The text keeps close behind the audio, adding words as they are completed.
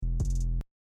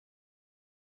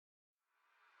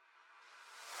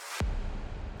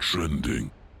trending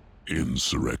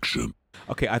insurrection.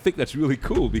 Okay, I think that's really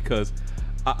cool because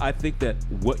I think that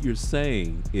what you're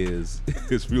saying is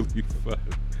really fun.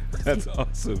 That's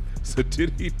awesome. So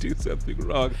did he do something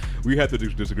wrong? We have to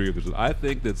disagree with this. I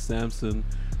think that Samson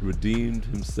redeemed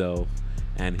himself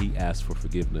and he asked for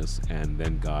forgiveness, and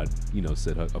then God,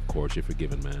 said, of course, you're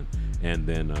forgiven, man. And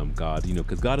then God,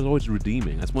 because God is always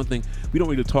redeeming. That's one thing. We don't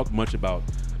really talk much about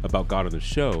God on the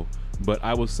show, but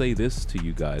I will say this to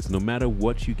you guys. No matter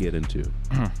what you get into,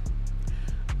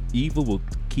 evil will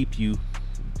keep you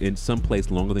in some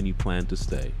place longer than you plan to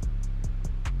stay.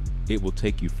 It will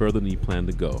take you further than you plan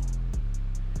to go.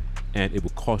 And it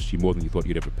will cost you more than you thought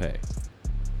you'd ever pay.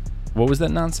 What was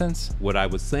that nonsense? What I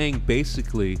was saying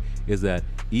basically is that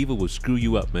evil will screw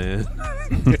you up, man.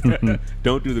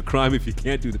 Don't do the crime if you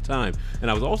can't do the time.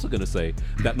 And I was also going to say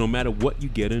that no matter what you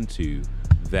get into,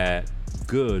 that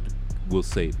good will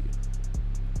save you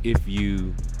if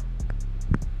you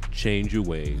change your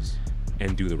ways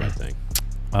and do the right thing.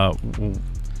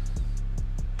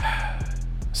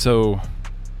 So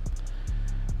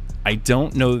I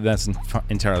don't know that that's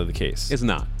entirely the case. It's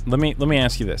not. Let me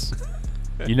ask you this.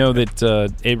 You know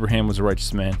that Abraham was a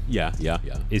righteous man? Yeah.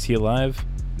 Is he alive?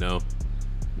 No.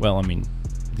 Well, I mean,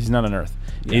 he's not on earth.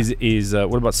 Yeah.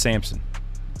 What about Samson?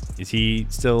 Is he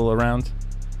still around?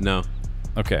 No.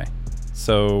 Okay.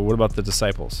 So what about the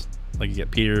disciples? Like you get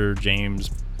Peter,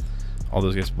 James, all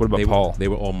those guys. What about Paul? They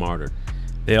were all martyred.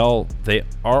 They have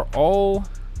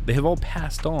all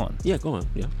passed on. Yeah, go on.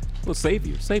 Yeah. Well, save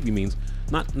you. Save you means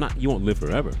not you won't live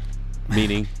forever.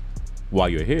 Meaning while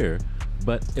you're here,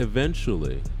 but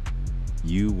eventually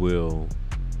you will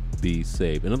be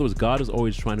saved. In other words, God is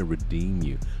always trying to redeem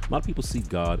you. A lot of people see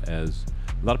God as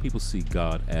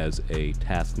a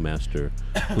taskmaster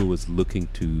who is looking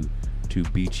to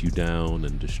beat you down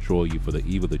and destroy you for the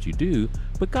evil that you do,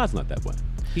 but God's not that way.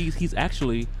 He's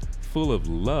actually full of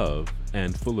love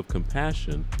and full of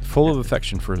compassion, full of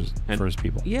affection for his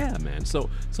people. Yeah, man. So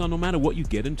no matter what you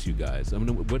get into, guys,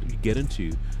 what you get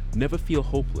into, never feel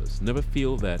hopeless. Never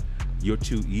feel that you're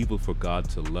too evil for God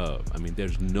to love. I mean,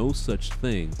 there's no such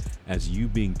thing as you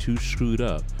being too screwed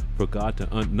up for God to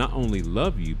not only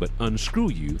love you, but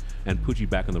unscrew you and put you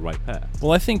back on the right path.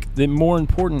 Well, I think the more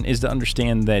important is to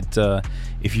understand that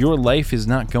if your life is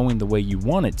not going the way you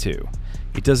want it to,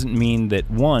 it doesn't mean that,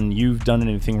 one, you've done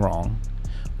anything wrong,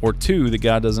 or two, that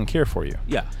God doesn't care for you.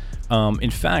 Yeah.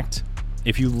 In fact,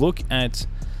 if you look at,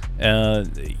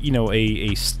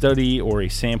 a study or a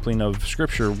sampling of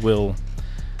Scripture will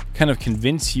kind of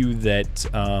convince you that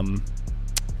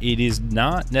it is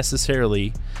not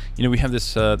necessarily, we have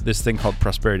this thing called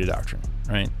prosperity doctrine,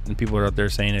 right? And people are out there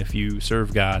saying if you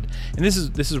serve God, and this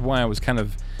is why I was kind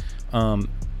of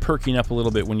perking up a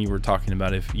little bit when you were talking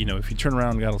about if you turn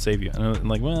around, God will save you. And I'm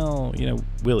like, well,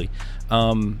 will he?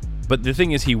 But the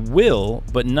thing is, he will,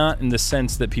 but not in the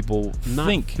sense that people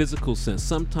think. Not physical sense.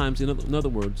 Sometimes, in other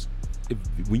words,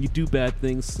 when you do bad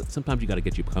things, sometimes you got to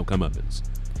get your comeuppance.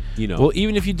 Well,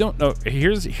 even if you don't know,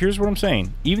 here's what I'm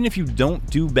saying. Even if you don't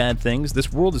do bad things,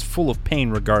 this world is full of pain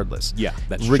regardless. Yeah,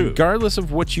 that's true. Regardless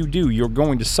of what you do, you're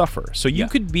going to suffer. So you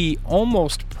could be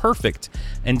almost perfect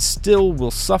and still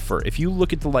will suffer. If you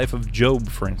look at the life of Job,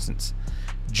 for instance,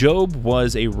 Job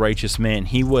was a righteous man.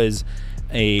 He would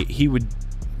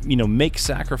make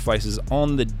sacrifices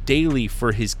on the daily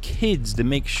for his kids to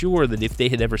make sure that if they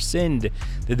had ever sinned,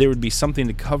 that there would be something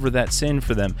to cover that sin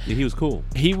for them. Yeah, he was cool.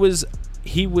 He was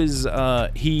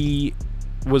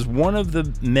one of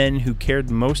the men who cared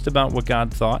most about what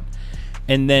God thought,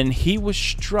 and then he was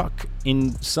struck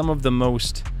in some of the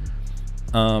most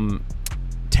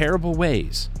terrible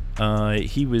ways.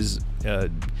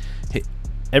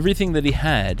 Everything that he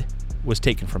had was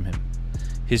taken from him.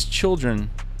 His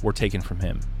children were taken from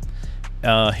him.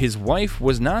 His wife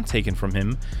was not taken from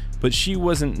him, but she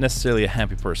wasn't necessarily a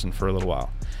happy person for a little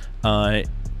while.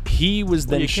 He was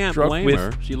then struck with.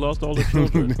 Her. She lost all her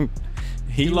children.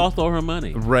 He lost all her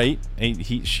money. Right.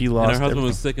 She lost. And her husband everything.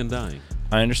 was sick and dying.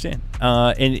 I understand.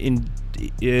 And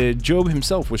Job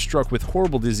himself was struck with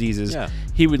horrible diseases. Yeah.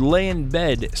 He would lay in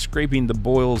bed scraping the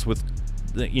boils with,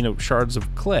 shards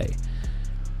of clay.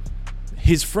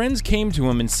 His friends came to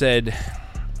him and said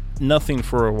nothing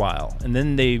for a while, and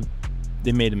then they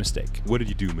made a mistake. What did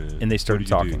you do, man? And they started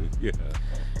talking. Yeah.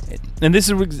 And this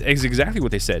is exactly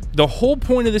what they said. The whole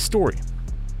point of this story,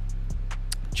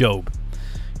 Job,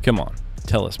 come on,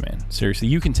 tell us, man. Seriously,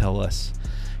 you can tell us.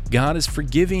 God is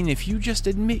forgiving if you just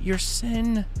admit your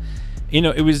sin.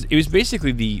 It was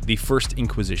basically the first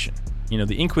Inquisition.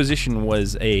 The Inquisition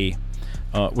was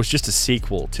just a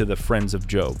sequel to the Friends of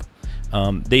Job.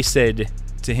 They said,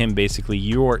 to him basically,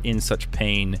 you're in such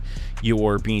pain,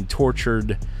 you're being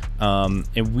tortured,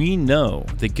 and we know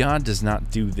that God does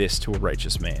not do this to a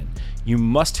righteous man. You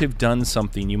must have done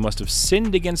something. You must have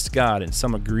sinned against God in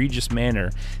some egregious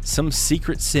manner, some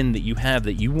secret sin that you have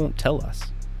that you won't tell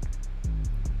us.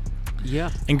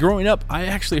 Yeah. And growing up, I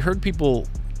actually heard people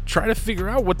try to figure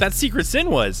out what that secret sin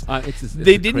was. It's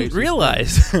They didn't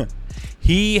realize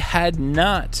he had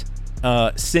not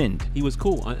sinned. He was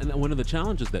cool. And one of the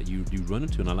challenges that you run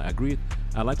into, and I agree,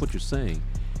 I like what you're saying,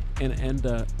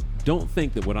 and don't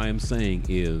think that what I am saying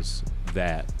is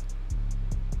that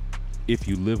if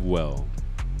you live well,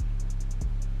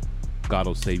 God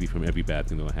will save you from every bad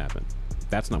thing that will happen.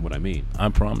 That's not what I mean. I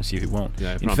promise you he won't.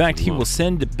 Yeah, in fact, he will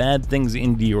send bad things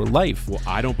into your life. Well,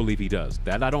 I don't believe he does.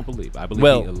 That I don't believe. I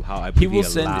believe he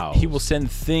will send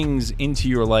things into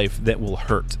your life that will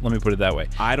hurt. Let me put it that way.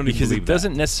 I don't even believe that. Because it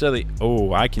doesn't necessarily,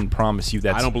 I can promise you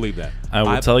that. I don't believe that. I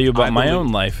will tell you about my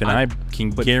own life, and I can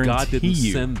guarantee God didn't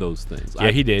you. send those things.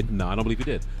 Yeah, he did. No, I don't believe he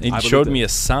did. He showed me a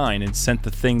sign and sent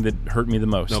the thing that hurt me the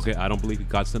most. Okay, I don't believe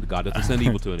God doesn't send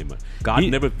evil to anyone. God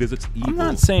never visits evil. I'm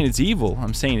not saying it's evil.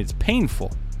 I'm saying it's painful.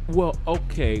 Well,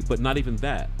 okay, but not even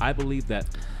that. I believe that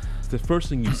the first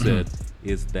thing you said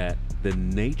is that the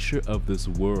nature of this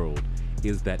world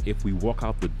is that if we walk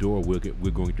out the door, we're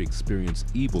going to experience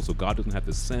evil. So God doesn't have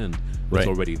to send what's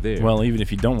already there. Well, even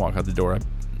if you don't walk out the door,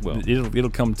 it'll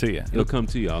come to you. It'll come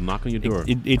to you. I'll knock on your door.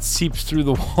 It seeps through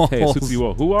the walls. Hey, it seeps through the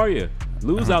wall. Who are you?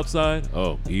 Lou's outside.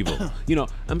 Oh, evil.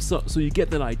 So you get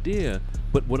that idea.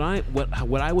 But what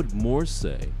I would more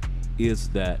say is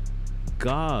that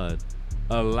God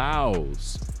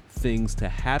allows things to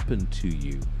happen to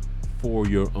you for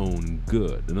your own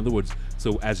good. In other words,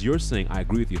 so as you're saying, I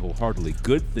agree with you wholeheartedly,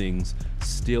 good things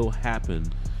still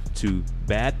happen to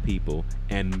bad people,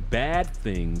 and bad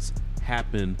things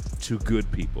happen to good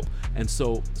people. And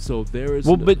so there is...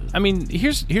 Well, but, I mean,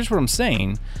 here's what I'm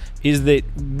saying, is that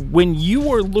when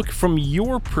you are look from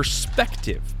your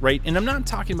perspective, right, and I'm not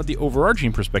talking about the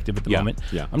overarching perspective at the moment,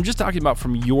 I'm just talking about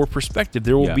from your perspective.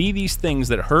 There will be these things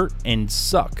that hurt and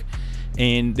suck,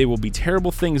 and they will be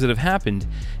terrible things that have happened,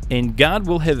 and God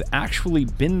will have actually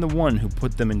been the one who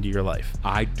put them into your life.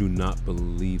 I do not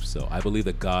believe so. I believe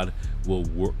that God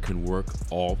can work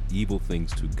all evil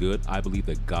things to good. I believe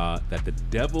that the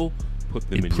devil put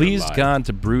them in your life. It pleased God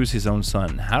to bruise his own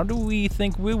son. How do we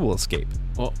think we will escape?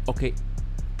 Well, okay.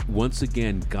 Once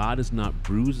again, God is not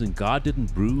bruising. God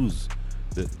didn't bruise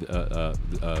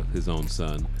his own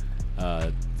son.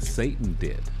 Satan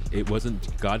did. It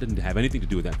wasn't. God didn't have anything to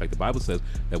do with that. In fact, the Bible says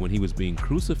that when he was being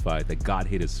crucified, that God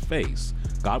hid his face.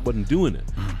 God wasn't doing it,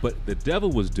 but the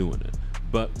devil was doing it.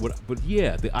 But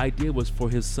the idea was for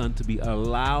his son to be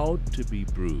allowed to be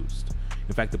bruised.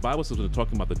 In fact, the Bible says when they're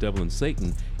talking about the devil and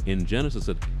Satan in Genesis,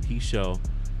 that he shall,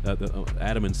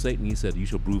 Adam and Satan, he said, you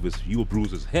will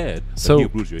bruise his head, but he'll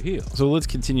bruise your heel. So let's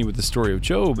continue with the story of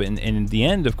Job, and in the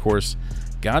end, of course,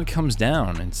 God comes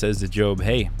down and says to Job,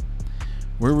 hey,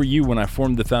 where were you when I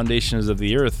formed the foundations of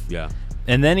the earth? Yeah.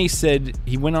 And then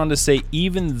he went on to say,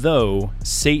 even though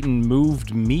Satan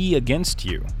moved me against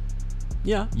you,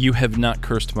 you have not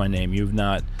cursed my name. You have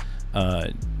not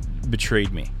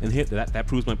betrayed me. And that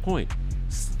proves my point.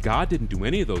 God didn't do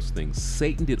any of those things.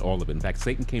 Satan did all of it. In fact,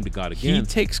 Satan came to God again. He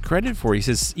takes credit for it. He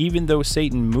says, even though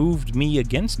Satan moved me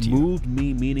against you. Moved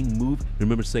me, meaning moved.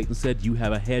 Remember, Satan said, you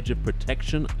have a hedge of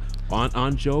protection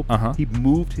on Job. He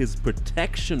moved his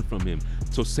protection from him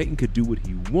so Satan could do what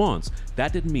he wants.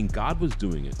 That didn't mean God was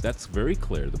doing it. That's very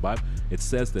clear. The Bible, it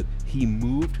says that he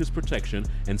moved his protection,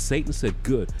 and Satan said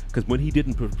good, because when he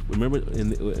didn't, remember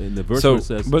in the verse where it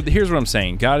says... But here's what I'm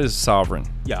saying. God is sovereign.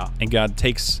 Yeah. And God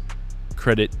takes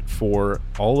credit for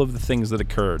all of the things that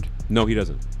occurred. No, he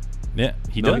doesn't. Yeah,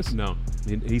 he does.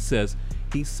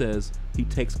 He says he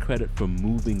takes credit for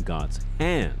moving God's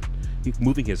hand. He's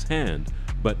moving his hand,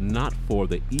 but not for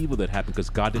the evil that happened,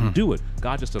 because God didn't do it.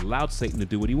 God just allowed Satan to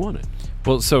do what he wanted.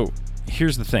 Well, so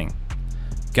here's the thing.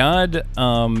 God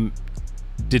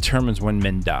determines when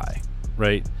men die,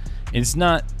 right? It's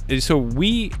not... So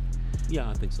we... Yeah,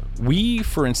 I think so. We,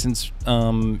 for instance,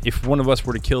 if one of us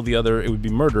were to kill the other, it would be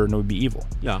murder and it would be evil.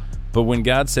 Yeah. But when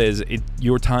God says,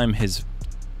 your time has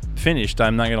finished,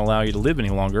 I'm not going to allow you to live any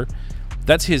longer,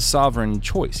 that's his sovereign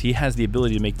choice. He has the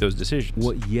ability to make those decisions.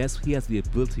 Well, yes, he has the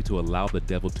ability to allow the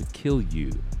devil to kill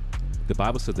you. The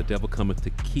Bible says the devil cometh to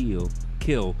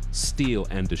kill, steal,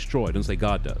 and destroy. It doesn't say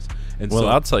God does. And well,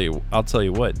 I'll tell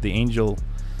you what, the angel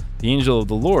of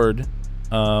the Lord,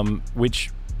 which,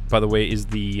 by the way, is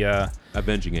the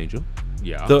avenging angel.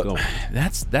 Yeah.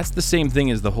 That's the same thing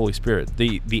as the Holy Spirit.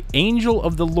 The angel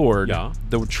of the Lord,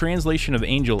 the translation of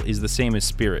angel is the same as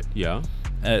spirit. Yeah.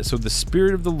 so the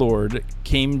Spirit of the Lord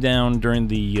came down during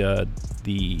the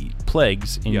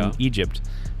plagues in Egypt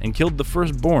and killed the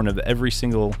firstborn of every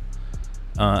single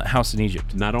house in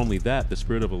Egypt. Not only that, the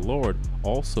Spirit of the Lord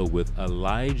also with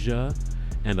Elijah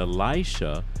and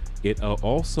Elisha, it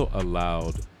also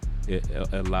allowed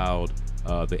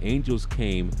the angels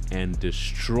came and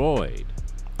destroyed.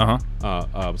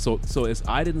 So as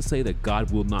I didn't say that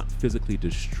God will not physically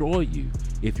destroy you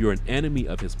if you're an enemy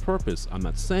of his purpose. I'm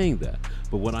not saying that.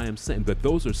 But what I am saying, but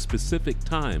those are specific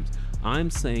times.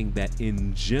 I'm saying that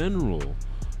in general,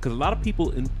 because a lot of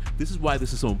people, this is why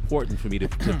this is so important for me to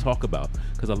talk about,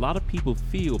 because a lot of people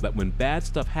feel that when bad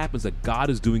stuff happens that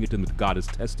God is doing it and that God is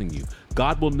testing you.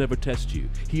 God will never test you.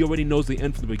 He already knows the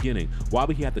end from the beginning. Why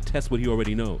would he have to test what he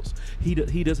already knows? He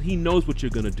knows what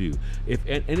you're going to do. If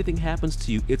anything happens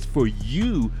to you, it's for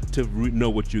you to know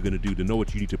what you're going to do, to know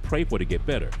what you need to pray for to get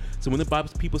better. So when the Bible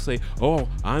people say, "Oh,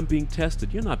 I'm being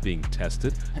tested," you're not being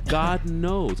tested. God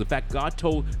knows. In fact,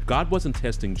 God wasn't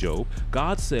testing Job.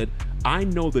 God said, "I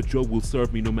know that Job will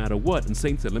serve me no matter what." And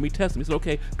Satan said, "Let me test him." He said,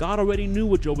 "Okay, God already knew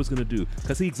what Job was going to do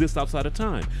because he exists outside of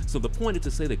time." So the point is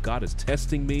to say that God is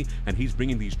testing me and he's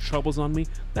bringing these troubles on me.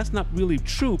 That's not really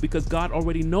true because God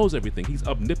already knows everything. He's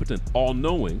omnipotent,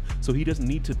 all-knowing, so he doesn't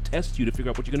need to test you to figure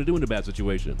out what you're going to do in a bad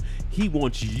situation. He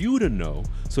wants you to know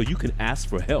so you can ask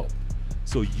for help.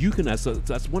 So you can ask. So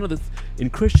that's one of the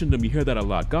in Christendom you hear that a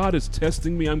lot. God is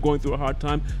testing me. I'm going through a hard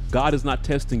time. God is not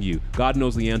testing you. God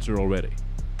knows the answer already.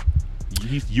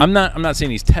 I'm not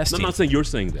saying he's testing. I'm not saying you're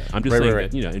saying that. I'm just saying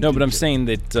that, you know. No, but I'm saying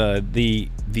that the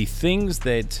things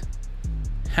that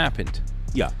happened.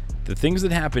 Yeah. The things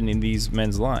that happen in these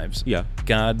men's lives. Yeah.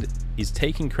 God is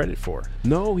taking credit for.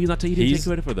 No, he's not taking. He didn't take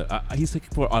credit for that. He's taking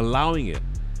for allowing it,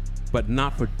 but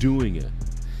not for doing it.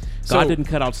 God didn't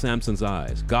cut out Samson's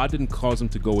eyes. God didn't cause him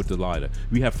to go with Delilah.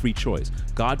 We have free choice.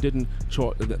 God didn't.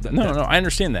 No. I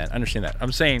understand that.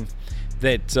 I'm saying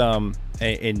that,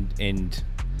 in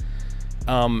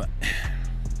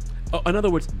other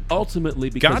words, ultimately,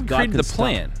 because God created the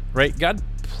plan, right? God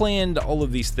planned all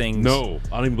of these things. No,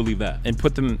 I don't even believe that. And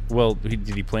put them. Well, did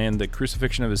he plan the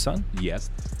crucifixion of his son? Yes.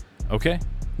 Okay.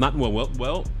 Not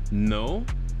well. No.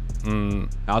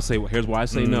 I'll say. Here's why I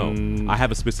say no. I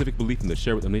have a specific belief in this.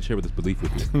 Let me share this belief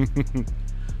with you.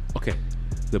 Okay,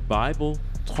 the Bible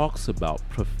talks about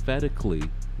prophetically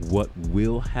what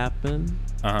will happen.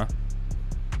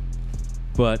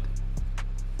 But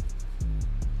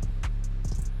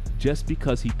just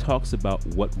because he talks about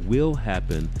what will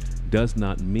happen does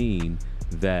not mean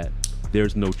that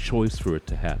there's no choice for it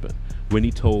to happen. When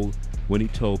he told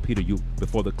Peter, "You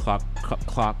before the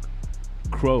clock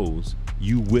crows,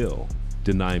 you will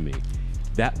deny me."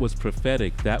 That was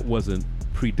prophetic. That wasn't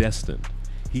predestined.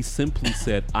 He simply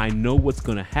said, "I know what's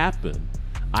going to happen.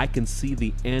 I can see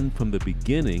the end from the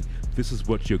beginning. This is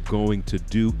what you're going to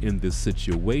do in this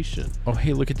situation." Oh,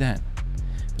 hey, look at that.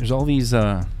 There's all these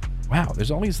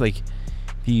there's all these like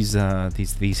these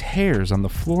hairs on the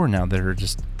floor now that are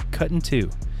just cut in two.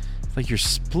 It's like you're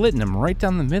splitting them right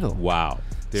down the middle. Wow.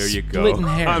 There you go. Splitting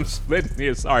hairs. I'm splitting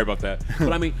here. Sorry about that.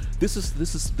 But I mean, this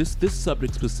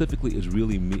subject specifically is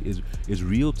really is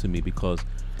real to me because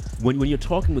when you're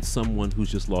talking with someone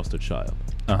who's just lost a child,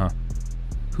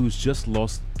 who's just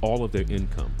lost all of their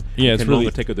income, yeah, it's can really no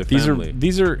longer take care of their family.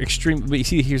 These are extreme. But you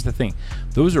see, here's the thing: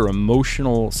 those are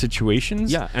emotional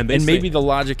situations. Yeah, and maybe the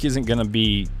logic isn't going to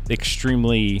be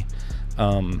extremely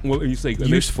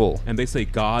useful. And they say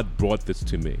God brought this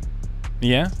to me.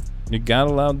 Yeah. God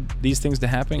allowed these things to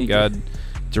happen. God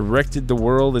directed the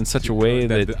world in such a way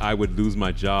that I would lose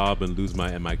my job and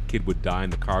my kid would die in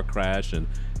the car crash, and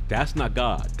that's not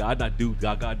God. God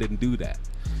didn't do that,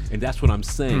 and that's what I'm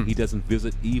saying. He doesn't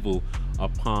visit evil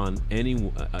upon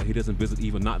anyone. He doesn't visit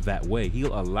evil not that way.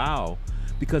 He'll allow,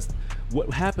 because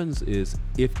what happens is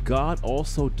if God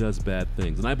also does bad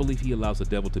things, and I believe He allows the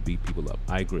devil to beat people up.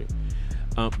 I agree,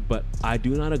 but I do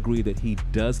not agree that He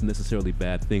does necessarily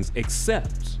bad things,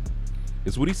 except.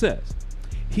 Is what He says.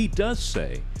 He does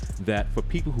say that for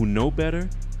people who know better,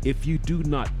 if you do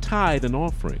not tithe an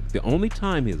offering, the only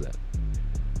time is that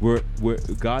where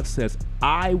God says,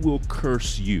 "I will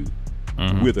curse you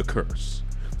with a curse."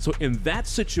 So in that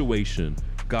situation,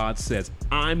 God says,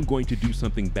 "I'm going to do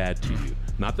something bad to you."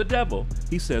 Not the devil.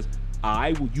 He says,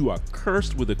 you are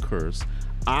cursed with a curse.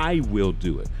 I will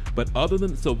do it. But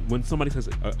so when somebody says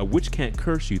a witch can't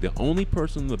curse you, the only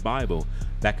person in the Bible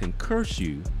that can curse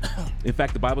you, in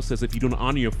fact, the Bible says if you don't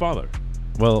honor your father,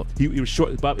 well,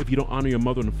 if you don't honor your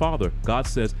mother and father, God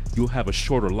says you'll have a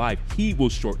shorter life. He will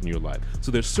shorten your life.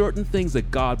 So there's certain things that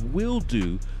God will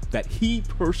do that he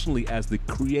personally, as the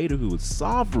creator who is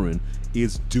sovereign,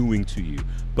 is doing to you.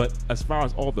 But as far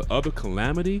as all the other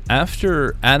calamity,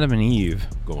 After Adam and Eve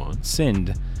go on.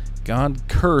 sinned, God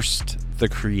cursed the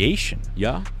creation.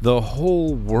 Yeah, The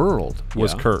whole world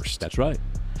was yeah, cursed. That's right.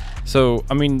 So,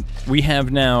 I mean, we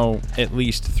have now at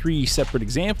least 3 separate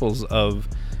examples of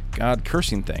God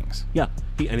cursing things. Yeah,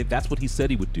 that's what he said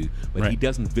he would do. But he Right.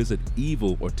 doesn't visit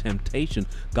evil or temptation.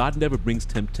 God never brings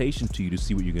temptation to you to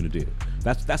see what you're going to do.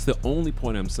 That's the only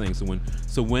point I'm saying.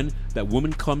 So when that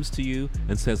woman comes to you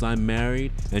and says, I'm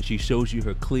married, and she shows you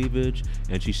her cleavage,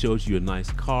 and she shows you a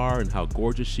nice car and how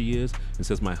gorgeous she is, and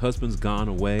says, my husband's gone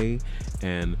away,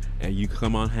 and you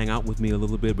come on, hang out with me a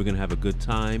little bit, we're going to have a good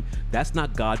time. That's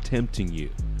not God tempting you.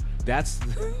 That's,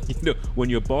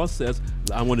 when your boss says,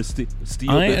 I want to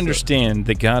steal I this," understand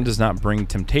that God does not bring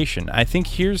temptation. I think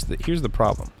here's the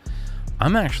problem.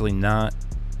 I'm actually not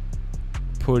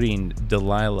putting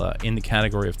Delilah in the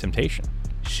category of temptation.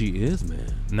 She is,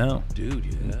 man. No. Dude,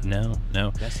 yeah.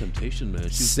 No. That's temptation,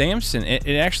 man. Samson,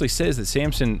 it actually says that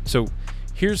Samson, so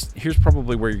here's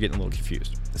probably where you're getting a little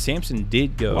confused. Samson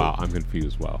did go. Wow, I'm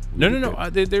confused. Wow. No.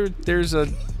 There's a.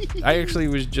 I actually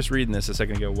was just reading this a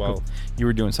second ago while you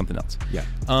were doing something else. Yeah.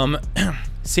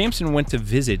 Samson went to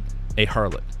visit a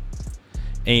harlot,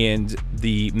 and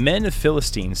the men of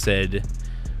Philistine said,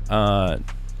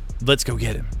 "Let's go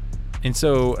get him." And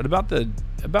so at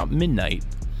about midnight,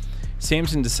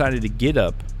 Samson decided to get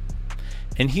up,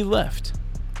 and he left,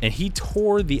 and he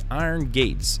tore the iron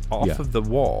gates off of the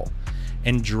wall,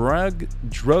 and drug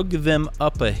them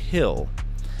up a hill,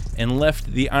 and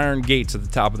left the iron gates at the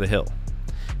top of the hill.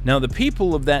 Now the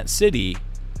people of that city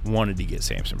wanted to get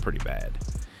Samson pretty bad.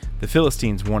 The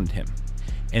Philistines wanted him,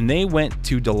 and they went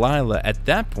to Delilah at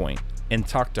that point and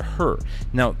talked to her.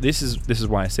 Now this is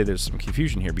why I say there's some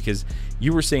confusion here, because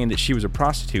you were saying that she was a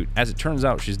prostitute. As it turns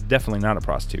out, she's definitely not a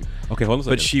prostitute. Okay, hold on a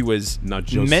second. But she was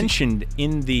mentioned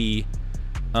in the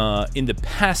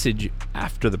passage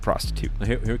after the prostitute. Now,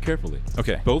 hear carefully.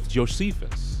 Okay. Both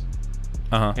Josephus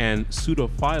and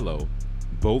Pseudo-Philo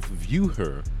both view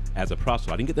her as a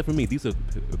prostitute. I didn't get that from me. These are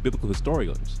biblical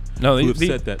historians No, who have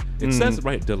said that. It says,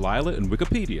 right, Delilah in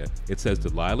Wikipedia. It says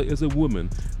Delilah is a woman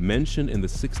mentioned in the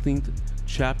 16th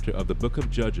chapter of the book of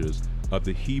Judges of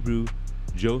the Hebrew,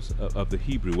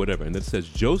 whatever. And it says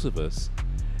Josephus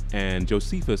and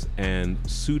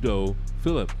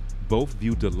Pseudo-Philip both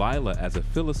view Delilah as a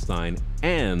Philistine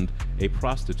and a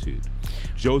prostitute.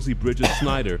 Josie Bridges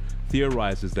Snyder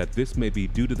theorizes that this may be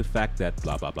due to the fact that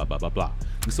blah blah blah blah blah blah.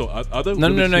 So other No.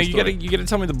 You gotta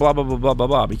tell me the blah blah blah blah blah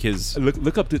blah, because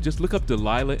look up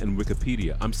Delilah in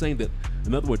Wikipedia. I'm saying that,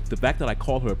 in other words, the fact that I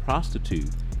call her a prostitute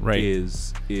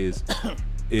is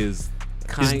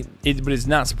kind. But it's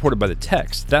not supported by the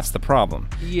text. That's the problem.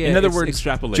 Yeah, in other it's words,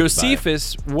 extrapolated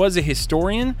Josephus was a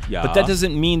historian, Yeah. but that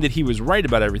doesn't mean that he was right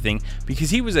about everything,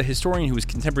 because he was a historian who was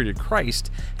contemporary to Christ,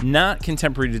 not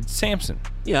contemporary to Samson.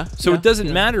 Yeah. So it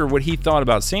doesn't matter what he thought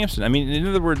about Samson. I mean, in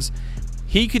other words,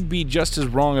 he could be just as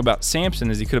wrong about Samson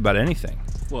as he could about anything.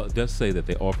 Well, it does say that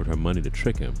they offered her money to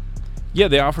trick him. Yeah,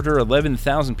 they offered her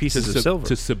 11,000 pieces of silver.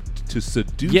 to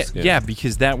seduce him. Yeah,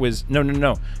 because that was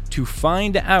no. To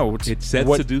find out, It said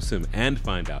seduce him and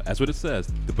find out. That's what it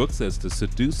says. The book says to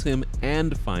seduce him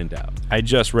and find out. I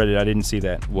just read it. I didn't see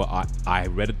that. Well, I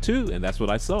read it too, and that's what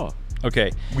I saw.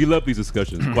 Okay. We love these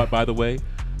discussions. By the way,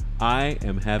 I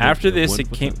am having After this, it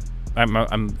wonderful came.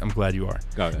 time. I'm glad you are.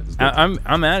 Go ahead. It's good.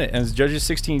 I'm at it. And it's Judges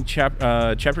 16,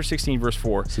 chapter 16, verse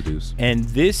 4. Seduce. And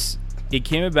this, it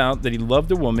came about that he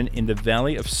loved a woman in the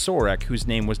valley of Sorek, whose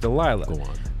name was Delilah. Go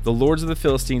on. The lords of the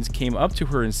Philistines came up to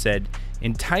her and said,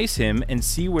 "Entice him and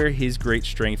see where his great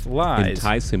strength lies."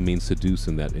 Entice him means seduce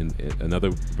in that. In another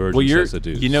version Well, says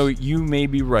seduce. you may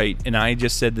be right, and I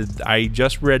just said that I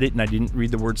just read it and I didn't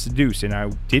read the word seduce, and I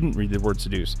didn't read the word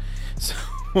seduce. So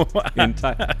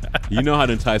You know how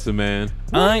to entice a man.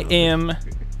 I am,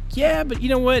 yeah, but you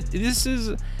know what? This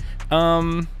is,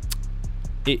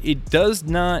 it does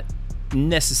not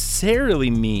necessarily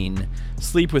mean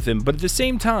sleep with him, but at the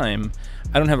same time,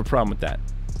 I don't have a problem with that.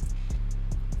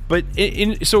 But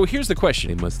so here's the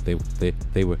question. They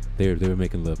were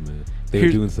making love, man. They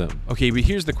were doing something. Okay, but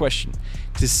here's the question.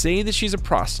 To say that she's a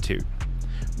prostitute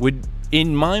would,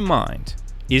 in my mind,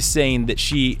 is saying that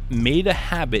she made a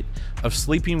habit of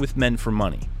sleeping with men for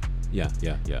money. Yeah.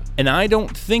 And I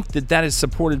don't think that that is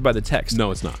supported by the text.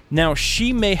 No, it's not. Now,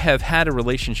 she may have had a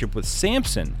relationship with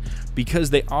Samson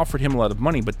because they offered him a lot of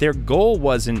money, but their goal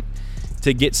wasn't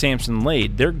to get Samson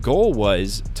laid. Their goal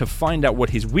was to find out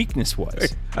what his weakness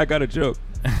was. I got a joke.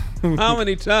 How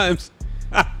many times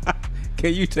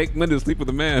can you take money to sleep with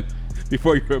a man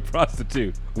before you're a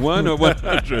prostitute? 1 or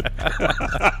 100?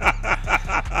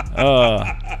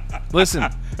 Listen,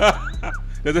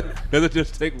 Does it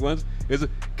just take once?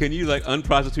 Can you like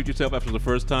unprostitute yourself after the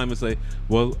first time and say,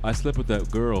 "Well, I slept with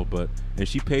that girl, and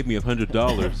she paid me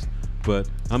 $100, but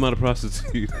I'm not a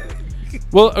prostitute."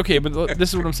 well, okay, but this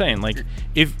is what I'm saying. Like,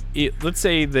 let's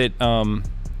say that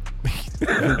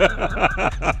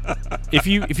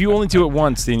if you only do it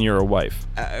once, then you're a wife.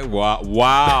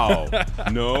 Wow.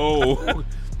 No.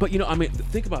 But, I mean,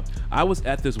 think about it. I was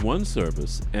at this one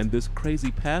service, and this crazy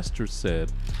pastor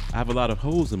said, I have a lot of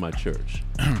hoes in my church.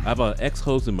 I have a lot of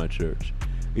ex-hoes in my church.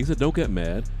 He said, don't get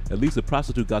mad. At least the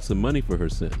prostitute got some money for her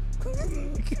sin.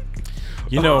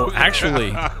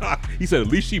 Actually, he said, at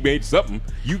least she made something.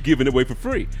 You giving it away for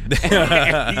free.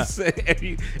 And he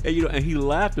said, and he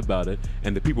laughed about it.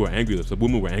 And the people were angry. The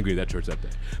women were angry at that church that day.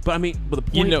 But I mean, the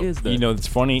point is that it's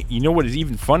funny. You know what is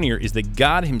even funnier is that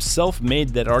God Himself made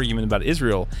that argument about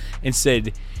Israel and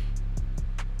said,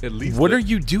 at least what are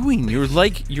you doing? You're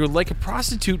like a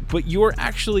prostitute, but you're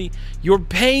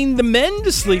paying the men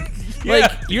to sleep.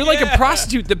 You're like a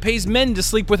prostitute that pays men to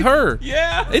sleep with her.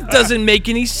 Yeah, it doesn't make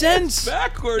any sense. It's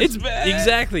backwards, man.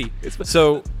 Exactly.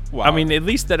 So, wow. I mean, at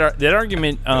least that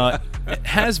argument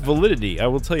has validity. I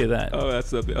will tell you that. Oh, that's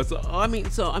something. But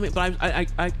I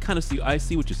kind of see. I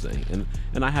see what you're saying,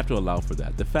 and I have to allow for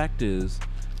that. The fact is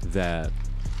that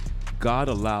God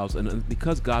allows, and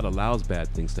because God allows bad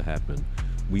things to happen,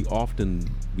 we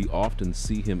often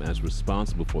see Him as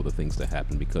responsible for the things that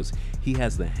happen because He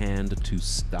has the hand to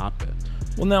stop it.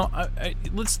 Well, now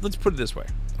let's put it this way.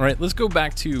 All right, let's go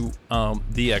back to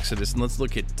the Exodus and let's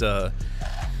look at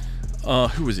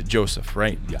who was it? Joseph,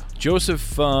 right? Yeah.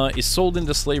 Joseph is sold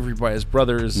into slavery by his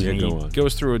brothers. Yeah, and he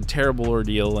goes through a terrible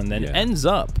ordeal and then ends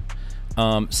up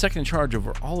second in charge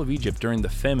over all of Egypt during the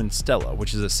famine Stella,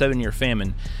 which is a 7-year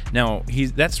famine. Now,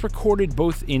 that's recorded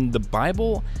both in the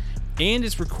Bible. And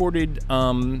it's recorded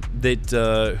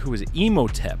that, who was it?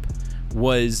 Imhotep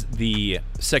was the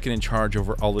second in charge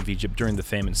over all of Egypt during the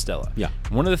famine Stella. Yeah.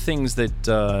 One of the things that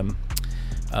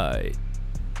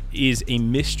is a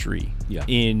mystery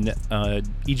in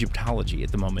Egyptology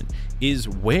at the moment is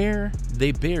where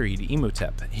they buried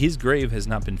Imhotep. His grave has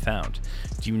not been found.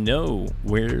 Do you know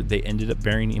where they ended up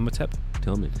burying Imhotep?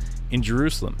 Tell me. In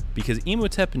Jerusalem, because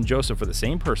Imhotep and Joseph are the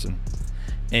same person,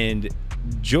 and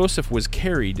Joseph was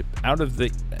carried out of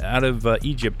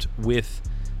Egypt with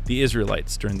the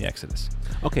Israelites during the Exodus.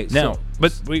 Okay, now,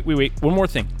 but wait, one more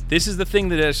thing. This is the thing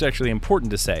that is actually important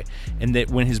to say, and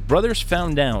that when his brothers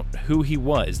found out who he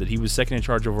was, that he was second in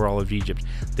charge over all of Egypt,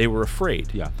 they were afraid.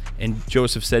 Yeah. And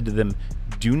Joseph said to them,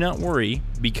 "Do not worry,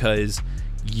 because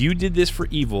you did this for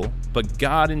evil, but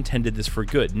God intended this for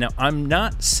good." Now, I'm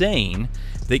not saying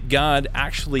that God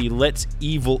actually lets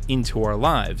evil into our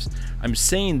lives. I'm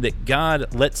saying that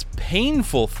God lets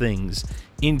painful things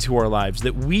into our lives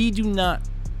that we do not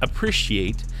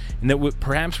appreciate and that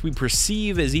perhaps we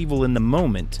perceive as evil in the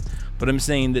moment. But I'm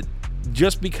saying that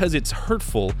just because it's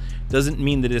hurtful doesn't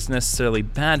mean that it's necessarily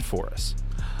bad for us.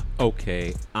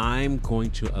 Okay, I'm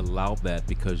going to allow that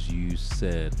because you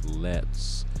said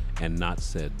let's and not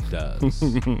said does.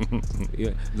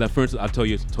 Yeah. Now, for instance, I'll tell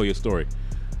you a story.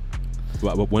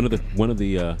 One of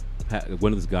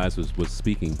these guys was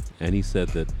speaking, and he said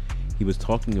that he was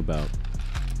talking about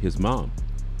his mom,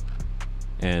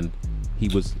 and he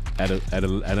was at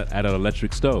an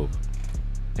electric stove,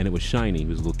 and it was shiny. He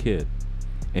was a little kid,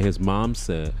 and his mom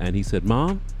said, and he said,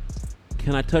 "Mom,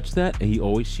 can I touch that?" And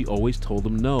she always told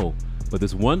him no, but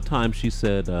this one time she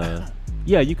said,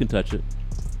 "Yeah, you can touch it."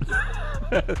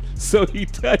 So he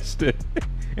touched it,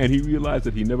 and he realized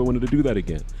that he never wanted to do that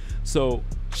again. So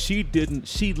she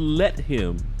let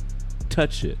him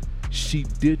touch it. She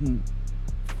didn't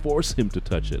force him to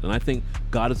touch it. And I think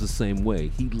God is the same way.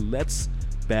 He lets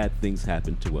bad things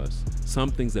happen to us.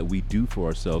 Some things that we do for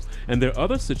ourselves. And there are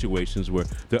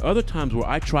other times where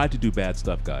I tried to do bad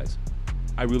stuff, guys.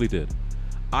 I really did.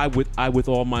 I with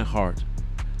all my heart,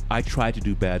 I tried to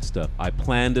do bad stuff. I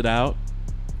planned it out.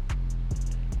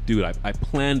 Dude, I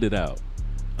planned it out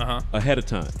ahead of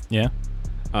time. Yeah.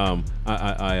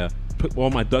 I put all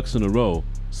my ducks in a row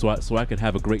so I could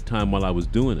have a great time while I was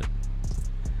doing it.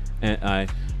 And I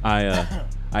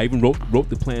even wrote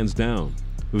the plans down.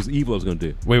 It was evil I was going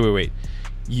to do. Wait.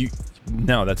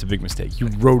 No, that's a big mistake. You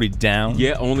wrote it down?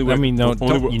 Yeah, only where you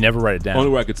never write it down.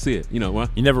 Only where I could see it. You know what?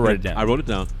 You never write it down. I wrote it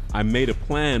down. I made a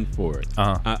plan for it.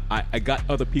 I got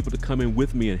other people to come in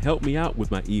with me and help me out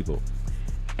with my evil.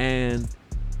 And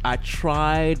I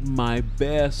tried my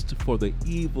best for the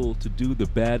evil to do the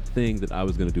bad thing that I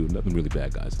was going to do. Nothing really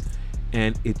bad, guys.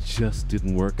 And it just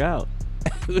didn't work out.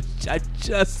 I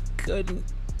just couldn't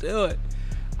do it.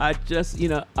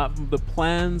 The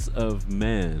plans of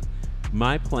man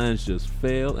my plans just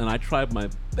fail, and I tried my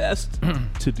best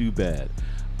to do bad.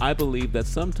 I believe that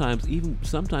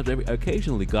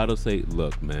occasionally, God will say,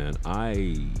 "Look, man,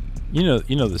 You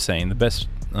know the saying: the best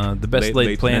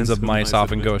laid plans of mice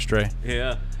often go astray.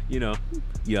 Yeah,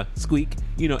 squeak.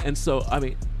 And so I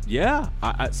mean, yeah.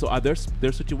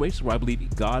 There's situations where I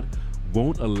believe God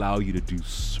won't allow you to do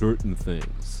certain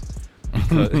things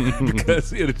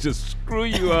because it'll just screw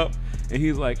you up. And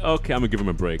He's like, okay, I'm gonna give him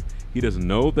a break. He doesn't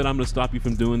know that I'm gonna stop you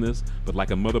from doing this, but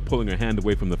like a mother pulling her hand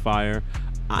away from the fire,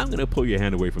 I'm going to pull your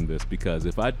hand away from this, because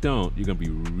if I don't, you're going to be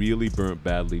really burnt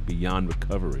badly beyond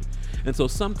recovery. And so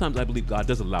sometimes I believe God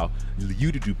does allow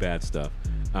you to do bad stuff,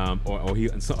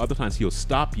 and so other times He'll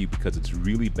stop you because it's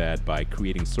really bad by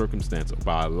creating circumstances, or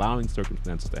by allowing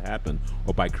circumstances to happen,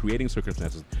 or by creating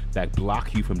circumstances that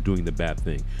block you from doing the bad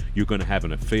thing. You're going to have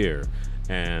an affair,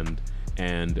 and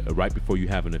right before you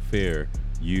have an affair,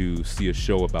 you see a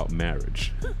show about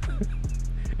marriage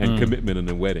and commitment in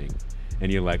a wedding.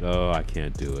 And you're like, oh, I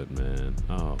can't do it, man.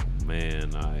 Oh,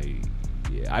 man,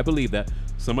 I believe that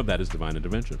some of that is divine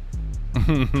intervention.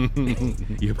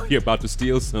 You're about to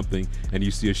steal something, and you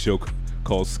see a show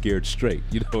called Scared Straight,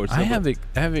 or something.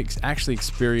 I have actually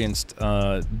experienced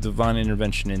divine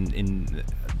intervention in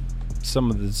some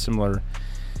of the similar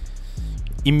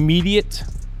immediate,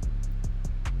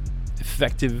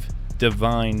 effective,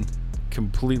 divine,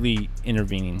 completely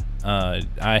intervening.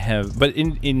 I have, but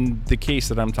in the case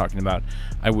that I'm talking about,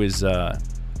 I was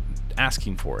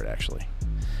asking for it, actually.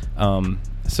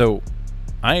 So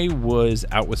I was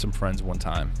out with some friends one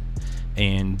time,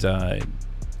 and I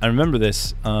remember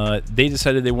this. They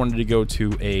decided they wanted to go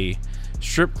to a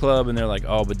strip club, and they're like,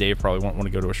 "Oh, but Dave probably won't want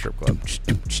to go to a strip club."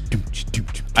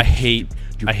 I hate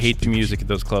the music at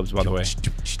those clubs, by the way.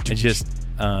 I just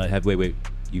wait.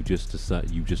 You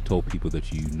just told people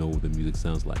that you know what the music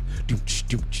sounds like.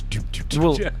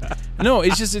 Well, no,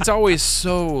 it's always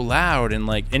so loud, and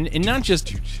and not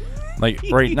just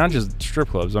not just strip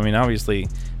clubs. I mean, obviously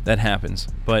that happens,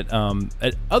 but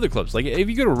at other clubs, like if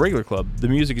you go to a regular club, the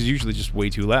music is usually just way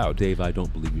too loud. Dave, I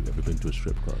don't believe you've ever been to a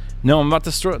strip club. No, I'm about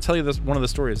to tell you one of the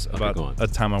stories about a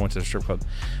time I went to a strip club.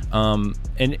 And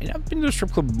I've been to a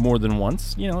strip club more than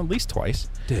once, at least twice.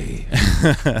 Dave,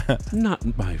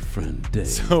 not my friend Dave.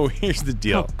 So here's the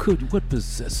deal. What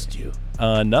possessed you?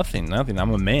 Nothing.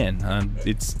 I'm a man.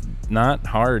 It's not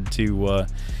hard to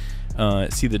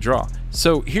see the draw.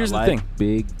 So here's the thing.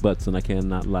 Big butts, and I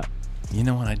cannot lie. You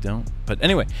know what? I don't. But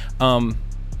anyway,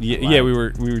 we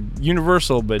were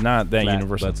Universal, but not that Flat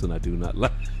Universal. Butts, and I do not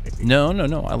lie. No.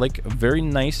 I like very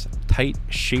nice, tight,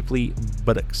 shapely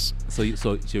buttocks. So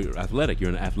you're athletic.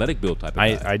 You're an athletic build type of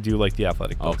guy. I do like the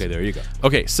athletic builds. Okay, there you go.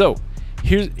 Okay, so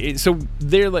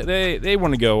they're like they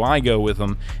want to go. I go with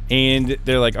them, and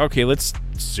they're like, okay, let's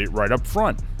sit right up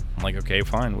front. I'm like, okay,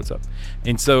 fine. What's up?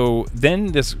 And so then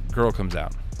this girl comes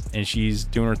out, and she's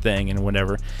doing her thing and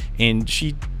whatever, and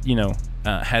she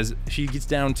she gets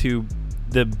down to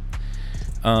the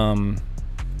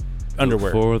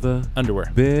underwear. For the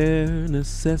underwear. Bare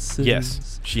necessities.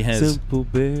 Yes, she has simple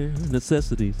bare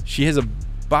necessities. She has a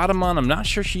bottom on. I'm not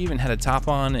sure she even had a top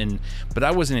on, but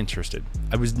I wasn't interested.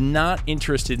 I was not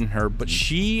interested in her, but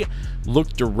she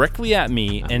looked directly at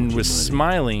me and was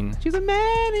smiling. She's a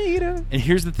man eater. And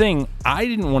here's the thing, I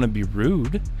didn't want to be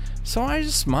rude, so I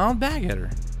just smiled back at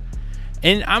her.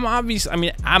 And I'm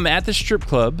at the strip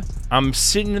club, I'm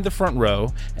sitting in the front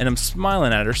row, and I'm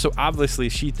smiling at her, so obviously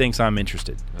she thinks I'm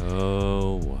interested.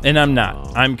 Oh, wow. And I'm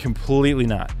not. I'm completely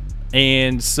not.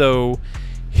 And so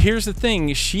here's the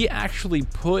thing, she actually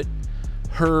put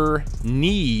her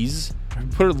legs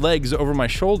over my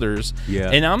shoulders.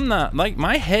 Yeah. And I'm not,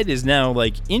 my head is now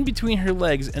in between her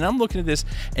legs, and I'm looking at this,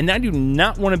 and I do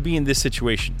not want to be in this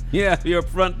situation. Yeah, you're up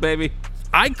front, baby.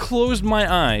 I closed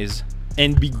my eyes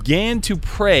and began to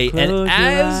pray. Close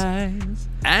and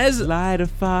as light a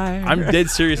fire. I'm dead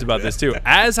serious about this too.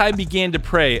 As I began to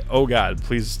pray, oh God,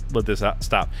 please let this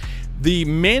stop. The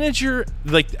manager,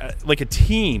 like a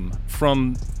team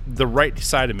from the right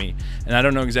side of me, and I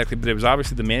don't know exactly, but it was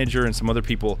obviously the manager and some other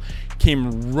people,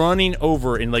 came running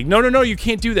over and no, you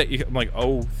can't do that. I'm like,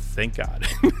 oh, thank God.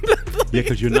 Yeah,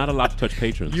 because you're not allowed to touch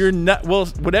patrons. You're not. Well,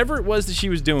 whatever it was that she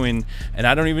was doing, and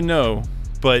I don't even know,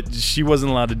 but she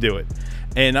wasn't allowed to do it.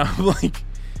 And I'm like,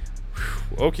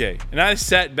 whew, okay. And I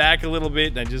sat back a little bit,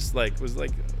 and I just was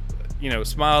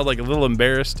smiled, a little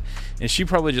embarrassed. And she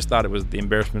probably just thought it was the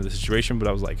embarrassment of the situation, but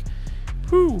I was like,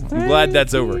 whew, I'm glad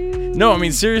that's over. No, I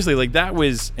mean, seriously, that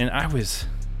was, and I was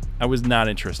not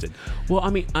interested. Well, I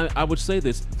mean, I would say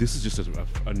this is just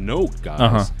a note,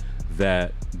 guys,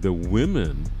 that the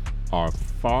women are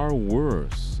far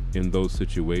worse in those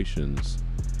situations.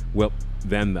 Well,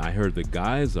 than I heard the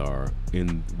guys are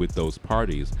in with those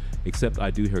parties. Except I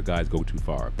do hear guys go too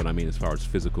far. But I mean, as far as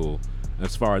physical,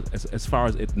 as far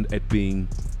as it being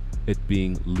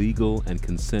legal and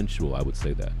consensual, I would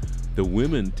say that the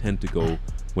women tend to go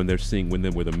when they're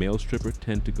where the male strippers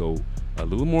tend to go a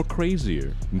little more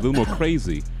crazy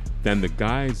than the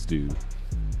guys do.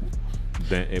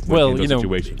 In those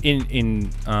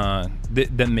situations.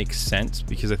 That makes sense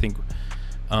because I think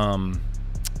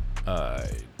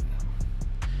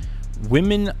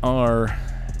women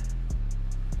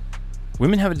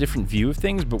have a different view of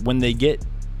things, but when they get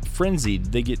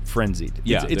frenzied, they get frenzied.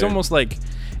 Yeah, it's almost like,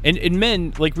 and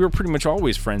men, like, we were pretty much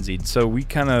always frenzied, so we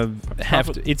kind of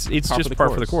have to. It's just par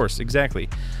for the course. Exactly.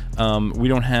 We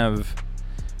don't have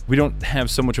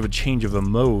so much of a change of a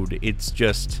mode. It's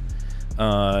just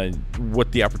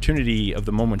what the opportunity of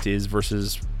the moment is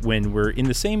versus when we're in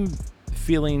the same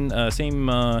feeling, same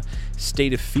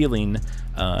state of feeling,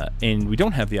 and we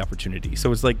don't have the opportunity.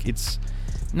 So it's like it's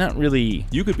not really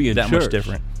you could be in that church, much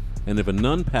different. And if a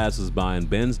nun passes by and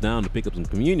bends down to pick up some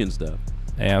communion stuff,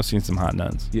 hey, I've seen some hot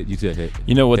nuns. You say, hey.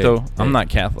 You know what hey, though? hey, I'm not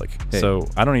Catholic, hey. so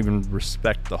I don't even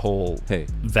respect the whole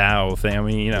vow thing. I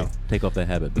mean, you know, take off that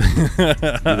habit.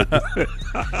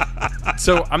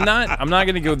 So I'm not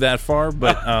going to go that far,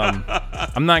 but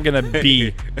I'm not going to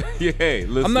be. Hey,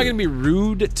 listen. I'm not going to be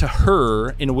rude to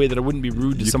her in a way that I wouldn't be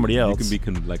rude to somebody else. You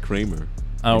can be like Kramer.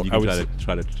 Oh, you can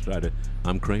try to.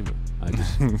 I'm Kramer. I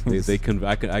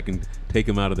can take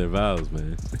them out of their vows,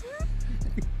 man.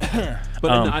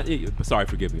 But sorry,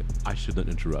 forgive me. I shouldn't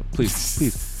interrupt.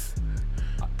 Please.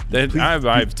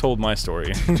 I've told my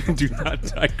story. Do not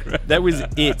digress. That was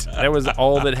it. That was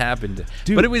all that happened.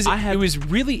 Dude, but it was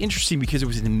really interesting because it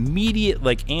was an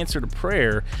immediate answer to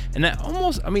prayer, and that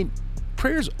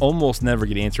prayers almost never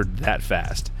get answered that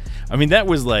fast. I mean, that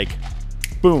was like,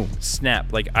 boom,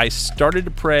 snap. Like I started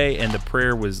to pray, and the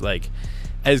prayer was like,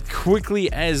 as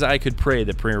quickly as I could pray,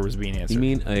 the prayer was being answered. You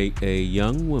mean a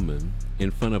young woman in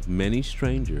front of many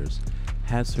strangers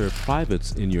has her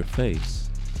privates in your face,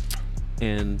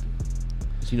 and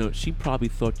she probably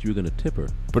thought you were going to tip her.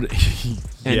 But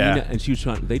and and she was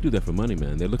trying. They do that for money,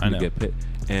 man. They're looking to get paid.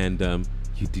 And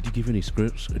did you give her any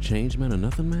scripts or change, man, or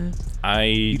nothing, man?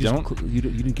 You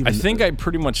didn't give. I think I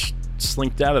pretty much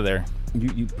slinked out of there. You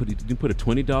didn't put a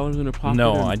 $20 in her pocket?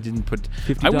 No, I didn't put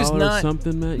 $50 or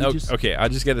something, man. No, okay, I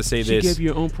just got to say this. She gave you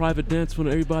your own private dance for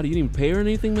everybody. You didn't even pay her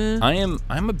anything, man.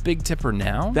 I'm a big tipper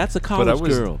now. That's a college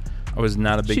girl. I was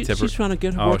not a big tipper. She's trying to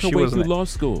get work her way through law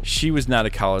school. She was not a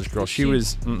college girl. She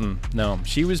was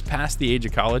she was past the age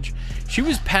of college. She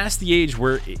was past the age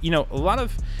where a lot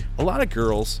of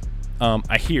girls.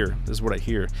 This is what I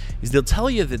hear, is they'll tell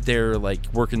you that they're like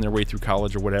working their way through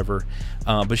college or whatever,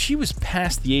 but she was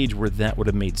past the age where that would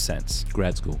have made sense.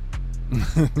 Grad school.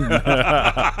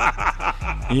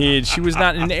 Yeah, she was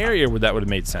not in an area where that would have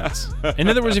made sense. In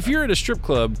other words, if you're at a strip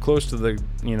club close to the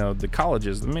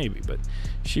colleges, then maybe, but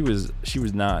she was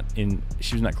not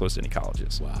close to any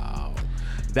colleges. Wow.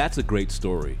 That's a great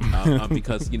story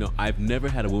because I've never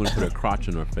had a woman put her crotch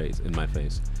in my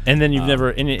face. And then you've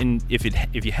never, and if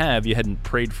you have, you hadn't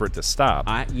prayed for it to stop.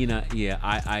 And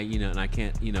I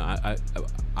can't,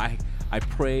 I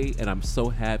pray, and I'm so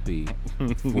happy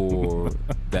for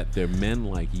that there are men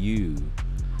like you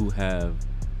who have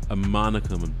a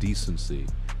monicum of decency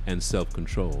and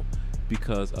self-control,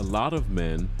 because a lot of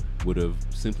men would have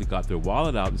simply got their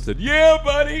wallet out and said, "Yeah,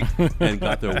 buddy," and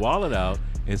got their wallet out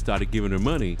and started giving her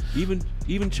money.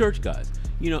 Even church guys,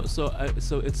 So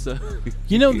it's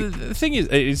the thing is,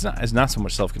 it's not so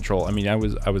much self-control. I mean, I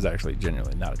was actually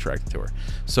genuinely not attracted to her.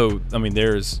 So I mean,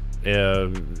 there's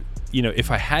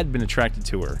if I had been attracted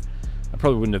to her, I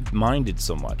probably wouldn't have minded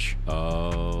so much.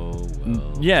 Oh,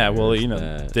 well. Yeah, well,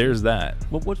 that. There's that.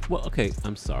 Well, okay,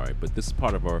 I'm sorry, but this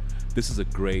is a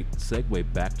great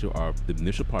segue back to the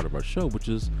initial part of our show, which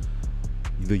is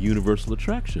the universal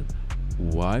attraction.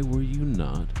 Why were you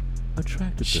not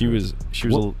attracted to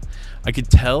her? I could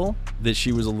tell that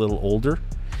she was a little older.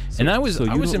 And I was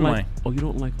in my... Oh, you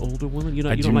don't like older women? You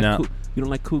don't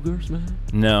like cougars, man?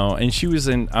 No, and she was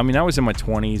in... I mean, I was in my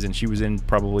 20s, and she was in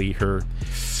probably her...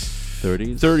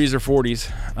 30s? 30s or 40s.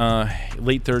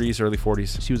 Late 30s, early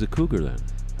 40s. She was a cougar then?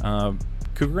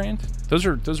 Cougar Rand? Those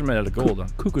are made out of gold.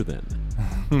 Cougar then.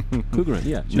 Cougar Rand,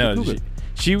 yeah.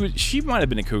 She might have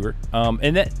been a cougar.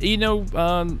 And that,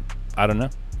 I don't know.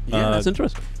 Yeah, that's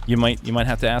interesting. You might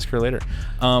have to ask her later.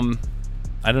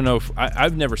 I don't know if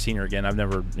I've never seen her again. I've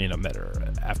never met her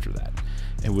after that.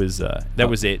 It was that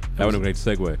was it. That was a great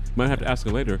segue. Might have to ask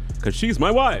her later because she's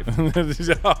my wife. Come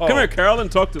here, Carolyn.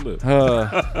 Talk to Lou.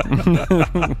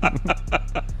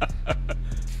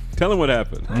 Tell him what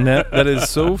happened. And that is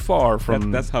so far from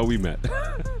That's how we met.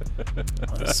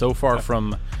 so far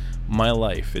from my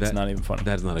life. It's not even funny.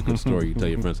 That's not a good story. You tell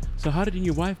your friends. So how did you and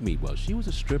your wife meet? Well, she was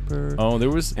a stripper. Oh,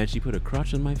 there was And she put a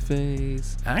crotch on my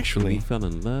face. actually We fell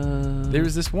in love. there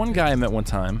was this one guy I met one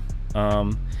time.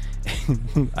 I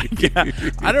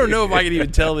don't know if I can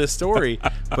even tell this story,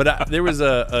 but there was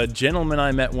a gentleman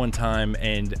I met one time,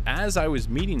 and as I was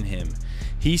meeting him,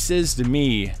 he says to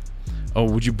me, "Oh,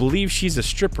 would you believe she's a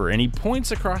stripper?" And he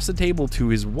points across the table to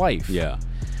his wife. Yeah.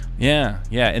 Yeah.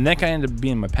 And that guy ended up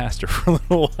being my pastor for a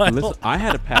little while. Listen, I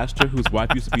had a pastor whose wife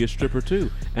used to be a stripper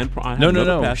too. And I had No.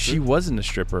 another pastor. She wasn't a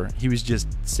stripper. He was just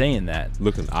saying that.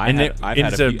 Listen, I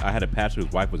had a pastor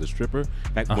whose wife was a stripper.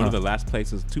 In fact, one of the last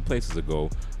places, 2 places ago,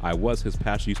 I was his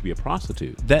pastor. Used to be a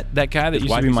prostitute. That guy that His used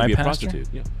to wife be used my to be a pastor prostitute.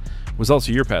 Yeah. was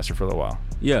also your pastor for a little while.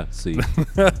 Yeah. See.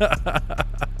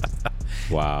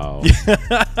 Wow.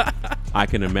 I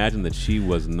can imagine that she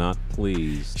was not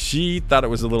pleased. She thought it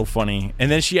was a little funny,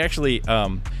 and then she actually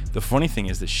the funny thing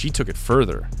is that she took it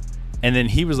further, and then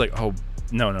he was like, "Oh,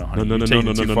 no, honey, No, you're taking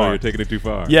it too far." you're taking it too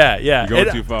far. Yeah. You're going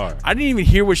And too far. I didn't even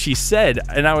hear what she said,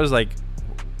 and I was like,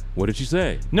 What did she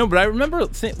say? no, but I remember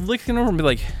looking over and be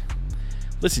like,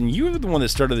 listen, you were the one that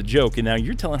started the joke, and now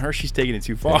you're telling her she's taking it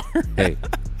too far. Hey,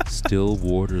 still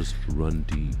waters run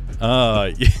deep.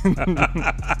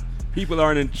 People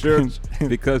aren't in church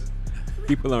because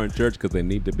they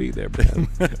need to be there, man.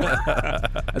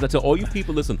 As I tell all you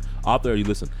people, listen, out there, you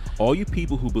listen. All you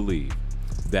people who believe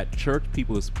that church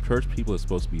people are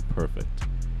supposed to be perfect,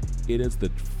 it is the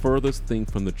furthest thing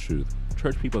from the truth.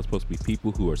 Church people are supposed to be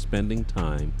people who are spending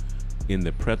time in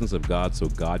the presence of God so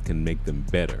God can make them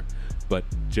better. But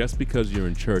just because you're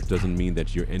in church doesn't mean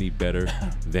that you're any better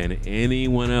than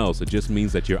anyone else. It just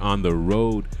means that you're on the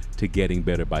road to getting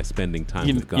better by spending time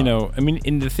with God. You know, I mean,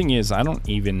 and the thing is, I don't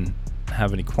even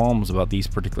have any qualms about these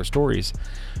particular stories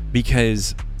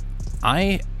because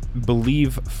I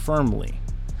believe firmly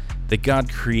that God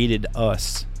created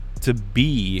us to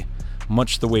be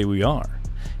much the way we are.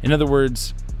 In other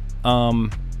words,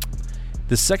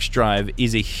 the sex drive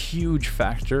is a huge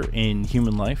factor in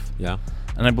human life. Yeah.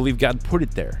 And I believe God put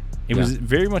it there. It was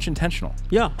very much intentional.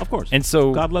 Yeah, of course. And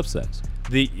so God loves sex.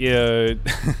 The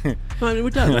I mean, we're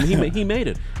done. I mean, he made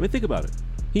it. I mean, think about it.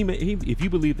 If you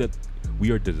believe that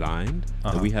we are designed,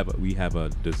 that we have a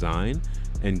design,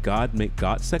 and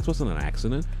sex wasn't an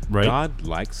accident. Right. God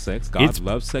likes sex. God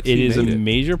loves sex. It is a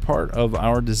major part of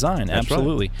our design. That's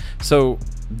absolutely. Right. So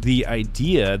the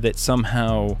idea that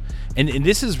somehow, and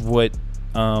this is what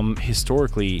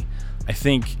historically I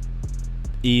think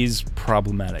is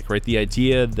problematic, right? The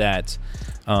idea that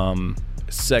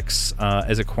sex,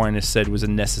 as Aquinas said, was a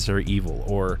necessary evil,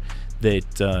 or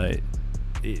that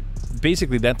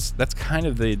basically that's kind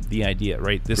of the idea,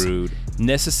 right? This Crude.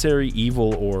 necessary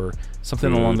evil or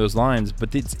something along those lines,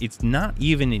 but it's not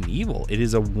even an evil. It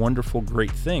is a wonderful, great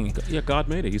thing. Yeah, God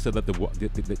made it. He said that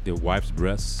the wife's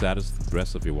breasts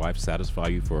of your wife satisfy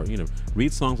you for,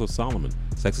 read Songs of Solomon.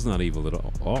 Sex is not evil at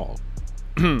all.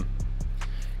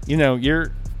 You know,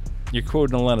 you're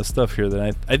quoting a lot of stuff here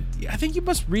that I think you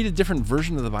must read a different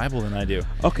version of the Bible than I do.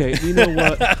 Okay, you know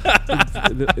what?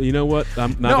 You know what?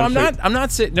 I'm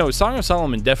not saying no. Song of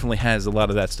Solomon definitely has a lot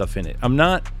of that stuff in it. I'm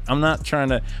not trying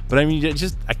to, but I mean,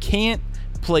 I can't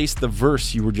place the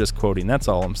verse you were just quoting. That's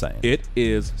all I'm saying. It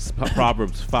is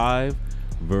Proverbs 5,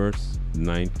 verse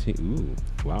 19. Ooh,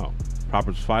 wow.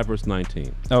 Proverbs 5, verse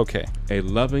 19. Okay. A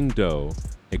loving doe,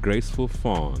 a graceful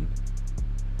fawn.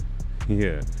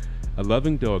 Yeah. A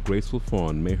loving doe, a graceful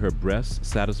fawn, may her breasts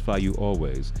satisfy you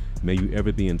always. May you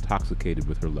ever be intoxicated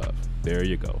with her love. There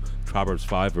you go. Proverbs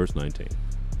 5, verse 19.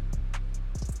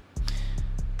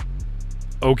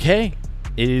 Okay.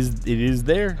 It is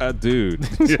there. Dude.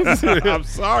 I'm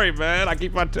sorry, man. I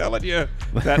keep on telling you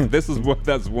that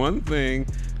that's one thing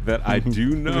that I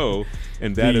do know,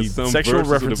 and that is some sexual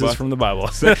references from the Bible.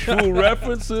 Sexual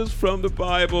references from the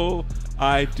Bible,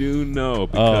 I do know,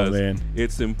 because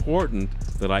it's important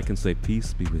that I can say,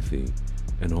 peace be with thee,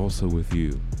 and also with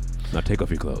you. Now take off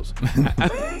your clothes.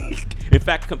 In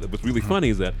fact, what's really funny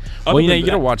is that... you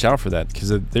got to watch out for that,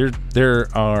 because there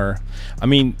are... I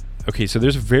mean, okay, so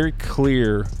there's a very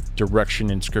clear direction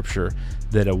in Scripture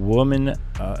that a wife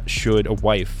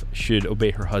should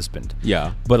obey her husband.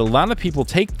 Yeah. But a lot of people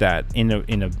take that in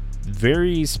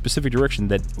very specific direction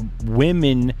that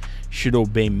women should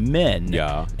obey men.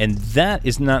 Yeah. And that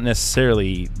is not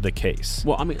necessarily the case.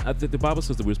 Well, I mean, the Bible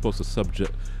says that we're supposed to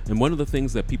subject, and one of the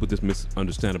things that people just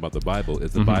misunderstand about the Bible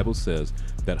is the Bible says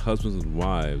that husbands and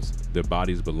wives, their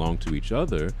bodies belong to each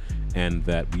other, and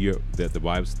that we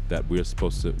are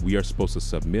supposed to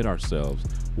submit ourselves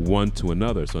one to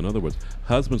another. So, in other words,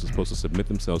 husbands are supposed to submit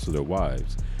themselves to their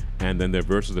wives. And then there are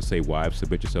verses that say, wives,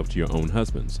 submit yourself to your own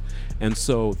husbands. And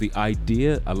so the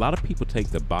idea, a lot of people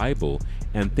take the Bible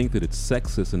and think that it's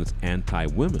sexist and it's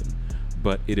anti-women,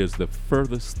 but it is the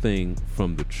furthest thing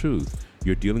from the truth.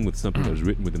 You're dealing with something that was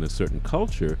written within a certain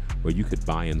culture where you could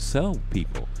buy and sell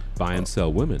people, buy and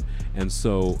sell women. And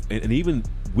so, and even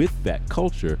with that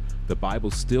culture, the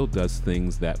Bible still does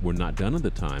things that were not done at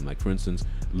the time. Like, for instance,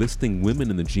 listing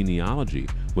women in the genealogy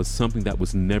was something that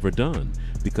was never done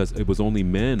because it was only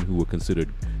men who were considered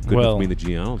good enough to be in the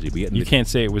genealogy. But yet you can't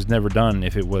say it was never done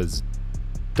if it was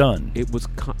done. It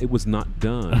was not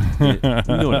done. You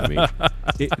know what I mean?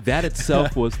 That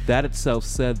itself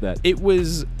said that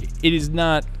it is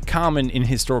not common in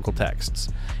historical texts.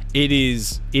 It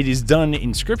is done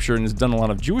in Scripture, and it's done a lot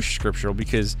of Jewish Scripture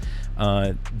because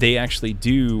they actually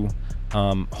do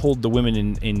hold the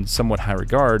women in somewhat high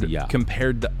regard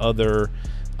compared to other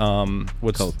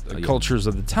cultures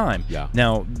of the time. Yeah.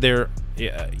 Now, do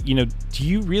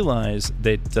you realize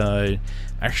that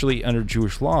actually under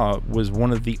Jewish law was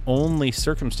one of the only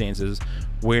circumstances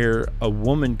where a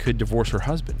woman could divorce her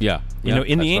husband? Yeah.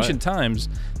 In the ancient times,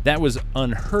 that was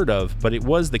unheard of, but it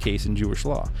was the case in Jewish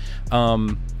law.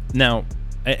 Now,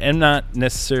 I'm not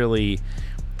necessarily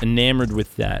enamored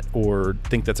with that or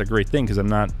think that's a great thing because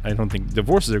I don't think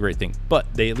divorce is a great thing, but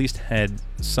they at least had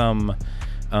some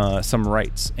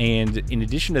rights. And in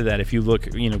addition to that, if you look,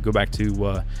 go back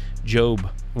to Job,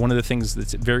 one of the things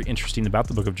that's very interesting about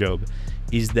the book of Job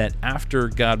is that after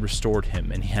God restored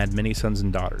him and he had many sons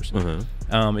and daughters,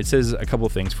 it says a couple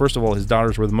of things. First of all, his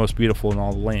daughters were the most beautiful in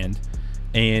all the land.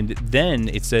 And then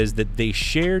it says that they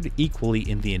shared equally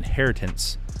in the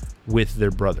inheritance with their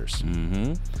brothers.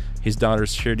 His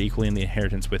daughters shared equally in the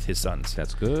inheritance with his sons.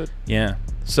 That's good. Yeah.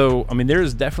 So, I mean, there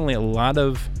is definitely a lot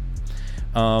of,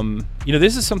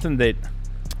 this is something that,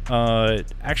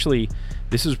 actually,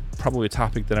 this is probably a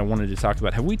topic that I wanted to talk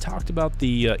about. Have we talked about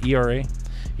the ERA,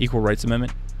 Equal Rights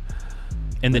Amendment,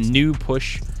 and the new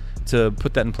push to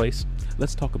put that in place?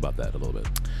 Let's talk about that a little bit.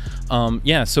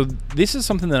 So this is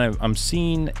something that I'm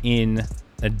seeing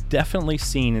definitely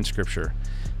seen in Scripture,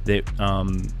 that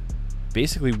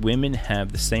basically women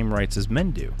have the same rights as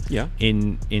men do. Yeah.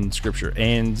 In Scripture,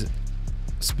 and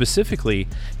specifically,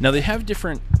 now they have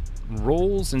different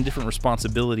roles and different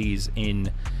responsibilities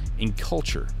in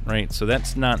culture, right? So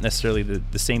that's not necessarily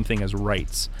the same thing as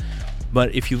rights.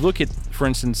 But if you look at, for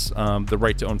instance, the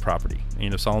right to own property,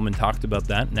 Solomon talked about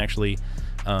that and actually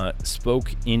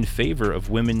spoke in favor of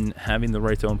women having the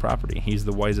right to own property. He's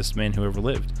the wisest man who ever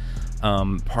lived.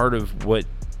 Part of what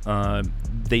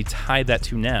they tie that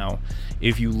to now,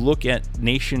 if you look at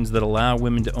nations that allow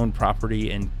women to own property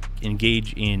and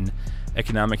engage in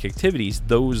economic activities,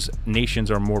 those nations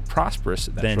are more prosperous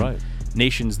than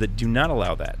nations that do not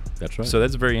allow that. That's right. So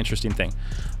that's a very interesting thing.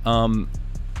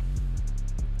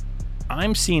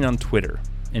 I'm seeing on Twitter,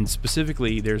 and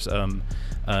specifically there's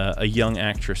a young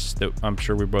actress that I'm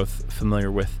sure we're both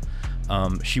familiar with.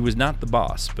 She was not the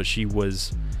boss, but she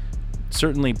was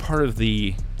certainly part of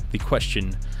the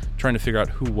question trying to figure out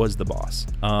who was the boss.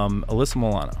 Alyssa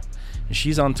Milano. And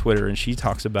she's on Twitter and she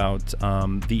talks about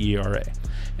the ERA.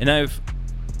 And I've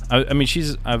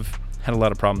had a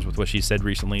lot of problems with what she said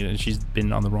recently, and she's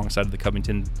been on the wrong side of the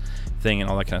Covington thing and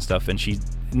all that kind of stuff. And she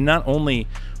not only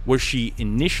was she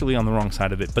initially on the wrong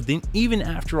side of it, but then even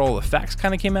after all the facts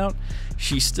kind of came out,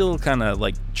 she still kind of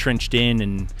like trenched in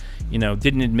and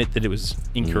didn't admit that it was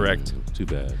incorrect. Too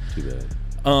bad.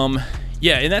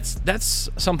 Yeah, and that's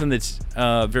something that's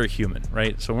very human,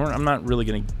 right? So I'm not really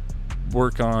going to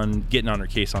work on getting on her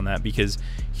case on that, because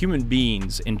human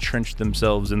beings entrench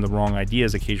themselves in the wrong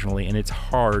ideas occasionally, and it's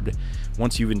hard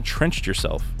once you've entrenched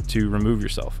yourself to remove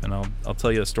yourself. And I'll tell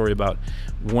you a story about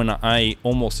when I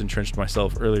almost entrenched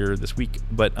myself earlier this week,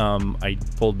 but I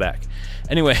pulled back.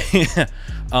 Anyway,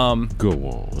 go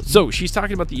on. So she's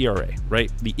talking about the ERA, right?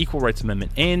 The Equal Rights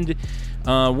Amendment, and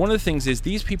one of the things is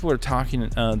these people are talking,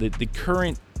 the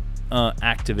current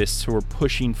activists who are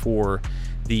pushing for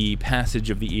the passage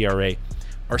of the ERA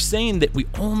are saying that we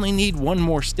only need one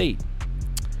more state.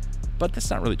 But that's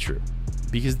not really true,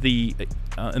 because the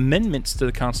amendments to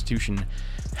the Constitution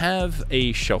have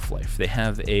a shelf life. They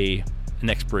have an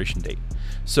expiration date.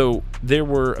 So there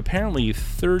were apparently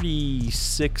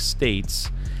 36 states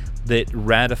that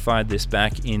ratified this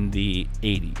back in the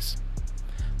 80s.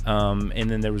 And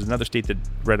then there was another state that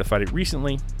ratified it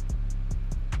recently.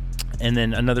 And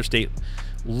then another state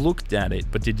looked at it,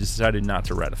 but they decided not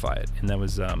to ratify it. And that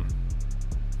was, I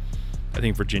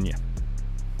think, Virginia.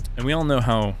 And we all know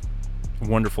how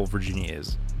wonderful Virginia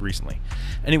is recently.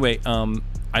 Anyway,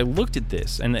 I looked at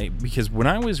this, and because when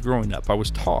I was growing up, I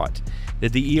was taught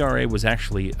that the ERA was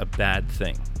actually a bad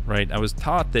thing, right? I was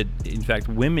taught that, in fact,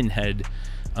 women had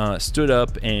stood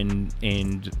up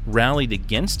and rallied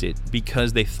against it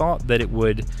because they thought that it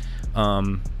would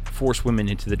force women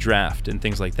into the draft and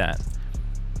things like that.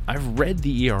 I've read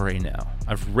the ERA now.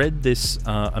 I've read this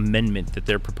amendment that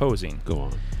they're proposing. Go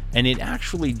on. And it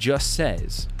actually just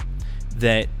says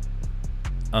that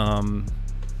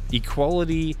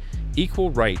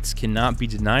equal rights cannot be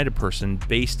denied a person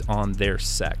based on their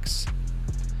sex.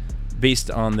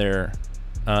 Based on their...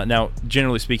 now,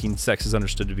 generally speaking, sex is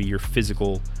understood to be your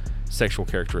physical sexual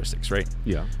characteristics, right?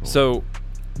 Yeah. So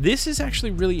this is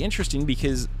actually really interesting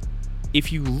because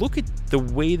if you look at the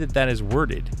way that is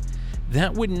worded,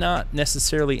 that would not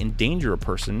necessarily endanger a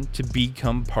person to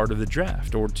become part of the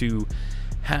draft or to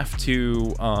have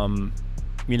to,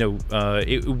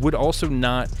 it would also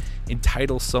not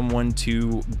entitle someone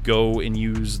to go and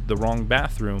use the wrong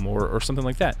bathroom or something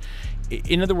like that.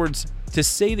 In other words, to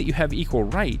say that you have equal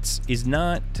rights is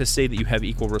not to say that you have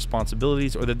equal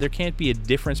responsibilities or that there can't be a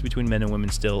difference between men and women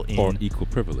still in... Or equal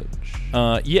privilege.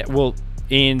 Yeah, well,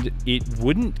 and it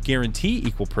wouldn't guarantee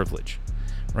equal privilege,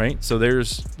 right? So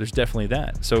there's definitely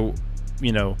that. So,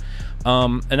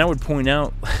 and I would point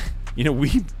out...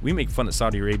 we make fun of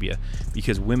Saudi Arabia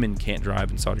because women can't drive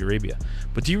in Saudi Arabia.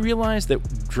 But do you realize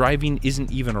that driving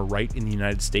isn't even a right in the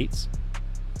United States?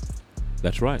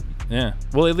 That's right. Yeah.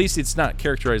 Well, at least it's not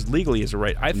characterized legally as a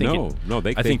right. I think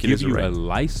they give you a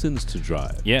license to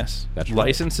drive. Yes. That's right.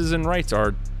 Licenses and rights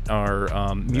are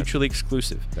mutually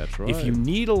exclusive. That's right. If you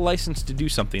need a license to do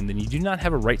something, then you do not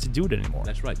have a right to do it anymore.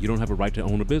 That's right. You don't have a right to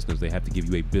own a business. They have to give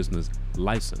you a business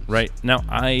license. Right. Now,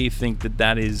 I think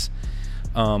that is...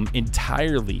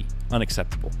 entirely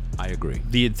unacceptable. I agree.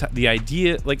 The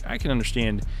idea, like, I can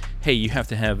understand, hey, you have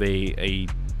to have a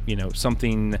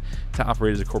something to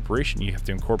operate as a corporation. You have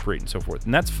to incorporate and so forth,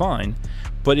 and that's fine.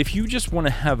 But if you just want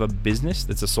to have a business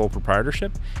that's a sole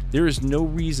proprietorship, there is no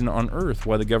reason on earth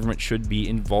why the government should be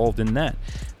involved in that.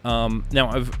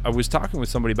 Now, I was talking with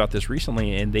somebody about this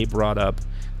recently, and they brought up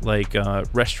like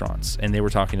restaurants, and they were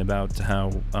talking about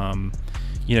how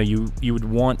you would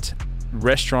want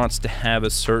restaurants to have a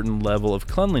certain level of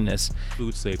cleanliness,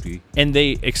 food safety, and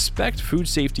they expect food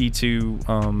safety to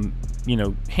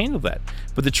handle that.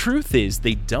 But the truth is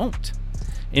they don't.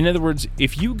 In other words,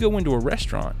 if you go into a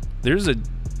restaurant, there's a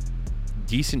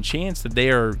decent chance that they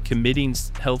are committing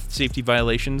health safety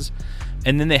violations,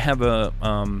 and then they have a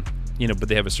but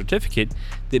they have a certificate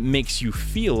that makes you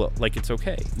feel like it's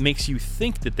okay, makes you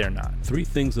think that they're not. 3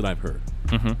 things that I've heard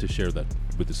to share that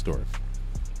with the story.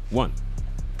 1,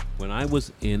 when I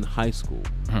was in high school,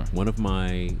 one of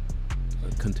my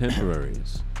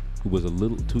contemporaries, who was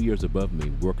 2 years above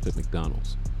me, worked at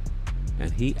McDonald's.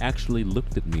 And he actually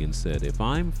looked at me and said, if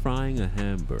I'm frying a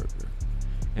hamburger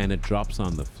and it drops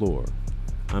on the floor,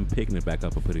 I'm picking it back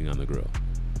up and putting it on the grill.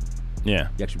 Yeah.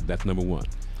 Actually, that's number 1.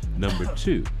 Number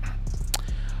 2.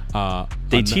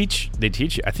 They teach.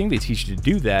 I think they teach you to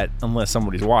do that unless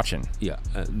somebody's watching. Yeah.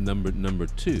 Number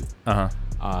 2.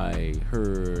 I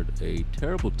heard a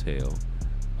terrible tale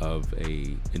of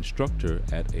a instructor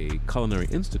at a culinary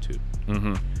institute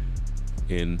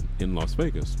in Las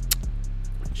Vegas.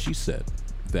 She said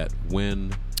that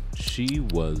when she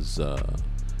was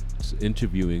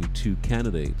interviewing 2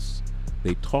 candidates,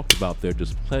 they talked about their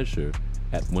displeasure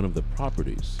at one of the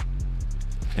properties.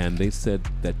 And they said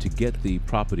that to get the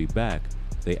property back,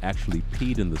 they actually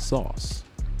peed in the sauce.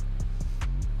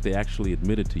 They actually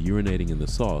admitted to urinating in the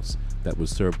sauce that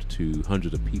was served to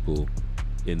hundreds of people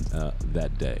in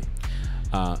that day.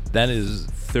 That is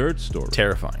 3rd story.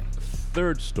 Terrifying.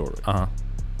 3rd story.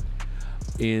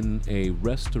 In a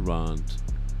restaurant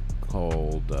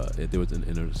called there was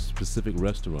in a specific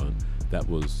restaurant that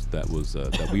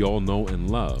we all know and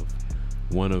love.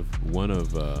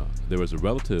 There was a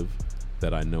relative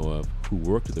that I know of who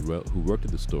worked at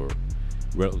the store,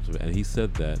 and he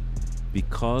said that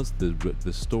because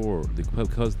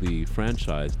because the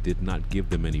franchise did not give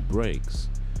them any breaks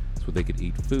so they could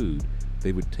eat food,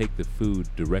 they would take the food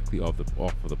directly off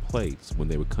of the plates when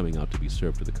they were coming out to be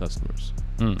served to the customers,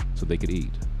 so they could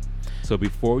eat. So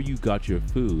before you got your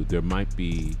food, there might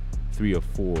be 3 or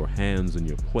 4 hands on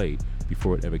your plate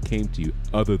before it ever came to you,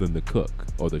 other than the cook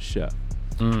or the chef.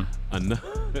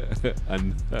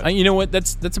 You know what?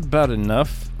 That's about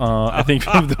enough. I think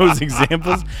of those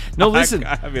examples. No, listen.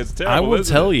 I mean, it's terrible, I will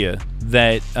isn't tell it? you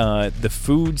that the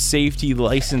food safety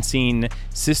licensing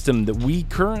system that we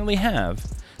currently have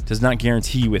does not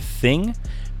guarantee you a thing.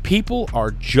 People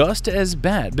are just as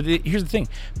bad. But here's the thing.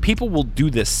 People will do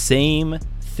the same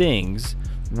things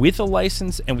with a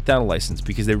license and without a license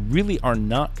because they really are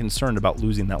not concerned about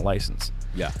losing that license.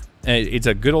 Yeah. It's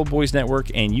a good old boys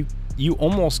network, and you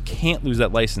almost can't lose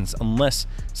that license unless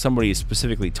somebody is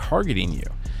specifically targeting you.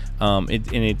 I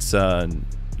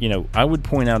would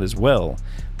point out as well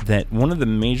that one of the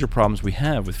major problems we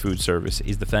have with food service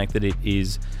is the fact that it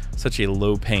is such a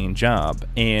low-paying job.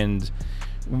 And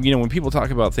when people talk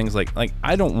about things like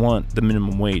I don't want the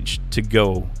minimum wage to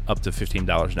go up to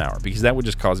 $15 an hour because that would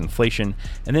just cause inflation,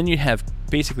 and then you'd have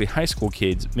basically high school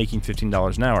kids making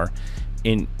 $15 an hour,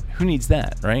 and who needs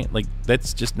that, right? Like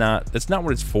that's not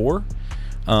what it's for.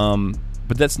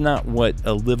 But that's not what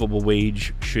a livable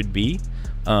wage should be.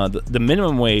 The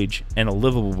minimum wage and a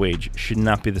livable wage should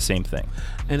not be the same thing.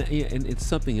 And it's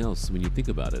something else when you think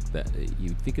about it.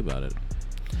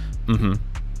 Mm-hmm.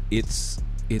 It's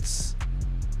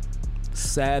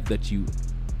sad that you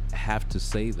have to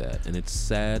say that, and it's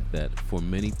sad that for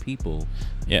many people,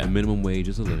 the minimum wage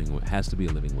is has to be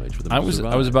a living wage for them. I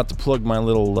was about to plug my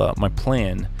little my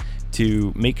plan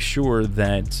to make sure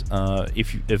that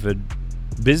if a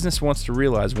business wants to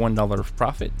realize $1 of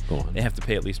profit, they have to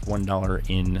pay at least $1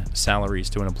 in salaries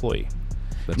to an employee.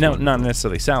 Now, not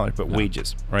necessarily salary, but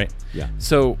wages, right? Yeah.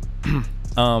 So,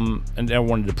 and I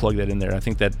wanted to plug that in there. I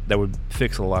think that would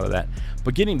fix a lot of that.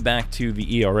 But getting back to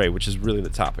the ERA, which is really the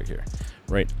topic here,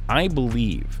 right? I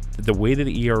believe that the way that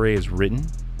the ERA is written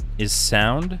is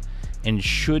sound and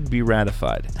should be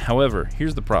ratified. However,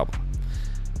 here's the problem.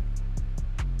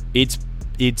 It's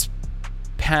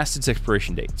past its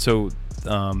expiration date. So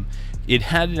it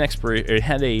had an expiration. It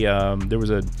had there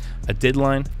was a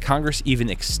deadline. Congress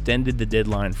even extended the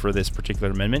deadline for this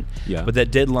particular amendment. Yeah. But that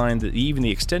deadline, even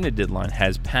the extended deadline,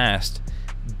 has passed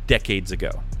decades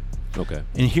ago. Okay.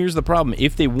 And here's the problem.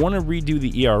 If they want to redo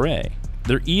the ERA,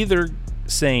 they're either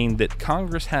saying that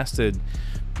Congress has to,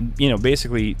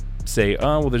 basically say,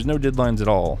 oh, well, there's no deadlines at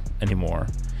all anymore,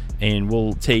 and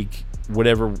we'll take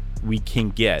whatever we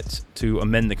can get to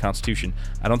amend the Constitution.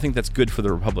 I don't think that's good for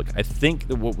the Republic. I think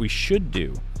that what we should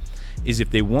do is if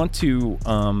they want to,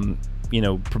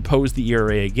 propose the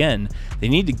ERA again, they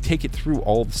need to take it through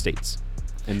all the states.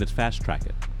 And then fast track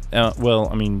it.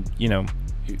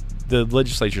 The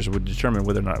legislatures would determine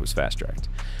whether or not it was fast-tracked.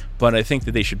 But I think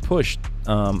that they should push,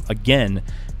 again,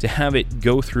 to have it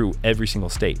go through every single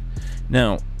state.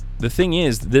 Now, the thing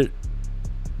is that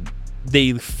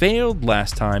they failed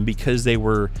last time because they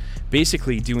were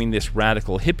basically doing this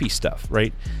radical hippie stuff,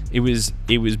 right? It was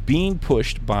being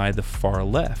pushed by the far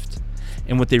left.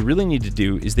 And what they really need to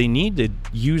do is they need to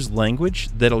use language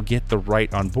that'll get the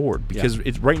right on board. Because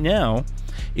right now,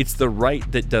 it's the right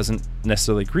that doesn't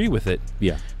necessarily agree with it.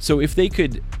 Yeah. So if they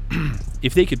could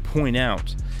point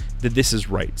out that this is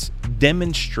rights,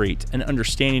 demonstrate an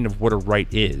understanding of what a right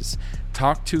is,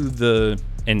 talk to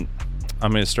and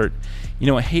I'm going to start,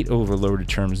 I hate overloaded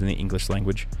terms in the English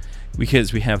language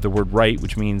because we have the word right,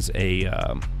 which means a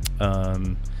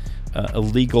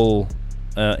legal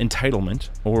entitlement,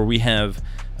 or we have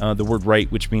the word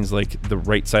right, which means like the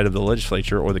right side of the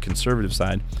legislature or the conservative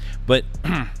side. But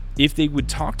if they would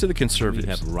talk to the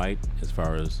conservatives, we have right as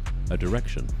far as a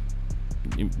direction.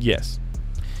 Yes,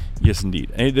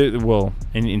 indeed. And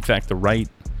in fact, the right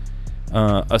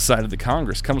side of the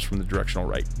Congress comes from the directional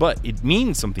right, but it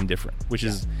means something different, which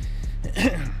is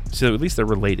so at least they're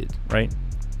related, right?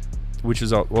 Which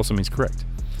is also means correct.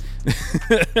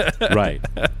 Right.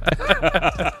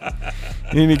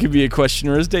 And it could be a question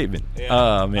or a statement.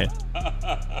 Oh man.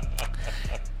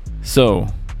 So,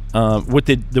 what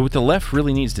the left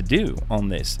really needs to do on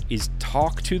this is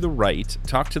talk to the right,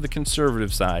 talk to the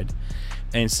conservative side,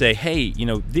 and say, hey,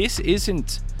 this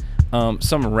isn't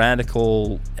some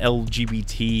radical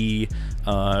LGBT.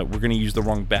 We're going to use the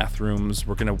wrong bathrooms.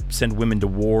 We're going to send women to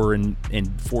war and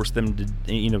force them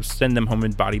to, send them home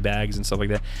in body bags and stuff like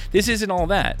that. This isn't all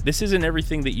that. This isn't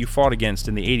everything that you fought against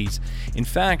in the 80s. In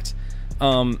fact,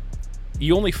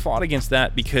 you only fought against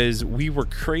that because we were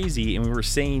crazy and we were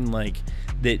saying like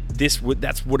that that's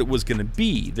what it was going to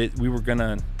be. That we were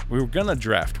gonna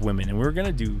draft women and we were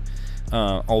gonna do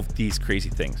all of these crazy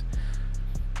things.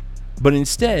 But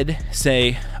instead,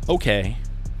 say, okay,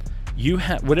 you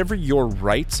have whatever your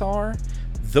rights are,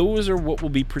 those are what will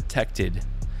be protected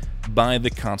by the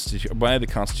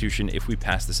Constitution if we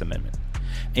pass this amendment.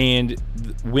 And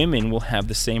women will have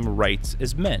the same rights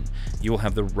as men. You will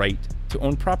have the right to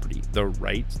own property, the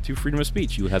right to freedom of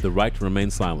speech. You have the right to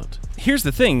remain silent. Here's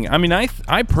the thing. I mean, I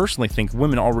personally think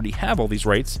women already have all these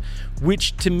rights,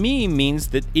 which to me means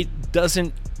that it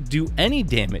doesn't do any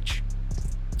damage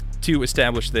to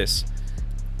establish this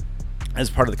as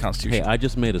part of the Constitution. Hey, I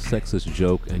just made a sexist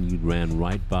joke and you ran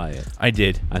right by it. I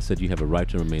did. I said you have a right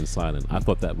to remain silent. I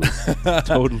thought that was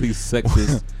totally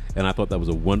sexist, and I thought that was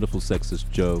a wonderful sexist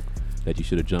joke that you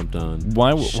should have jumped on.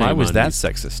 Why Shame was on that you.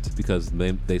 sexist? Because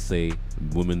they say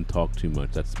women talk too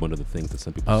much. That's one of the things that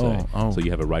some people say. Oh. So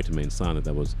you have a right to remain silent.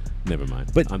 That was, never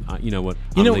mind. But you know what?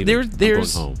 You I'm know, leaving. I'm going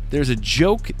home. there's a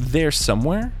joke there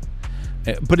somewhere.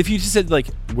 But if you just said like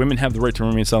women have the right to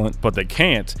remain silent, but they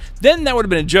can't, then that would have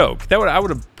been a joke. I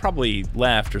would have probably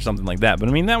laughed or something like that. But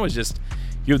I mean, that was just,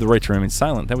 you have the right to remain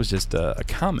silent. That was just a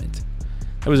comment.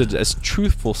 That was a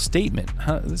truthful statement.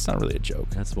 That's not really a joke.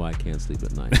 That's why I can't sleep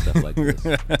at night. Stuff like this.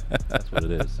 That's what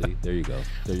it is. See, there you go.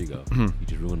 You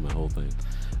just ruined my whole thing.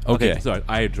 Okay. Sorry,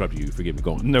 I interrupted you. Forgive me.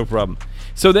 Go on. No problem.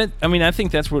 So I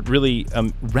think that's what really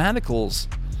radicals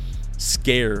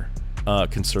scare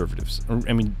conservatives.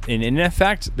 I mean, and in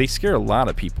fact, they scare a lot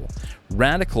of people.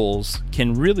 Radicals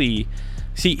can really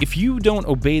see, if you don't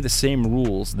obey the same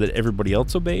rules that everybody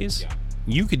else obeys,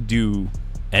 you could do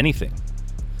anything.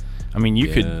 I mean, you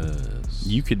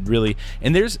could really,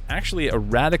 and there's actually a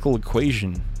radical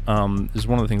equation. Is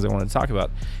one of the things I want to talk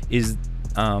about is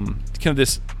kind of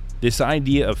this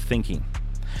idea of thinking.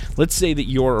 Let's say that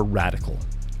you're a radical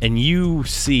and you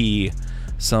see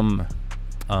some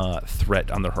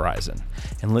threat on the horizon,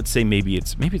 and let's say maybe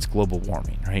it's global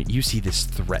warming, right? You see this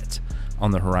threat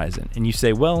on the horizon, and you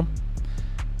say, well,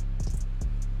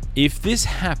 if this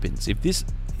happens, if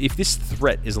this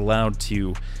threat is allowed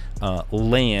to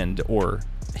land or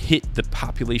hit the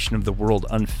population of the world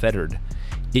unfettered,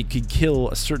 it could kill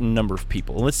a certain number of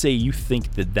people. Let's say you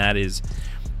think that is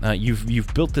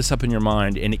you've built this up in your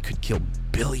mind, and it could kill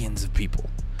billions of people,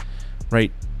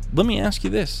 right? Let me ask you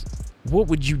this. What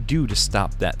would you do to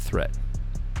stop that threat?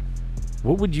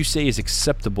 What would you say is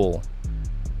acceptable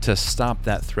to stop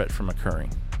that threat from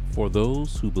occurring? For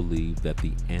those who believe that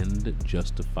the end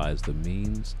justifies the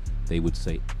means, they would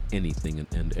say anything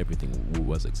and everything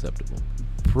was acceptable.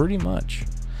 Pretty much.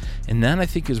 And that, I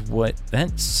think, is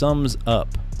that sums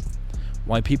up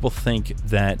why people think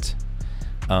that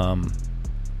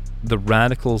the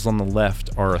radicals on the left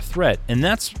are a threat. And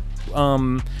that's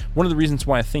one of the reasons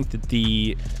why I think that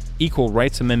the Equal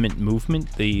Rights Amendment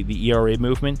movement, the ERA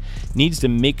movement, needs to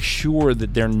make sure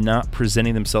that they're not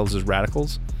presenting themselves as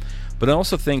radicals. But I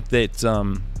also think that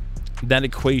that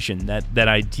equation, that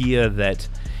idea that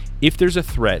if there's a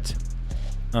threat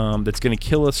that's going to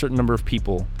kill a certain number of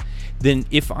people, then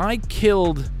if I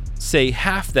killed, say,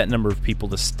 half that number of people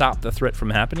to stop the threat from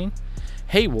happening,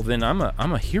 hey, well then I'm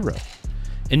a hero.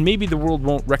 And maybe the world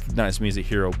won't recognize me as a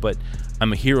hero, but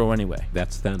I'm a hero anyway.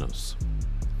 That's Thanos.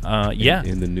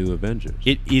 In the new Avengers.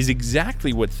 It is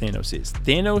exactly what Thanos is.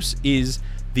 Thanos is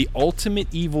the ultimate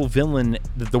evil villain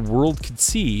that the world could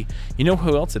see. You know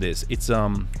who else it is?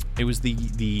 It was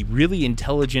the really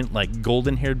intelligent, like,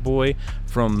 golden-haired boy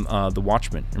from The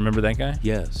Watchmen. Remember that guy?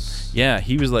 Yes. Yeah,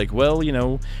 he was like, well,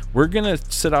 we're going to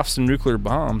set off some nuclear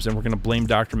bombs, and we're going to blame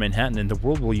Dr. Manhattan, and the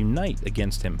world will unite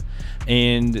against him.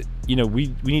 And,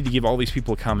 we need to give all these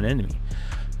people a common enemy.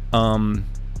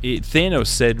 Thanos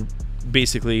said,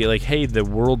 basically, like, hey, the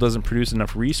world doesn't produce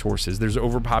enough resources. There's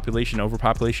overpopulation.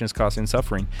 Overpopulation is causing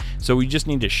suffering. So we just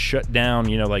need to shut down,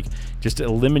 just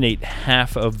eliminate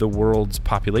half of the world's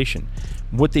population.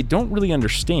 What they don't really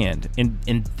understand,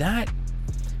 and that,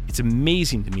 it's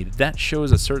amazing to me that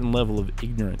shows a certain level of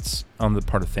ignorance on the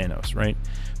part of Thanos, right?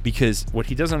 Because what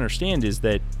he doesn't understand is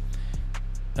that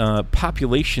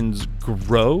populations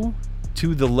grow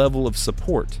to the level of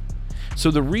support. So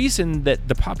the reason that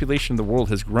the population of the world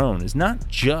has grown is not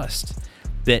just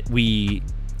that we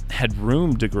had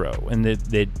room to grow and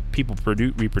that people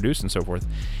reproduce and so forth.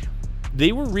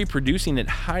 They were reproducing at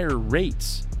higher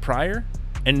rates prior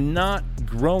and not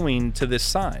growing to this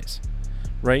size,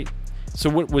 right? So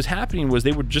what was happening was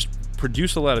they would just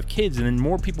produce a lot of kids, and then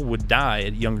more people would die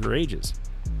at younger ages.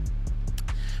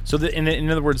 So in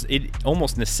other words, it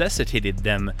almost necessitated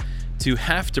them to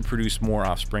have to produce more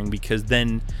offspring, because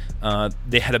then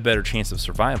they had a better chance of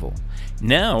survival.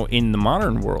 Now, in the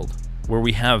modern world, where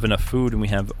we have enough food and we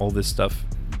have all this stuff,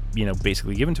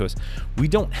 basically given to us, we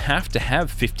don't have to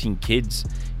have 15 kids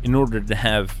in order to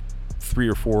have 3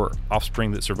 or 4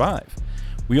 offspring that survive.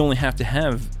 We only have to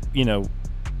have,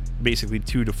 basically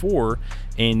 2 to 4,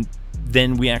 and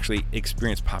then we actually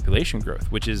experience population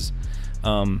growth, which is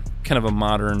kind of a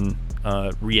modern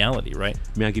reality, right?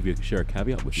 May I share a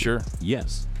caveat with you? Sure.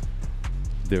 Yes.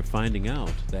 They're finding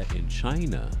out that in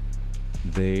China,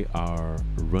 they are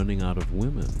running out of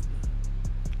women.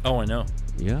 Oh, I know.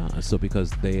 Yeah, so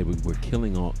because they were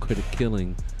killing a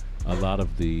lot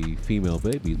of the female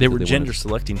babies. They were gender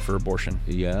selecting for abortion.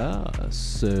 Yeah,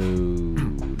 so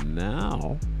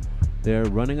now they're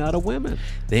running out of women.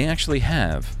 They actually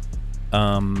have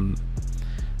a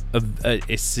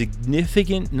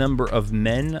significant number of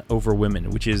men over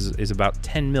women, which is about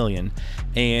 10 million,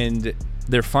 and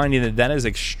they're finding that is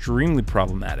extremely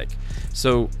problematic.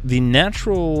 So the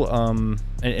natural,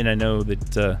 and I know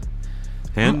that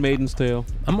Handmaid's Tale.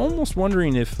 I'm almost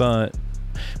wondering if, well,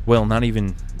 not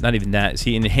even that.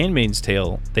 See, in the Handmaid's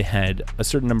Tale, they had a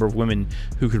certain number of women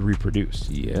who could reproduce.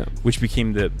 Yeah. Which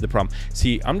became the problem.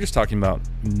 See, I'm just talking about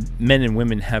men and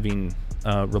women having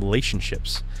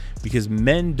relationships, because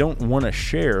men don't want to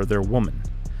share their woman.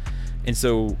 And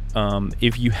so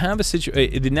if you have a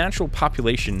situation, the natural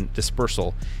population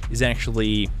dispersal is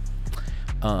actually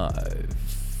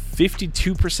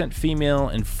 52% female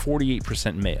and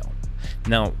 48% male.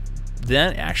 Now,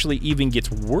 that actually even gets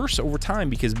worse over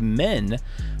time, because men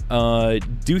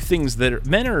do things that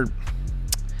men are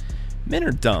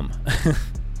dumb. I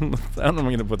don't know how I'm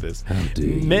going to put this. How dare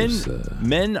you, sir?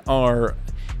 Men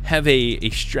have a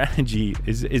strategy.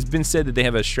 It's been said that they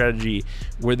have a strategy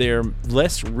where they're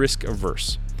less risk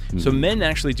averse. So men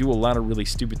actually do a lot of really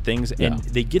stupid things, and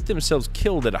they get themselves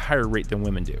killed at a higher rate than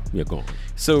women do. Yeah, go on.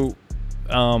 So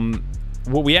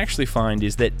what we actually find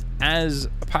is that as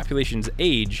populations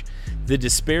age, the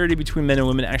disparity between men and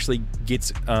women actually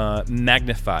gets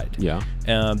magnified. Yeah.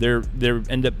 There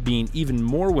end up being even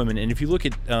more women. And if you look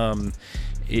at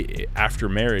after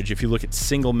marriage, if you look at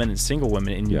single men and single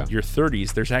women in your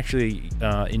 30s, there's actually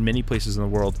in many places in the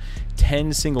world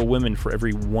 10 single women for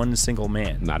every one single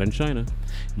man. Not in China.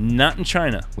 Not in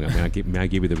China. Well, may I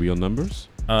give you the real numbers?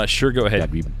 Sure, go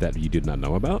ahead. That you did not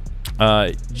know about?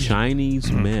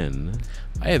 Chinese men.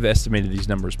 I have estimated these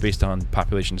numbers based on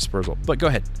population dispersal, but go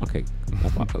ahead. Okay.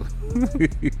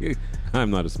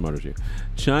 I'm not as smart as you.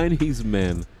 Chinese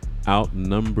men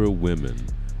outnumber women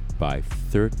by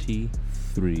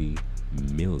 33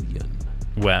 million.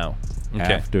 Wow.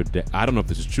 Okay. I don't know if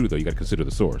this is true, though. You got to consider the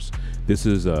source. This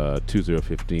is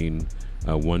 2015,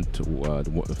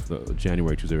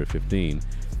 January 2015,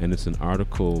 and it's an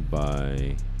article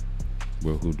by.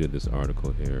 Well, who did this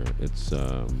article here? It's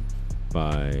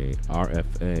by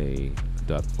RFA.org,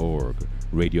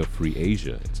 Radio Free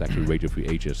Asia. It's actually Radio Free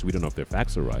Asia, so we don't know if their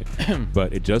facts are right.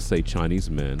 But it does say Chinese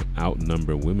men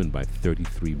outnumber women by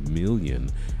 33 million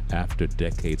after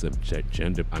decades of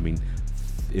gender. I mean,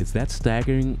 is that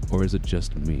staggering, or is it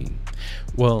just me?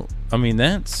 Well, I mean,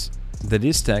 that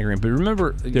is staggering. But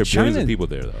remember, there are billions of people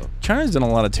there, though. China's done a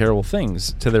lot of terrible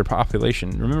things to their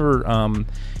population. Remember,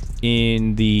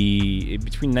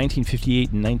 between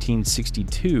 1958 and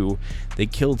 1962, they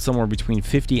killed somewhere between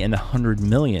 50 and 100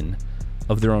 million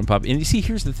of their own population. And you see,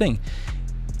 here's the thing: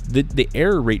 the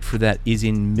error rate for that is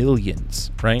in millions,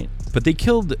 right? But they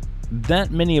killed that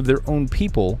many of their own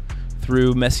people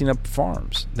through messing up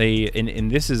farms. And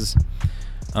this is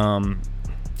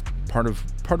part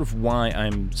of why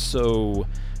I'm so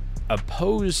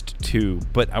opposed to,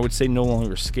 but I would say no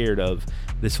longer scared of,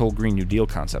 this whole Green New Deal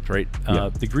concept, right?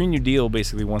 The Green New Deal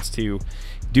basically wants to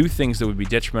do things that would be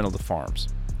detrimental to farms.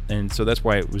 And so that's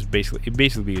why it'd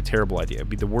basically be a terrible idea. It'd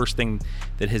be the worst thing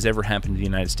that has ever happened to the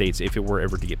United States if it were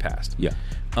ever to get passed. Yeah.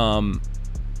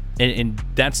 And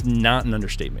that's not an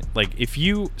understatement. Like,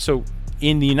 so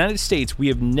in the United States, we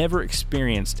have never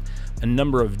experienced a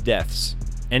number of deaths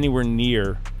anywhere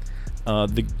near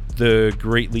the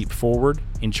Great Leap Forward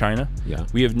in China. Yeah.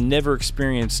 We have never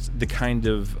experienced the kind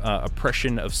of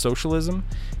oppression of socialism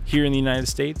here in the United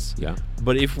States. Yeah.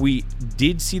 But if we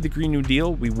did see the Green New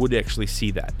Deal, we would actually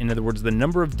see that. In other words, the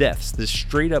number of deaths, the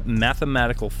straight up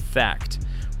mathematical fact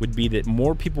would be that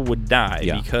more people would die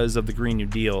because of the Green New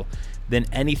Deal than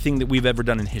anything that we've ever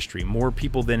done in history. More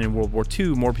people than in World War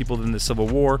II, more people than the Civil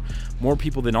War, more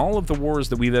people than all of the wars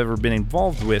that we've ever been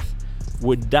involved with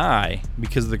would die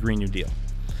because of the Green New Deal.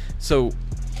 So,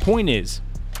 point is,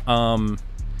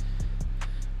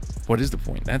 what is the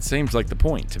point? That seems like the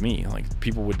point to me. Like,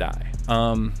 people would die.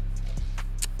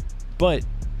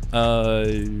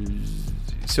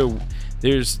 So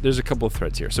there's a couple of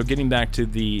threads here. So getting back to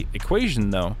the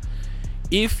equation, though,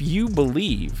 if you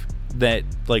believe that,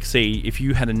 like, say, if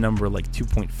you had a number like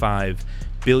 2.5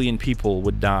 billion people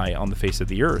would die on the face of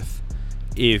the Earth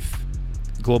if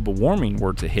global warming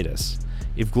were to hit us,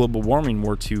 if global warming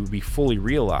were to be fully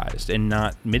realized and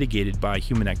not mitigated by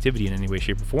human activity in any way,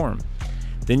 shape, or form,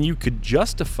 then you could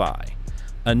justify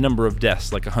a number of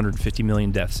deaths, like 150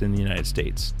 million deaths in the United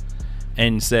States,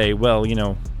 and say, well,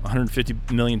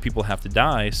 150 million people have to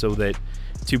die so that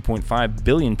 2.5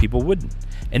 billion people wouldn't.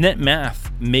 And that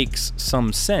math makes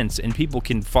some sense, and people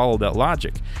can follow that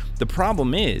logic. The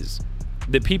problem is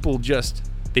that people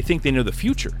they think they know the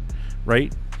future,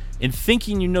 right? And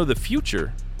thinking you know the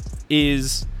future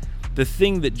is the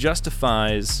thing that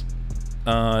justifies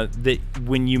that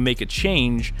when you make a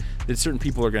change, that certain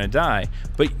people are going to die.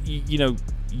 But,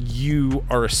 you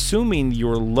are assuming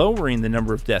you're lowering the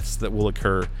number of deaths that will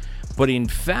occur, but in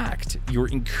fact, you're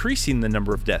increasing the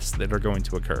number of deaths that are going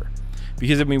to occur.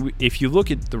 Because, if you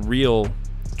look at the real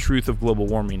truth of global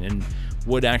warming and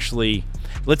what actually,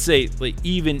 let's say,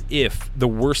 even if the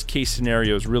worst case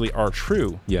scenarios really are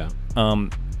true,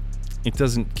 it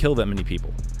doesn't kill that many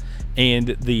people.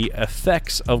 And the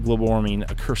effects of global warming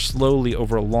occur slowly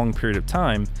over a long period of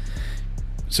time.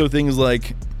 So things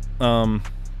like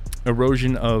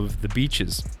erosion of the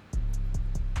beaches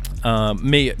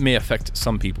may affect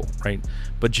some people, right?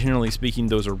 But generally speaking,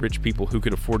 those are rich people who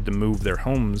could afford to move their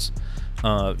homes,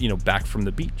 back from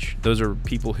the beach. Those are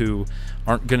people who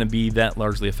aren't going to be that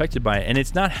largely affected by it. And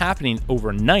it's not happening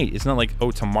overnight. It's not like,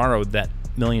 tomorrow that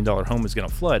 $1 million home is going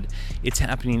to flood. It's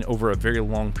happening over a very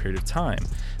long period of time.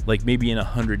 Like maybe in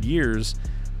 100 years,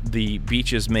 the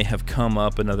beaches may have come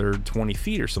up another 20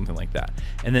 feet or something like that.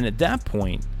 And then at that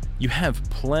point, you have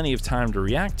plenty of time to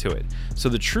react to it. So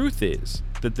the truth is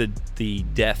that the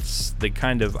deaths, the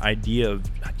kind of idea of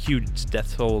huge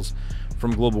death tolls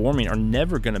from global warming are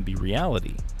never going to be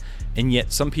reality. And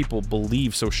yet some people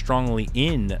believe so strongly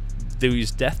in these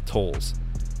death tolls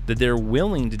that they're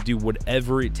willing to do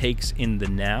whatever it takes in the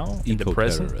now, in the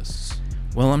present.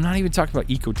 Well, I'm not even talking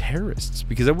about eco-terrorists,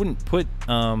 because I wouldn't put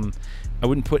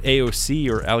AOC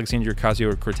or Alexandria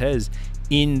Ocasio-Cortez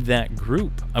in that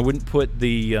group. I wouldn't put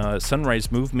the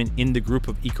Sunrise Movement in the group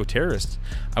of eco-terrorists.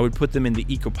 I would put them in the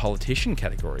eco-politician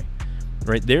category,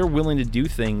 right? They're willing to do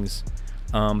things.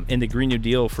 In the Green New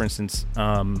Deal, for instance,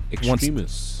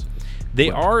 extremists. They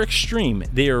are extreme.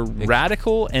 They are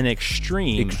radical and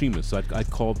extreme. Extremists. I'd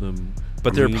call them.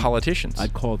 But they're politicians.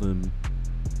 I'd call them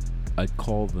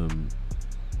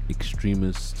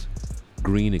extremist,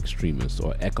 green extremists,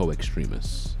 or eco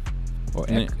extremists, or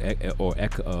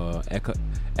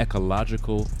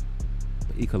ecological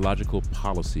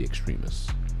policy extremists.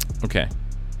 Okay,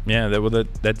 yeah,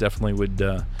 that definitely would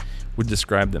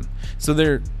describe them. So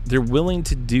they're willing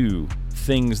to do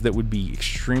things that would be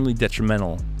extremely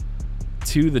detrimental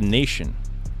to the nation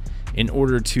in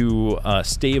order to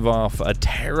stave off a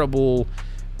terrible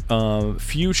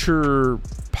future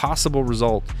possible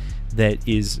result that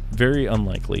is very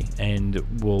unlikely and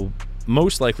will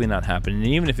most likely not happen. And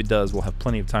even if it does, we'll have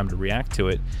plenty of time to react to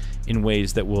it in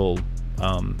ways that will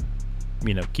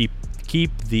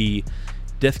keep the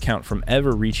death count from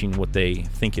ever reaching what they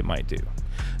think it might do.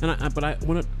 And I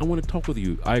want to talk with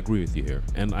you. I agree with you here,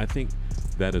 and I think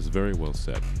that is very well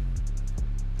said.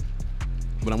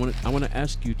 But I want to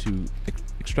ask you to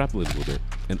extrapolate a little bit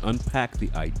and unpack the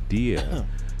idea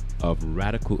of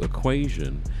radical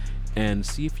equation, and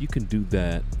see if you can do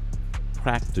that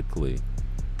practically,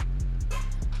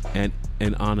 and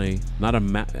on a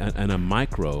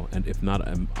micro, and if not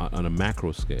on a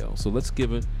macro scale. So let's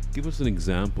give us an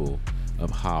example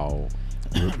of how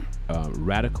a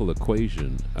radical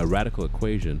equation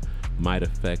might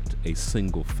affect a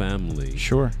single family.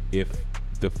 Sure. If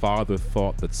the father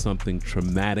thought that something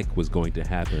traumatic was going to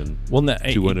happen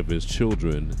to one of his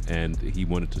children, and he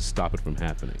wanted to stop it from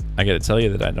happening. I got to tell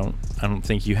you that I don't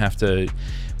think you have to.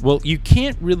 Well, you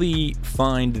can't really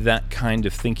find that kind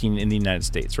of thinking in the United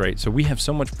States, right? So we have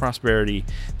so much prosperity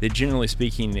that, generally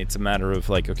speaking, it's a matter of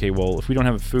like, okay, well, if we don't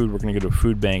have food, we're going to go to a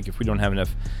food bank. If we don't have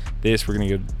enough this, we're going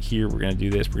to go here. We're going to do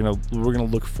this. We're going to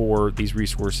look for these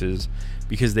resources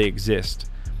because they exist.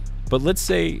 But let's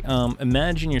say,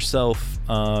 imagine yourself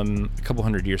a couple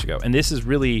hundred years ago, and this is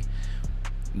really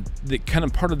the kind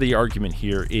of part of the argument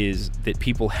here is that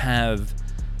people have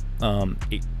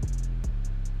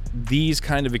these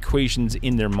kind of equations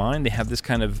in their mind. They have this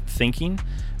kind of thinking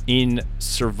in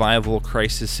survival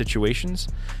crisis situations,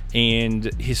 and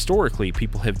historically,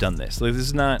 people have done this. Like, this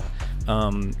is not,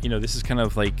 this is kind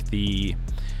of like the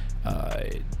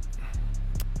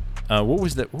what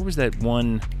was that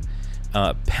one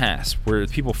pass where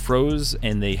people froze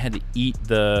and they had to eat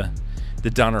the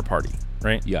Donner Party,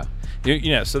 right? Yeah.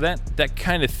 So that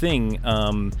kind of thing.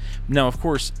 Now, of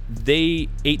course, they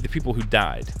ate the people who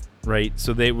died, right?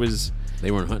 So they was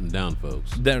They weren't hunting down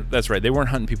folks. That's right. They weren't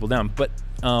hunting people down. But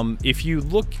if you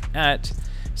look at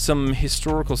some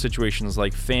historical situations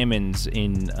like famines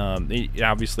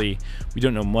obviously we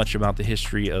don't know much about the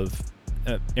history of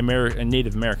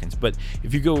Native Americans, but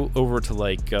if you go over to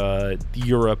like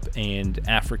Europe and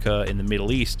Africa and the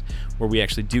Middle East, where we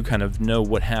actually do kind of know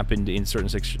what happened in certain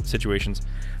situations,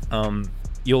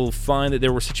 you'll find that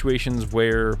there were situations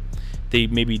where they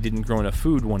maybe didn't grow enough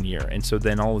food one year, and so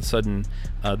then all of a sudden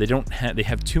they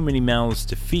have too many mouths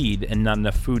to feed and not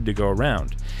enough food to go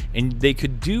around, and they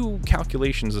could do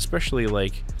calculations, especially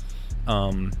like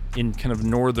in kind of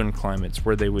northern climates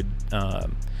where they would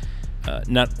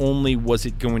not only was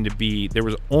it going to be there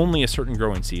was only a certain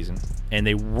growing season, and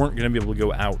they weren't going to be able to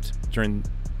go out during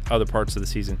other parts of the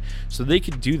season, so they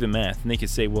could do the math and they could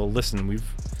say, well, listen, we've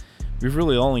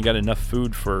really only got enough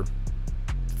food for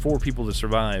 4 people to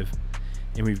survive,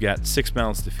 and we've got 6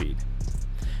 mouths to feed.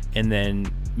 And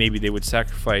then maybe they would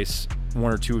sacrifice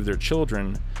 1 or 2 of their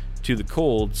children to the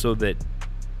cold so that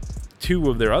 2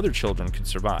 of their other children could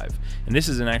survive. And this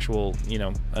is an actual,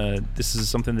 this is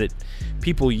something that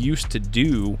people used to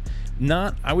do,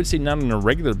 I would say not on a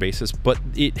regular basis, but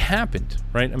it happened,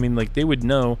 right? I mean, like, they would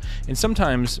know. And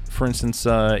sometimes, for instance,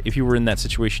 if you were in that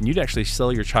situation, you'd actually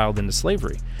sell your child into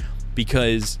slavery,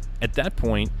 because at that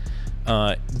point,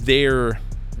 their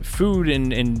food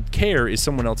and care is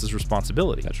someone else's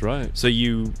responsibility. That's right. So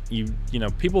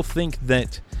people think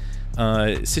that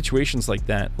situations like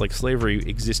that, like slavery,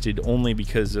 existed only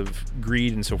because of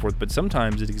greed and so forth, but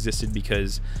sometimes it existed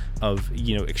because of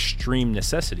extreme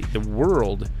necessity. The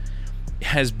world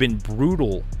has been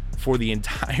brutal for the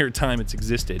entire time it's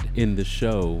existed. In the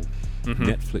show,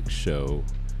 Netflix show,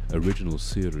 original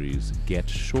series, Get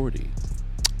Shorty.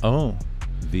 Oh.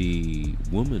 The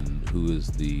woman who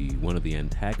is one of the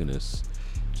antagonists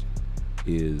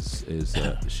is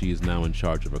she is now in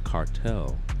charge of a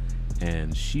cartel,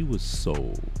 and she was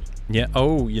sold. Yeah.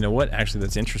 Oh, you know what? Actually,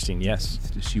 that's interesting. Yes.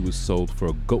 She was sold for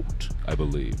a goat, I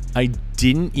believe. I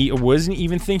wasn't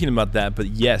even thinking about that, but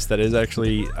yes, that is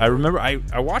actually. I remember. I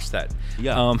watched that.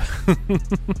 Yeah.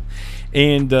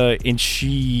 And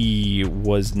she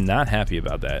was not happy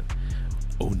about that.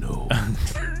 Oh no.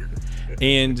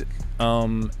 And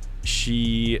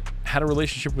she had a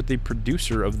relationship with the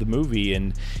producer of the movie,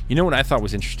 and you know what I thought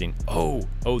was interesting? Oh,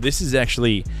 this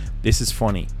is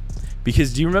funny,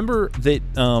 because do you remember that?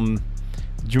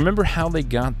 Do you remember how they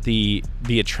got the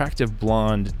attractive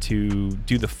blonde to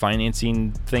do the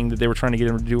financing thing that they were trying to get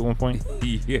him to do at one point?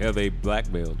 Yeah, they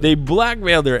blackmailed her. They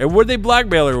blackmailed her, and what did they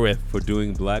blackmail her with? For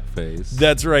doing blackface.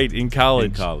 That's right, in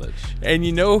college. And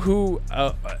you know who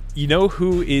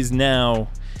is now?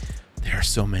 There are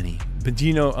so many. But do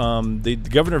you know the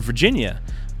governor of Virginia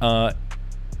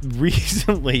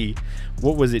recently,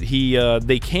 what was it?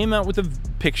 They came out with a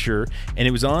picture, and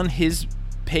it was on his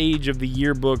page of the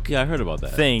yearbook. Yeah, I heard about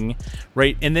that thing,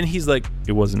 right? And then he's like,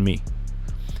 "It wasn't me."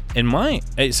 And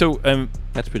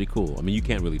that's pretty cool. I mean, you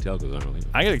can't really tell because I don't really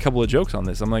know. I got a couple of jokes on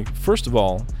this. I'm like, first of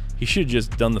all, he should have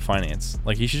just done the finance.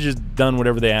 Like, he should have just done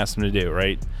whatever they asked him to do,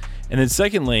 right? And then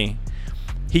secondly,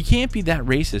 he can't be that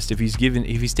racist if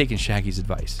he's taking Shaggy's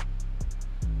advice.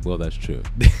 Well, that's true.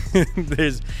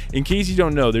 In case you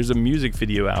don't know, there's a music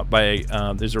video out by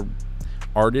there's a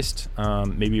artist,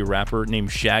 maybe a rapper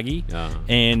named Shaggy,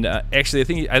 and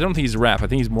actually I don't think he's a rap. I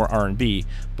think he's more R&B.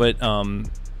 But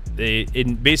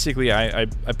basically I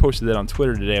posted that on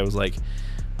Twitter today. I was like,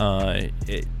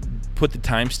 put the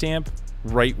timestamp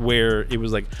right where it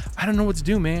was like, I don't know what to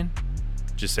do, man.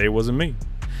 Just say it wasn't me.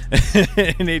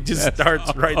 And it just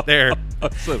starts right there.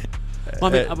 Awesome.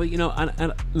 Well, I mean,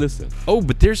 and listen. Oh,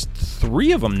 but there's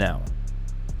 3 of them now.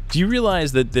 Do you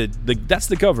realize that that's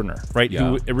the governor, right? Yeah.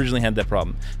 Who originally had that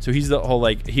problem. So he's the whole,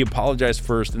 like, he apologized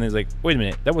first, and he's like, wait a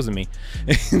minute, that wasn't me.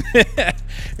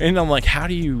 And I'm like, how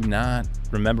do you not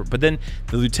remember? But then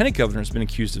the lieutenant governor has been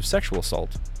accused of sexual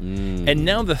assault. And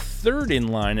now the 3rd in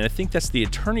line, and I think that's the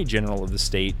attorney general of the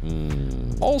state,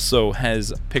 also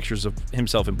has pictures of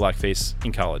himself in blackface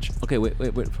in college. Okay, wait.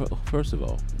 First of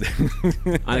all,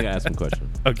 I gotta ask some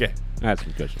questions. Okay. Ask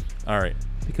some questions. All right.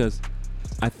 Because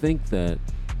I think that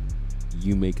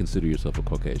you may consider yourself a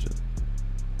Caucasian.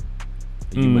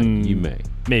 You may.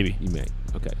 Maybe. You may.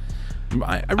 Okay.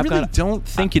 I really don't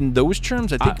think in those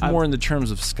terms. I think more in the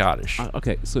terms of Scottish.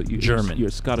 Okay, so German. You're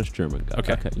a Scottish German guy.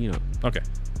 Okay. Okay.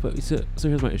 But so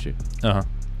here's my issue. Uh-huh.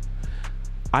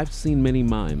 I've seen many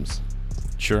mimes.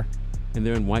 Sure. And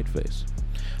they're in whiteface.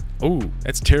 Oh,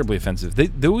 that's terribly offensive.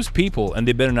 Those people, and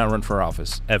they better not run for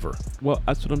office ever. Well,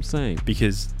 that's what I'm saying.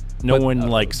 Because no one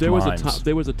likes mimes.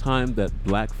 There was a time that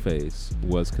blackface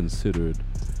was considered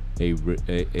a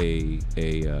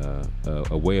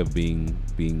way of being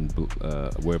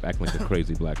a way of acting like a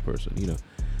crazy black person, you know.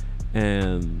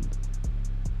 And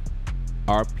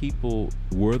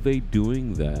were they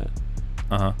doing that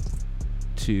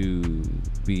to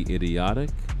be idiotic,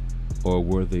 or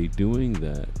were they doing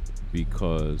that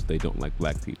because they don't like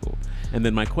black people? And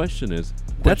then my question is,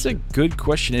 that's a good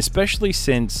question, especially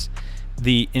since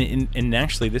and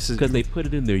actually this is because they put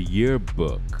it in their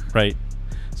yearbook, right?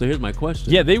 So here's my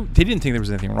question. Yeah, they didn't think there was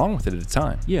anything wrong with it at the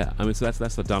time. Yeah, I mean, so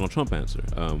that's the Donald Trump answer.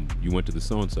 You went to the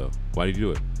so-and-so. Why did you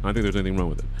do it? I don't think there's anything wrong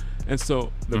with it. And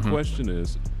so the question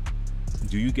is,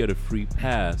 do you get a free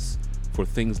pass for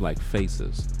things like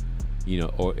faces? You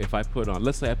know, or if I put on,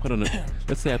 let's say I put on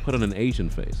an Asian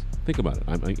face. Think about it.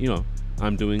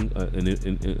 I'm doing a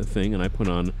thing, and I put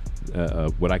on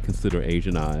what I consider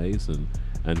Asian eyes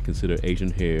and consider Asian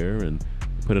hair, and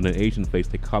put on an Asian face.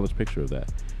 Take a college picture of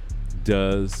that.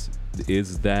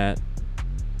 Is that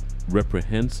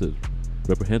reprehensive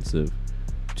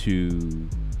to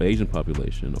the Asian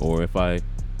population? Or if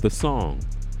the song,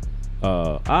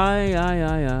 I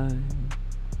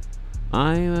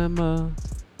am a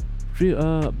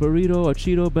burrito, a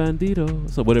Cheeto bandito,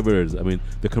 so whatever it is. I mean,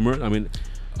 the commercial. I mean,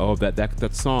 that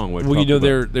song. Well, you know,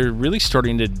 they're really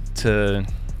starting to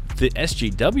the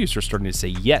SJWs are starting to say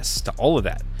yes to all of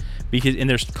that, and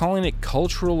they're calling it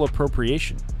cultural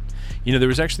appropriation. You know, there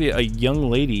was actually a young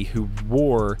lady who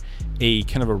wore a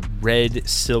kind of a red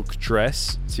silk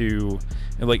dress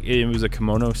it was a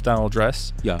kimono style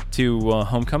dress to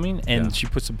homecoming, and she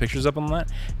put some pictures up on that.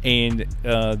 And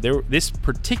this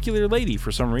particular lady,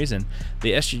 for some reason,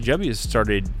 the SJWs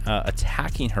started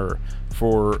attacking her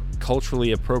for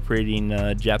culturally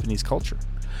appropriating Japanese culture.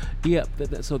 Yeah,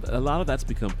 so a lot of that's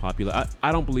become popular.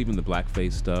 I don't believe in the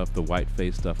blackface stuff, the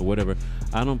whiteface stuff, or whatever.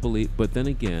 I don't believe. But then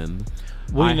again,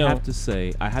 I have to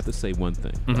say one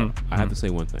thing. I have to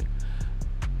say one thing.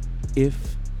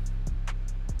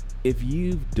 If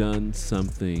you've done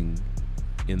something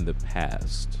in the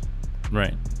past,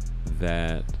 right,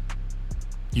 that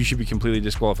you should be completely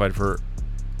disqualified for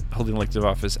holding elective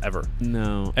office ever.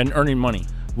 No, and earning money.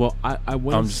 Well,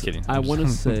 I'm just kidding. I want to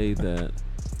say that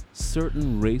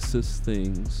certain racist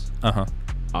things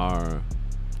are,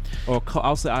 or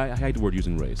I'll say, I hate the word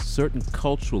using race. Certain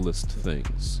culturalist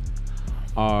things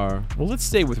are. Well, let's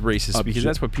stay with racist because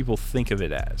that's what people think of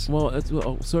it as. Well,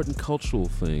 certain cultural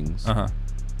things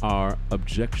are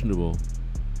objectionable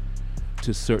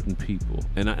to certain people,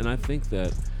 and I think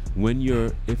that when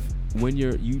you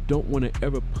don't want to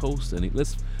ever post any.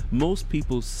 Most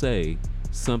people say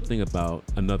something about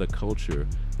another culture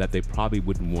that they probably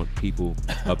wouldn't want people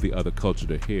of the other culture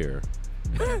to hear.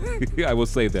 I will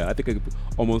say that. I think I could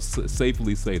almost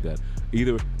safely say that.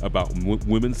 Either about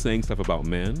women saying stuff about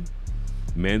men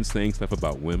saying stuff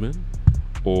about women,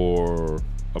 or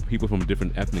people from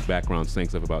different ethnic backgrounds saying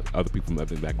stuff about other people from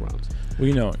ethnic backgrounds. Well,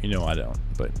 you know, I don't,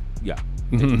 but yeah.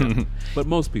 But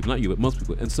most people, not you, but most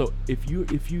people. And so if you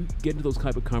get into those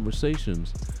type of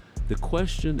conversations, the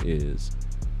question is,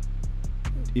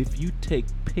 if you take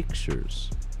pictures,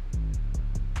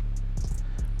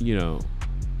 you know,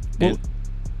 well,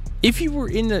 if you were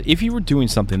doing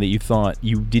something that you thought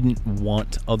you didn't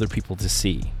want other people to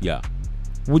see,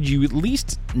 would you at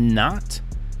least not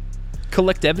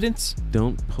collect evidence?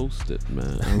 Don't post it,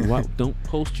 man. Don't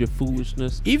post your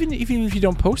foolishness. Even if you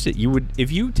don't post it, you would,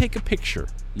 if you take a picture.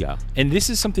 Yeah. And this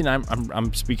is something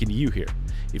I'm speaking to you here.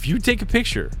 If you take a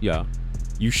picture,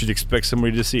 you should expect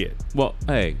somebody to see it. Well,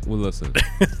 listen.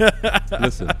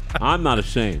 Listen, I'm not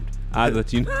ashamed. I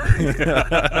let you know.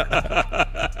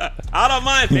 I don't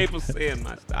mind people seeing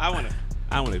my stuff.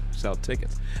 I want to sell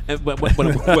tickets. But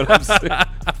what I'm saying,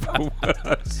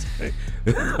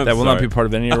 that will not be part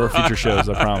of any of our future shows,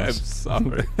 I promise. I'm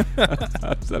sorry.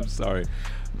 I'm sorry.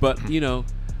 But, you know,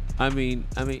 I mean,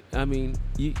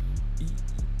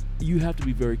 you have to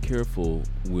be very careful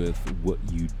with what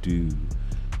you do.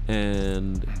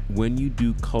 And when you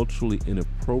do culturally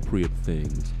inappropriate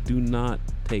things, do not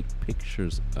take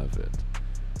pictures of it,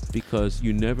 because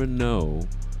you never know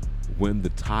when the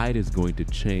tide is going to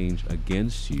change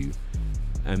against you.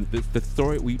 And the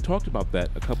story, we talked about that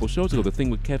a couple shows ago, the thing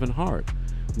with Kevin Hart,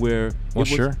 where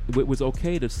it was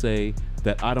okay to say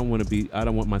that I don't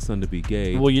want my son to be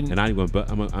gay, and I'm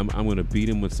going to beat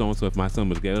him with so and so if my son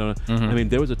was gay. I mean,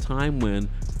 there was a time when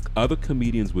other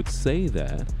comedians would say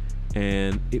that,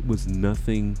 and it was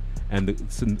nothing, and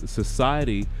the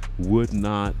society would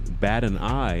not bat an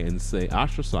eye and say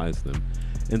ostracize them.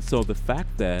 And so the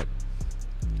fact that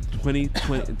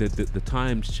 2020 the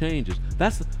times changes,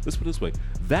 let's put it this way,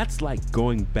 that's like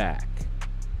going back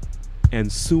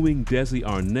and suing Desi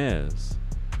Arnaz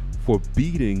for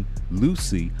beating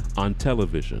Lucy on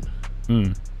television.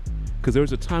 Mm. Because there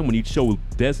was a time when you'd show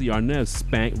Desi Arnaz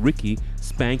Ricky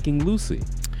spanking Lucy.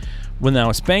 Well,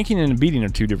 now, spanking and beating are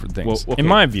two different things. Well, okay. In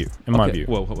my view.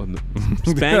 Well,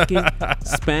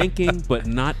 spanking, but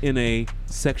not in a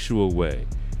sexual way.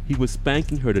 He was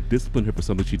spanking her to discipline her for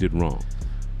something she did wrong,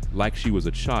 like she was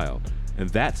a child. And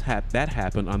that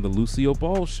happened on the Lucille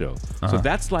Ball show. So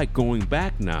that's like going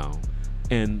back now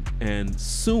and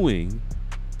suing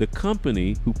the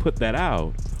company who put that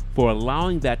out for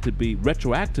allowing that to be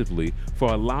retroactively,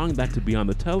 for allowing that to be on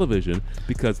the television,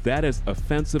 because that is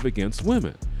offensive against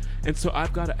women. And so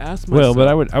I've got to ask myself.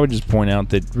 Well, but I would just point out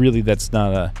that really that's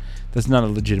not a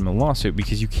legitimate lawsuit,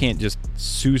 because you can't just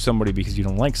sue somebody because you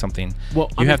don't like something. Well,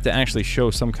 you have to actually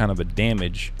show some kind of a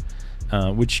damage,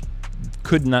 which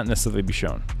could not necessarily be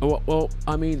shown. Well,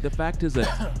 I mean, the fact is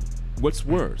that what's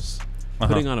worse,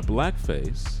 putting on a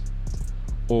blackface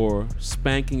or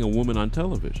spanking a woman on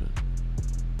television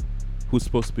who's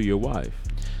supposed to be your wife?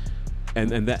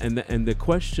 And the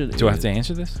question is, do I have to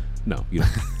answer this? No, you don't.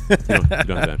 You don't have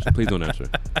to answer. Please don't answer.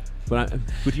 But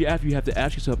you have to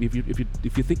ask yourself, if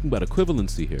you're thinking about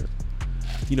equivalency here,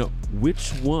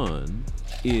 which one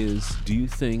do you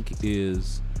think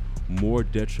is more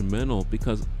detrimental?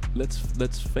 Because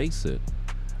let's face it,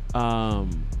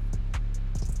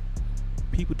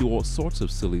 people do all sorts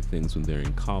of silly things when they're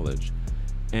in college,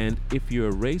 and if you're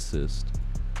a racist,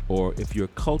 or if you're a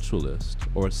culturalist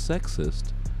or a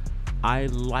sexist, I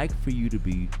like for you to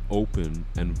be open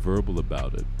and verbal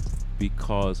about it,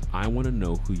 because I want to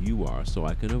know who you are so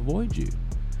I can avoid you.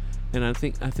 And I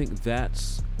think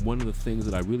that's one of the things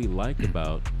that I really like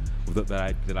about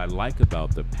that I like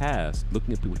about the past,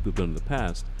 looking at what people done in the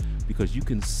past, because you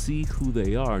can see who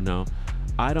they are. Now,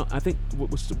 I think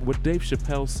what Dave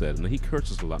Chappelle said, and he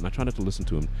curses a lot, and I try not to listen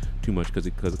to him too much because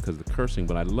of the cursing,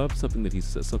 but I love something that he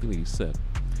said.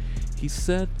 He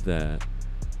said that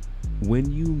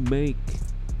when you make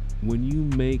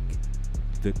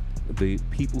the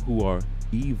people who are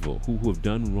evil, who have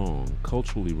done wrong,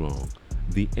 culturally wrong,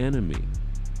 the enemy,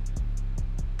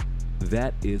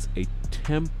 that is a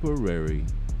temporary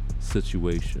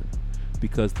situation,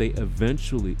 because the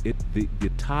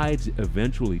tides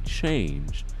eventually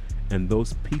change, and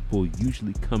those people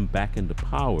usually come back into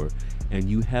power, and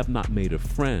you have not made a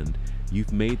friend,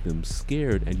 you've made them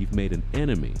scared, and you've made an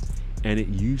enemy, and it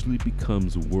usually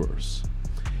becomes worse.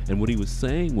 And what he was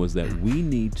saying was that we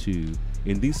need to,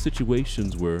 in these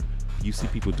situations where you see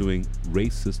people doing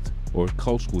racist or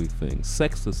culturally things,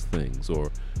 sexist things,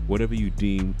 or whatever you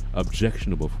deem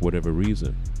objectionable for whatever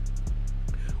reason,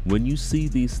 when you see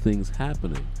these things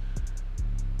happening,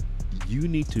 you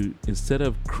need to, instead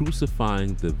of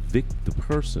crucifying the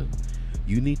person,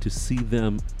 you need to see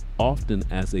them often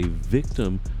as a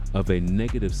victim of a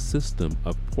negative system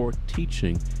of poor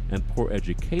teaching and poor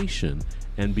education,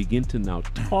 and begin to now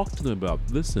talk to them about,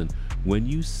 listen, when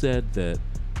you said that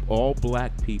all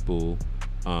black people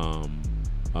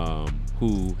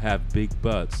who have big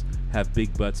butts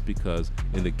because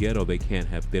in the ghetto they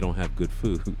don't have good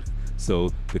food, so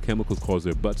the chemicals cause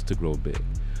their butts to grow big.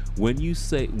 When you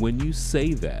say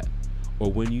that,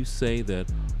 or when you say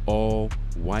that all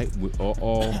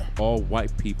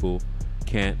white people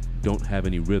don't have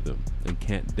any rhythm and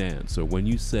can't dance, or when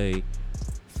you say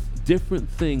different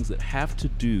things that have to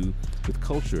do with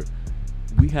culture,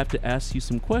 we have to ask you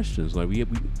some questions. Like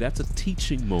that's a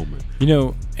teaching moment.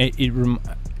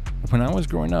 When I was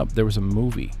growing up, there was a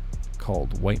movie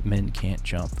called White Men Can't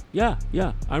Jump. Yeah,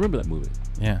 I remember that movie.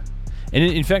 Yeah, and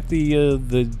in fact, the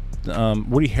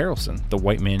Woody Harrelson, the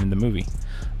white man in the movie,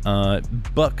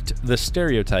 bucked the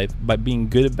stereotype by being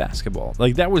good at basketball.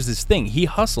 Like, that was his thing. He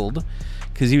hustled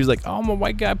because he was like, "Oh, I'm a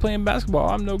white guy playing basketball.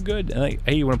 I'm no good." And like,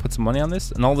 "Hey, you want to put some money on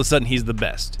this?" And all of a sudden, he's the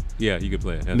best. Yeah, he could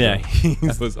play it.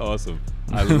 That was awesome.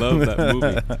 I love that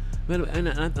movie.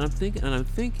 And I'm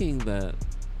thinking that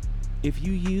if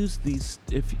you use these,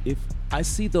 if I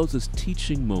see those as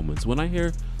teaching moments, when I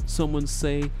hear someone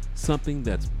say something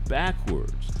that's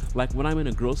backwards, like when I'm in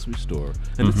a grocery store,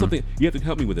 and it's something, you have to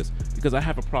help me with this, because I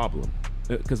have a problem,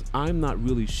 because I'm not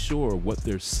really sure what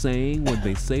they're saying when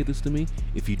they say this to me.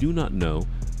 If you do not know,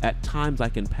 at times I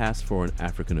can pass for an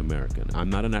African American. I'm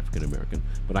not an African American,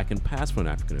 but I can pass for an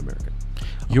African American.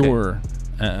 Okay. You're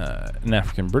an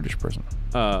African British person.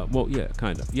 Well, yeah,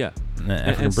 kind of, yeah.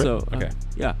 African and so, okay.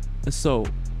 Yeah. So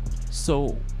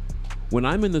when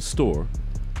I'm in the store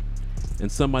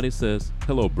and somebody says,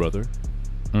 "Hello, brother,"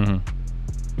 and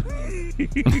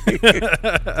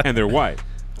they're white,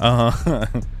 I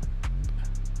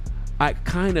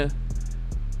kind of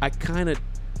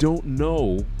don't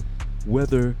know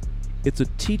whether it's a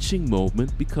teaching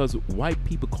moment because white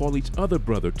people call each other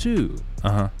brother too.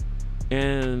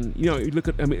 And you look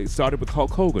at, it started with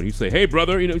Hulk Hogan. You say, "Hey,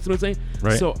 brother," you know what I'm saying?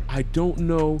 Right. So I don't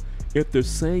know if they're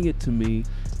saying it to me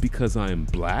because I'm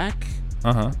black.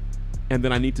 And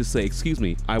then I need to say, "Excuse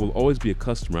me, I will always be a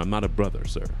customer. I'm not a brother,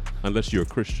 sir. Unless you're a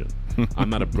Christian. I'm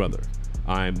not a brother.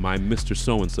 I'm Mr.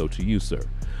 So-and-so to you, sir."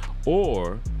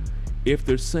 Or if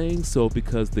they're saying so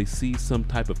because they see some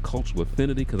type of cultural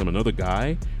affinity because I'm another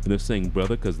guy, and they're saying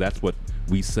brother because that's what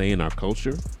we say in our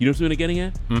culture. You know what I'm getting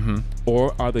at?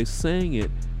 Or are they saying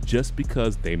it just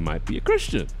because they might be a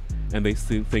Christian and they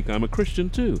think I'm a Christian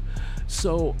too?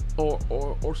 So,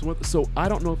 or so I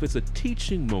don't know if it's a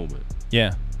teaching moment.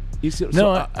 Yeah. You see,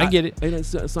 I get it.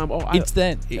 It's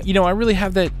that I really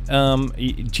have that.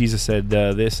 Jesus said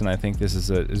this, and I think this is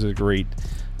a great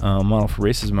model for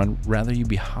racism. I'd rather you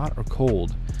be hot or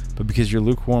cold, but because you're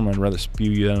lukewarm, I'd rather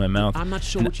spew you out of my mouth. I'm not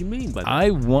sure what you mean by that.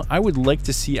 I would like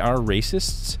to see our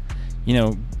racists,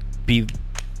 be,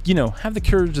 have the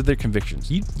courage of their convictions.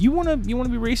 You want to be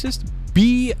racist?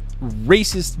 Be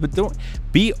racist, but don't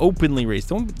be openly racist.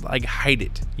 Don't hide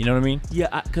it. You know what I mean?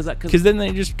 Yeah, because then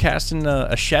they just casting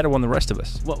a shadow on the rest of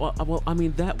us. Well, I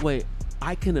mean that way,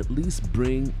 I can at least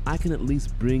bring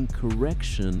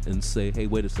correction and say, hey,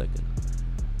 wait a second.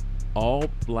 All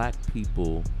black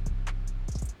people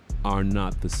are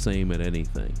not the same at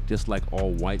anything. Just like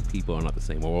all white people are not the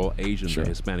same, or all Asian or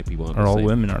Hispanic people aren't the same. Or all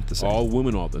women aren't the same. All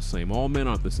women aren't the same. All men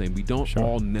aren't the same. We don't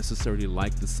all necessarily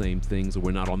like the same things, or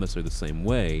we're not all necessarily the same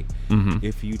way.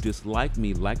 If you dislike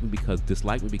me because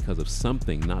of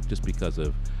something, not just because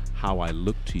of how I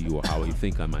look to you or how you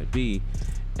think I might be.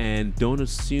 And don't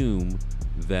assume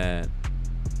that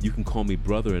you can call me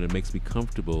brother and it makes me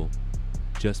comfortable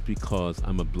just because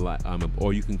I'm a black,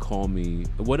 or you can call me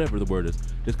whatever the word is,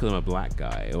 just because I'm a black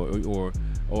guy, or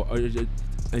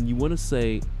and you want to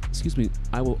say, excuse me,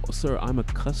 sir, I'm a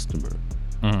customer,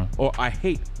 or I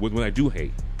hate when I do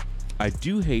hate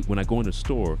when I go in a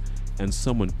store and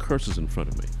someone curses in front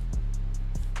of me.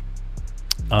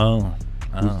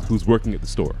 Who's working at the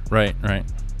store? Right.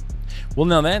 Well,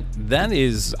 now that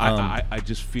is, I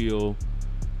just feel,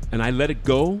 and I let it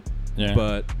go,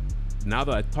 but now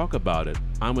that I talk about it,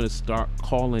 I'm going to start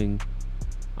calling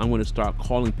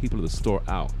people at the store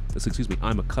out. Excuse me,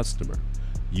 I'm a customer.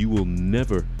 You will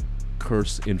never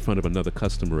curse in front of another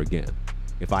customer again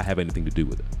if I have anything to do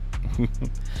with it.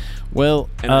 Well,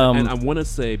 and I want to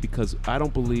say, because I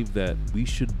don't believe that we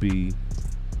should be,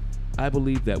 I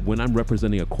believe that when I'm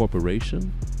representing a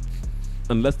corporation,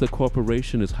 unless the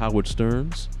corporation is Howard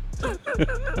Stern's,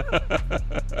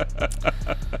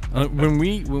 when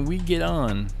we get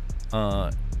on,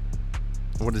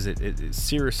 what is it? It's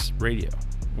Sirius Radio.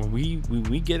 When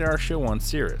we get our show on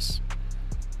Sirius,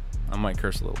 I might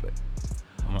curse a little bit.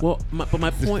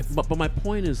 My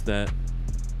point is that,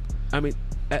 I mean,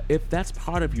 if that's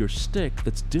part of your shtick,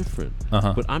 that's different.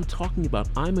 But I'm talking about,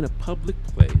 I'm in a public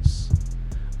place.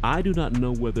 I do not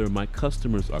know whether my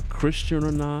customers are Christian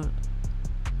or not,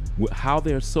 how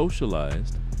they're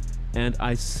socialized, and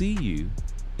I see you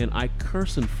and I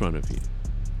curse in front of you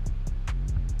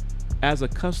as a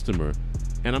customer,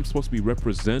 and I'm supposed to be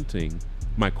representing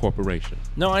my corporation.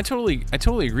 No, I totally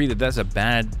agree that that's a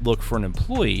bad look for an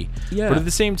employee. Yeah. But at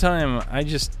the same time, I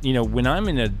just, when I'm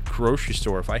in a grocery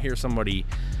store, if I hear somebody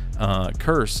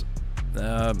curse,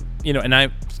 and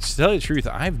to tell you the truth,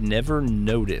 I've never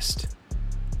noticed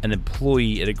an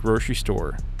employee at a grocery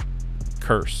store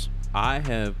curse. I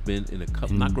have been in a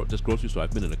couple, not just grocery store,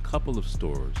 I've been in a couple of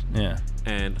stores,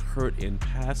 and heard in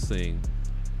passing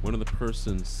one of the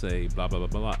persons say blah blah blah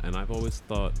blah, and I've always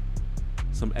thought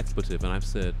some expletive, and I've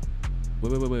said,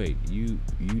 wait, you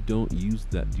don't use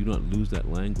that, do not lose that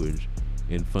language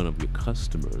in front of your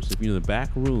customers. If you're in the back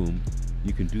room,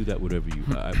 you can do that whatever you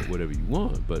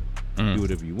want, but do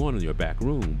whatever you want in your back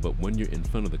room. But when you're in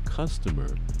front of the customer,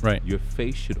 right, your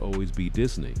face should always be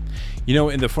Disney.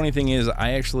 And the funny thing is,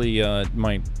 I actually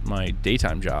my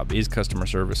daytime job is customer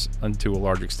service to a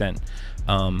large extent.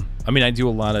 I do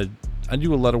a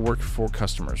lot of work for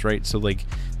customers, right? So like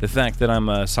the fact that I'm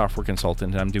a software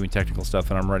consultant and I'm doing technical stuff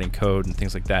and I'm writing code and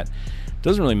things like that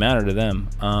doesn't really matter to them.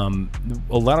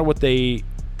 A lot of what they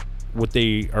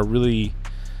are really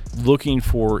looking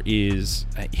for is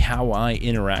how I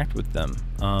interact with them.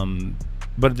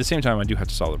 But at the same time, I do have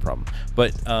to solve the problem.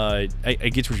 But I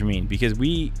get what you mean, because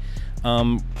when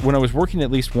I was working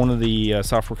at least one of the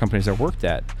software companies I worked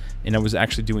at, and I was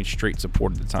actually doing straight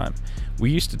support at the time, we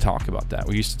used to talk about that.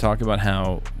 We used to talk about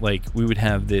how, like, we would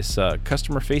have this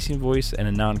customer-facing voice and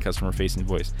a non-customer-facing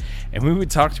voice, and we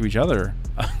would talk to each other,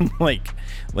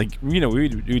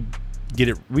 we'd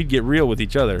we'd get real with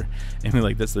each other, and we're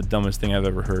like, that's the dumbest thing I've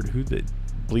ever heard. Who the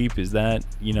bleep is that?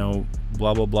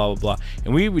 Blah blah blah blah blah.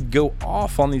 And we would go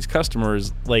off on these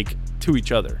customers like to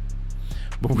each other.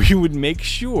 But we would make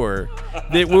sure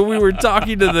that when we were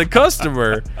talking to the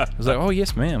customer, I was like, "Oh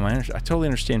yes, ma'am, I totally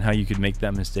understand how you could make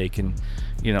that mistake, and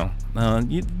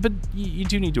but you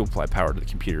do need to apply power to the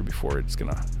computer before it's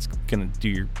gonna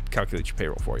calculate your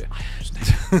payroll for you."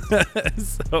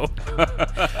 So,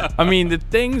 I mean, the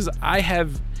things I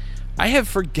have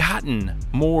forgotten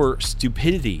more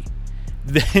stupidity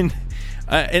than,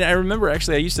 and I remember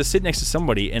actually I used to sit next to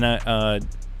somebody, and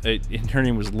and her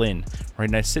name was Lynn, right?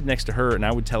 And I sit next to her, and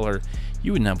I would tell her,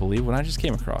 "You would not believe what I just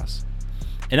came across."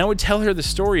 And I would tell her the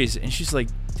stories, and she's like,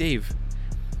 "Dave,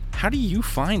 how do you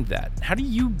find that? How do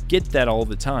you get that all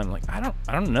the time?" Like, I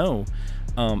don't know.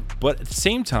 But at the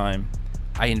same time,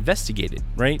 I investigated,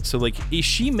 right? So like,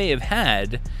 she may have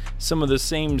had some of the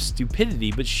same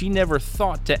stupidity, but she never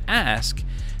thought to ask,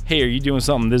 "Hey, are you doing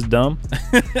something this dumb?"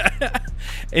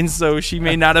 And so she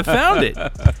may not have found it.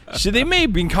 So they may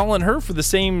have been calling her for the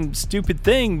same stupid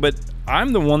thing, but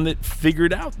I'm the one that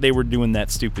figured out they were doing that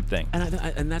stupid thing.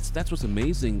 And that's what's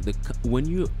amazing. When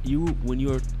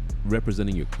you're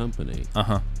representing your company,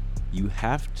 you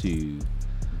have to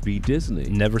be Disney.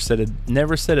 Never said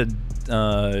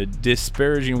a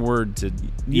disparaging word to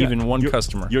even one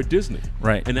customer. You're Disney,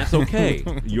 right? And that's okay.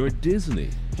 You're Disney,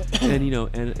 and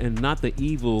and not the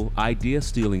evil idea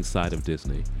stealing side of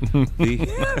Disney.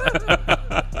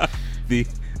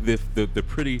 The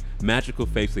pretty magical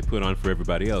face they put on for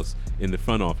everybody else in the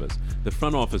front office. The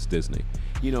front office Disney,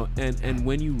 and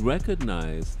when you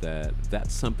recognize that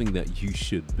that's something that you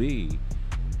should be.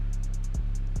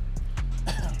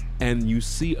 And you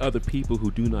see other people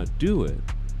who do not do it,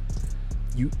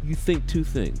 you think two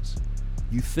things.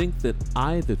 You think that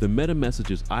either the meta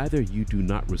message is either you do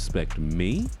not respect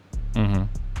me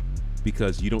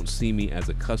because you don't see me as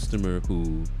a customer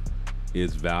who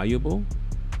is valuable,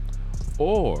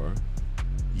 or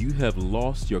you have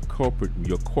lost your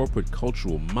corporate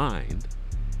cultural mind,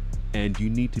 and you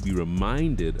need to be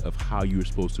reminded of how you're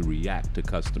supposed to react to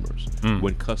customers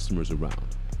when customers are around.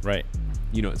 Right.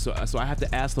 So I have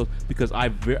to ask those because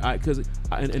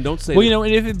and don't say. Well,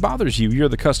 and if it bothers you, you're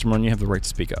the customer and you have the right to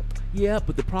speak up. Yeah,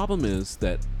 but the problem is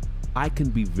that I can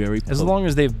be very as long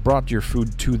as they've brought your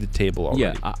food to the table already.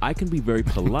 Yeah, I can be very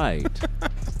polite.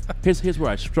 Here's where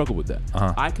I struggle with that.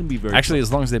 I can be very actually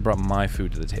as long as they brought my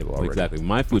food to the table already. Exactly,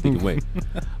 my food they can wait.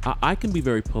 I can be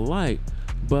very polite,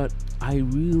 but I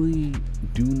really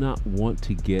do not want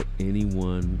to get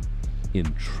anyone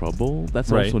in trouble. That's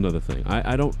right. Also another thing.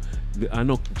 I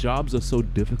know jobs are so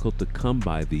difficult to come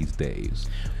by these days.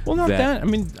 Well, not that. I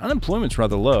mean, unemployment's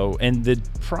rather low, and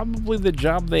probably the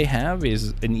job they have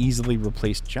is an easily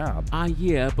replaced job.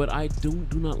 Yeah, but I do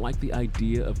not like the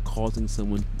idea of causing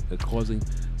someone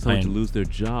to lose their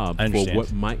job for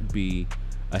what might be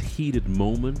a heated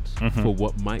moment, for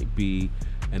what might be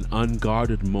an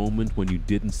unguarded moment when you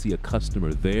didn't see a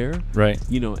customer there, right?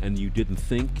 And you didn't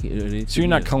think. So you're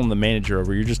not calling the manager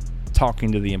over; you're just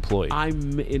talking to the employee.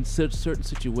 I'm in certain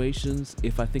situations.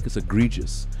 If I think it's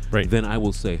egregious, right, then I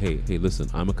will say, "Hey, listen,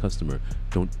 I'm a customer.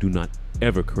 Do not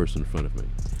ever curse in front of me,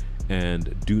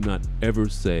 and do not ever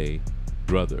say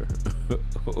brother,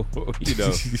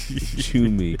 to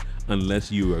me,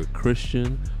 unless you are a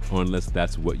Christian or unless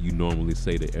that's what you normally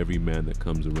say to every man that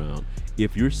comes around.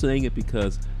 If you're saying it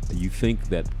because you think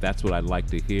that that's what I'd like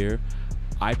to hear,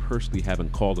 I personally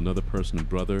haven't called another person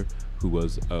brother who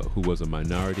was a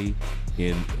minority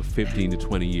in 15 to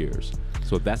 20 years.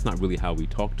 So that's not really how we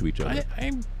talk to each other.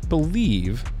 I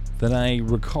believe that I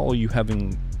recall you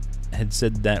had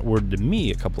said that word to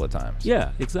me a couple of times.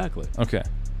 Yeah, exactly. Okay.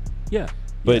 Yeah.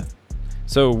 But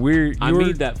so I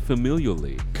mean that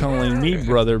familially. Calling me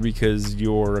brother because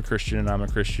you're a Christian and I'm a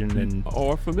Christian,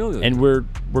 or familially. And we're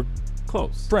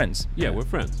close. Friends. Yeah, we're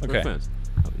friends. Okay. We're friends.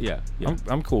 Yeah.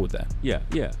 I'm cool with that. Yeah.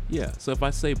 So if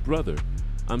I say brother,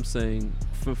 I'm saying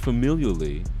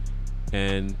familially,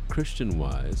 and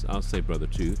Christian-wise, I'll say brother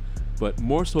too, but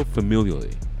more so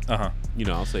familially.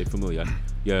 I'll say familiar.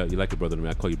 Yeah, you like a brother to me.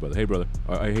 I call you brother. Hey, brother.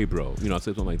 Or hey, bro. I'll say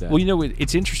something like that. Well,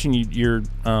 it's interesting. You're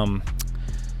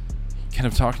kind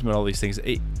of talking about all these things.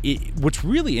 What's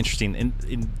really interesting, and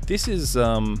this is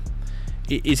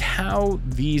how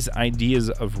these ideas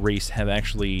of race have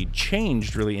actually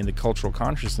changed really in the cultural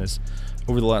consciousness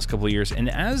over the last couple of years. And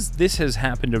as this has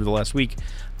happened over the last week,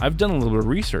 I've done a little bit of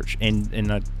research,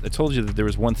 and I told you that there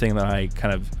was one thing that I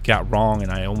kind of got wrong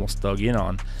and I almost dug in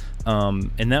on,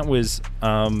 and that was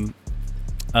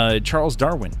Charles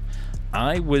Darwin.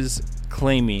 I was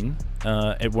claiming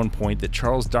at one point that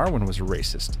Charles Darwin was a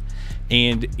racist,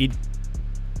 and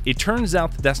it turns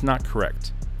out that that's not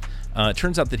correct. It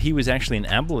turns out that he was actually an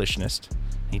abolitionist.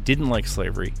 He didn't like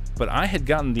slavery, but I had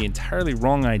gotten the entirely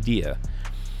wrong idea.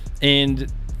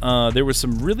 And there was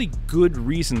some really good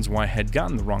reasons why I had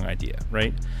gotten the wrong idea,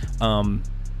 right?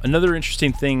 Another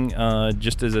interesting thing,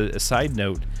 just as a side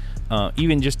note,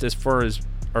 even just as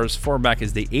far back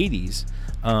as the 80s,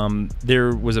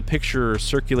 there was a picture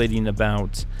circulating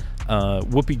about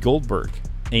Whoopi Goldberg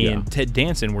and Ted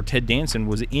Danson, where Ted Danson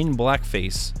was in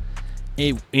blackface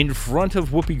in front of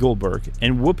Whoopi Goldberg,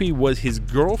 and Whoopi was his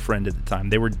girlfriend at the time.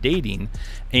 They were dating,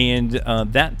 and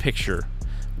that picture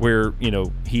where,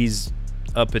 he's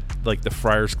up at like the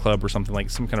Friars Club or something, like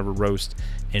some kind of a roast,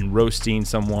 and roasting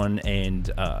someone, and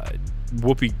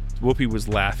Whoopi was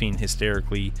laughing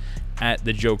hysterically at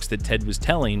the jokes that Ted was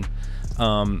telling.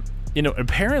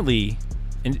 Apparently,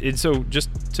 and so just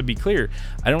to be clear,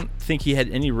 I don't think he had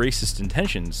any racist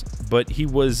intentions, but he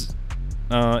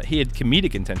had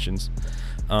comedic intentions,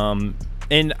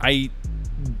 and I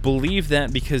believe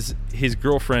that because his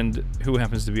girlfriend, who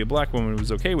happens to be a black woman,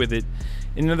 was okay with it.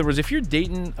 In other words, if you're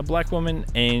dating a black woman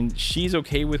and she's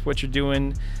okay with what you're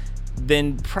doing,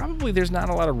 then probably there's not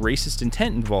a lot of racist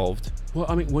intent involved. Well,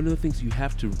 I mean, one of the things you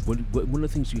have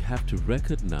to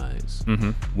recognize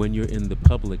when you're in the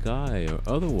public eye or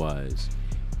otherwise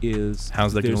is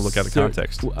how's that going to look out of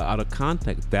context? Out of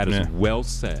context, that is well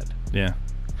said. Yeah.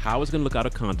 How is it going to look out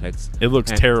of context? It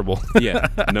looks terrible. Yeah,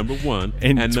 number one.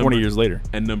 And 20 years later.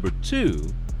 And number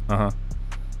two,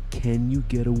 can you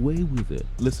get away with it?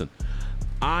 Listen,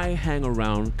 I hang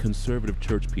around conservative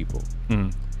church people,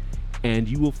 and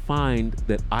you will find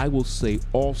that I will say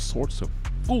all sorts of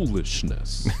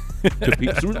foolishness to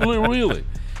people. Really.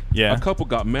 Yeah. A couple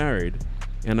got married,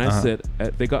 and I said,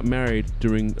 they got married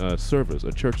during a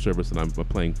church service that I'm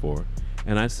playing for.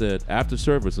 And I said, after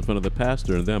service, in front of the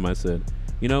pastor and them, I said,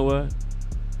 you know what?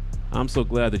 I'm so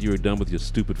glad that you were done with your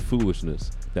stupid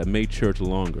foolishness that made church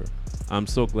longer. I'm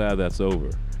so glad that's over.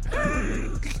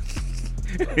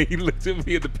 And he looked at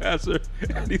me and the pastor,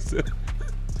 and he said,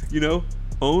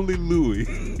 only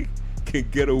Louis can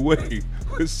get away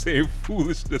with saying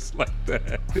foolishness like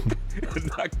that and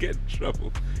not get in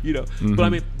trouble. But I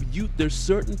mean, there's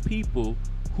certain people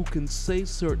who can say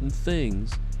certain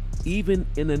things even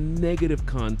in a negative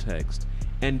context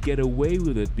and get away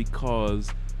with it because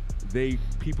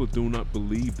people do not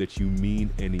believe that you mean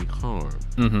any harm.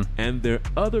 And there are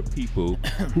other people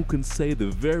who can say the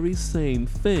very same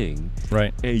thing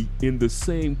right in the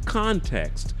same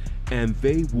context, and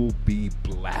they will be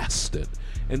blasted.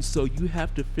 And so you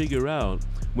have to figure out,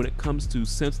 when it comes to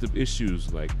sensitive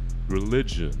issues like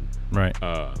religion, right,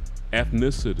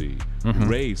 ethnicity,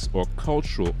 race, or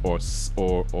cultural,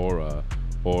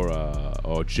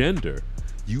 or gender,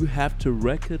 you have to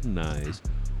recognize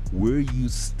where you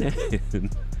stand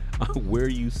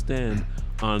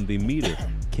on the meter.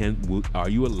 Are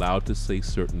you allowed to say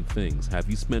certain things? Have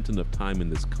you spent enough time in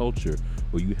this culture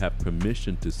where you have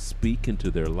permission to speak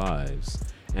into their lives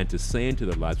and to say into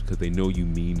their lives, because they know you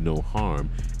mean no harm,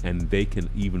 and they can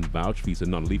even vouch for you and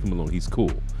not leave him alone, he's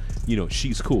cool,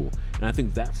 she's cool. And I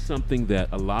think that's something that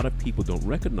a lot of people don't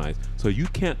recognize. So you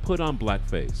can't put on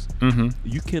blackface.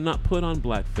 You cannot put on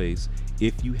blackface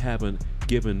if you haven't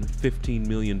given $15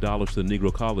 million to the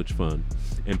Negro College Fund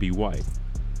and be white.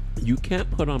 You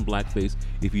can't put on blackface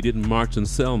if you didn't march in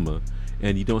Selma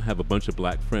and you don't have a bunch of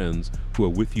black friends who are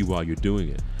with you while you're doing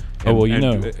it. And,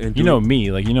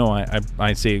 me,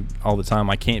 I say all the time,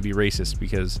 I can't be racist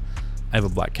because I have a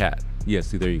black cat. Yeah,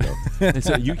 see, there you go. And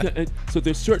so so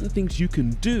there's certain things you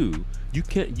can do. You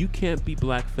can't be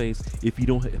blackface if you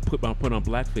don't put on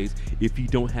blackface if you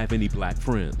don't have any black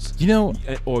friends.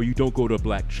 Or you don't go to a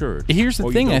black church. Here's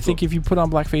the thing: I think if you put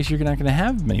on blackface, you're not going to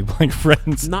have many black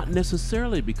friends. Not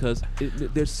necessarily, because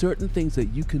there's certain things that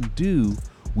you can do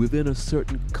within a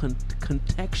certain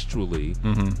contextually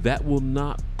that will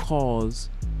not cause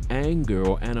anger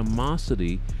or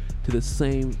animosity to the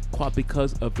same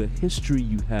because of the history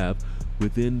you have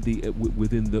within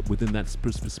that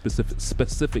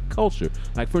specific culture.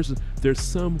 Like, for instance, there's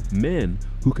some men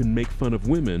who can make fun of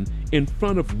women in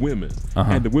front of women,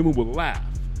 and the women will laugh.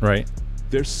 Right.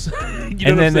 There's, and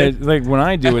then like when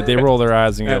I do it, they roll their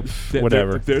eyes and go,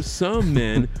 whatever. There's some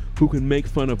men who can make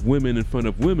fun of women in front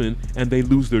of women, and they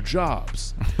lose their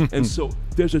jobs. And so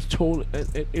there's a total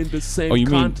in the same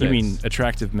context. You mean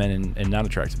attractive men and not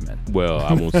attractive men? Well,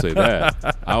 I won't say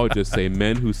that. I would just say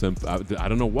men who I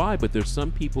don't know why, but there's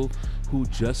some people who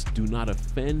just do not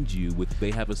offend you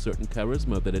they have a certain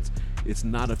charisma that it's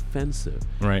not offensive.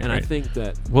 Right. And I think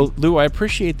that, well, Lou, I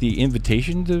appreciate the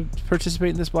invitation to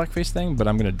participate in this blackface thing, but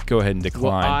I'm going to go ahead and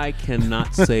decline. Well, I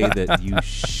cannot say that you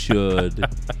should.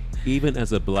 even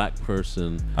as a black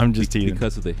person, I'm just teasing.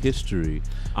 because of the history,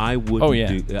 I wouldn't. Oh, yeah.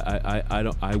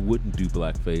 do, I wouldn't do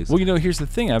blackface. Well, here's the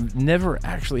thing. I've never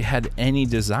actually had any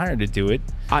desire to do it.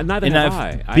 Neither and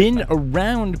have I've been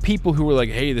around people who were like,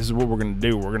 "Hey, this is what we're gonna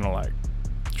do. We're gonna like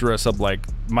dress up like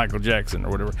Michael Jackson or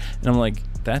whatever." And I'm like,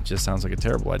 that just sounds like a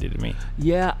terrible idea to me.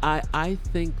 Yeah, I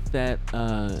think that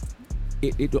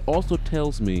it also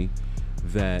tells me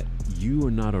that you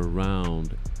are not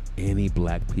around any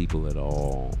black people at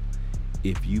all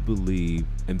if you believe,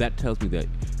 and that tells me that,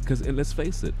 because, and let's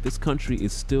face it, this country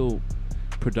is still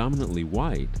predominantly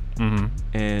white,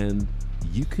 and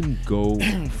you can go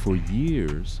for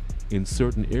years in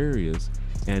certain areas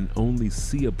and only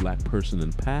see a black person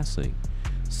in passing.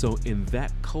 So in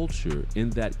that culture, in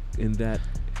that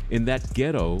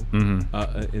ghetto, in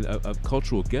a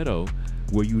cultural ghetto,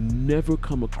 where you never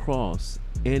come across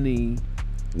any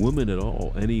women at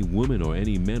all, any women or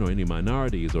any men or any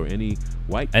minorities or any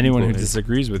white anyone people, who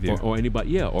disagrees with you, or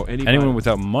anybody, or anybody, anyone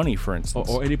without money, for instance,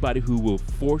 or anybody who will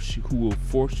force you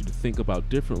to think about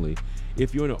differently.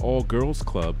 If you're in an all-girls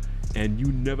club and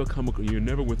you're never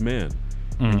with men,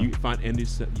 and you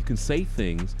can say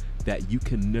things that you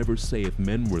can never say if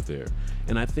men were there.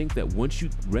 And I think that once you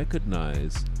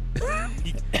recognize that,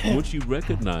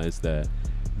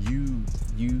 you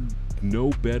know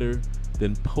better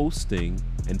than posting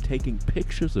and taking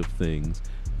pictures of things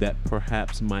that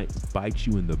perhaps might bite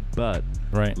you in the butt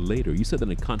later. You said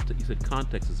that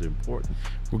context is important.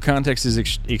 Well, context is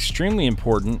extremely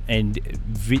important, and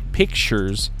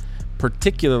pictures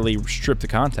particularly strip the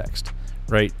context.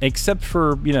 Right, except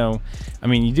for, you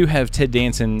do have Ted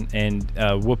Danson and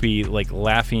Whoopi like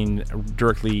laughing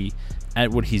directly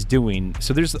at what he's doing.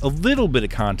 So there's a little bit of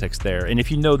context there. And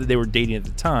if you know that they were dating at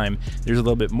the time, there's a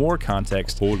little bit more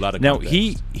context. Whole lot of context. Now,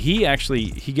 he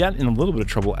got in a little bit of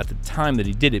trouble at the time that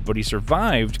he did it, but he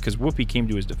survived because Whoopi came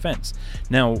to his defense.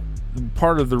 Now,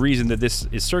 part of the reason that this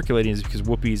is circulating is because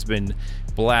Whoopi's been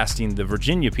blasting the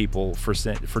Virginia people for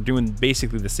doing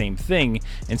basically the same thing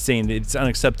and saying that it's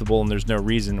unacceptable and there's no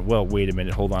reason. Well, wait a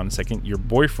minute, hold on a second. Your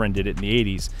boyfriend did it in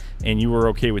the 80s and you were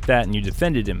okay with that and you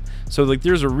defended him. So like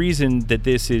there's a reason that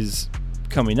this is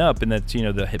coming up, and that's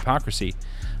the hypocrisy.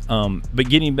 But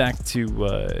getting back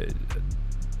to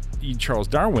Charles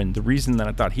Darwin, the reason that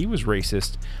I thought he was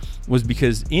racist was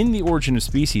because in The Origin of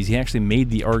Species he actually made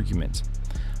the argument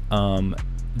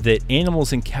that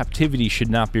animals in captivity should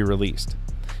not be released.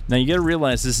 Now you got to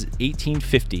realize this is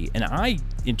 1850, and I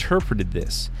interpreted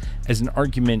this as an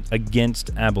argument against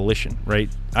abolition, right?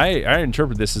 I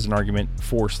interpret this as an argument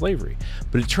for slavery,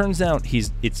 but it turns out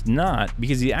it's not,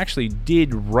 because he actually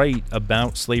did write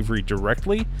about slavery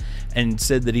directly and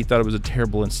said that he thought it was a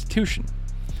terrible institution,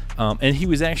 and he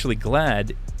was actually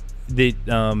glad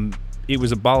that it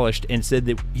was abolished, and said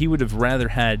that he would have rather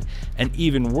had an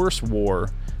even worse war,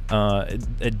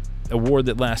 a war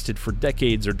that lasted for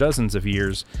decades or dozens of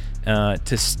years,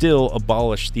 to still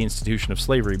abolish the institution of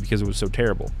slavery because it was so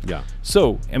terrible. Yeah.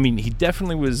 So, I mean, he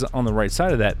definitely was on the right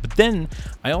side of that. But then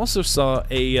I also saw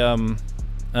and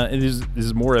this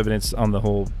is more evidence on the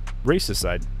whole racist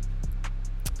side.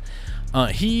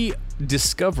 He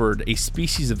discovered a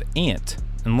species of ant,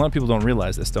 and a lot of people don't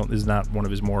realize this. This is not one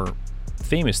of his more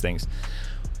famous things.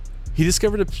 He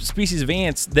discovered a species of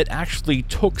ants that actually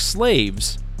took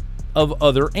slaves of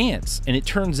other ants, and it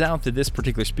turns out that this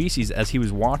particular species, as he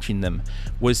was watching them,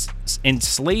 was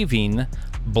enslaving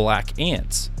black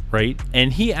ants, right?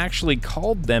 And he actually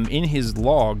called them in his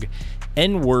log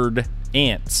N-word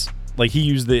ants. Like, he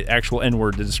used the actual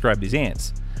N-word to describe these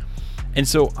ants. And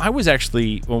so I was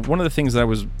actually, one of the things that I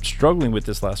was struggling with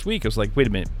this last week, I was like, wait a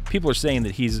minute, people are saying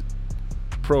that he's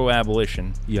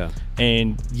pro-abolition,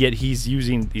 and yet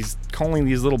he's calling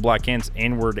these little black ants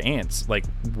N-word ants. Like,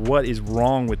 what is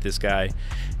wrong with this guy?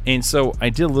 And so I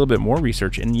did a little bit more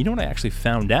research, and you know what I actually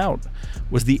found out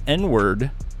was the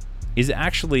N-word is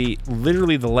actually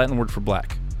literally the Latin word for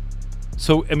black.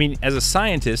 So, I mean, as a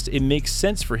scientist, it makes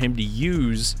sense for him to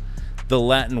use the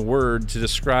Latin word to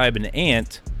describe an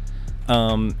ant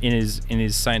in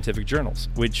his scientific journals,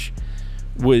 which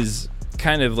was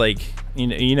kind of like,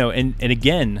 and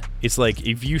again, it's like,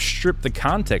 if you strip the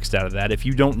context out of that, if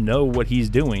you don't know what he's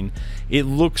doing, it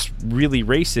looks really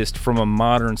racist from a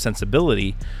modern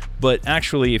sensibility. But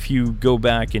actually, if you go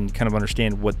back and kind of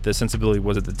understand what the sensibility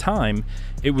was at the time,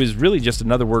 it was really just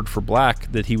another word for black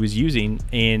that he was using.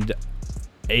 And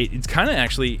it's kind of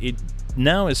actually, it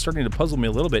now is starting to puzzle me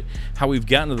a little bit how we've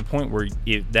gotten to the point where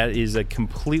that is a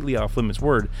completely off-limits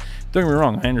word. Don't get me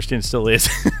wrong, I understand it still is.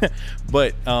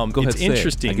 But Go it's ahead,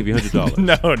 interesting. I'll give you $100.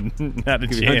 No, not a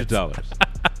chance. Give you $100.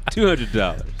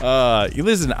 $200. You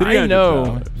listen, I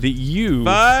know that you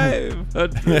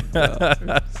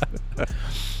 $500.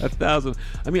 1,000.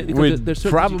 I mean, would there's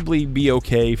probably be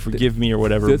okay. Forgive me or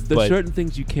whatever. There's but certain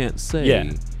things you can't say.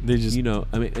 Yeah, they just I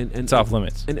mean, and it's off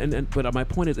limits. But my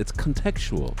point is, it's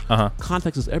contextual.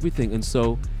 Context is everything. And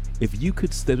so, if you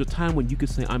could, there's a time when you could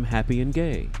say, "I'm happy and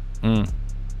gay."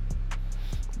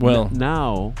 Well,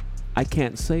 now I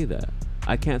can't say that.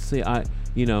 I can't say I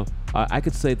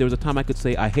could say there was a time I could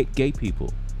say I hate gay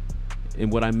people,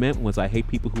 and what I meant was I hate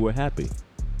people who are happy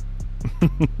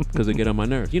because they get on my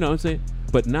nerves. You know what I'm saying?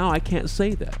 But now I can't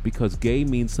say that because gay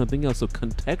means something else. So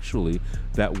contextually,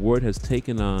 that word has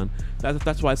taken on.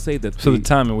 That's why I say that. So the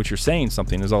time in which you're saying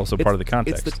something is also part of the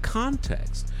context. It's the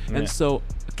context, Yeah. and so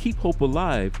keep hope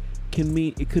alive can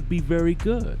mean it could be very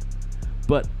good.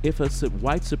 But if a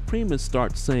white supremacist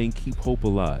starts saying keep hope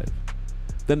alive,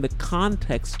 then the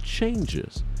context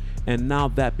changes, and now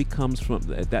that becomes from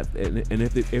that.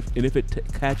 And if it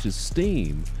catches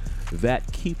steam,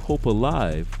 that keep hope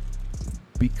alive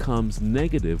becomes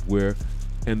negative, where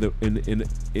in the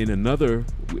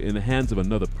hands of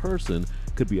another person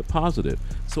could be a positive.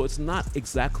 So it's not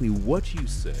exactly what you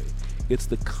say; it's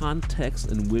the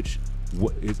context in which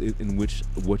what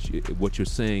you're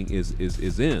saying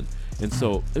is in, and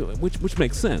so which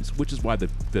makes sense. Which is why the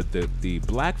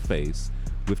blackface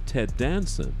with Ted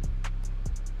Danson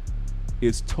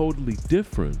is totally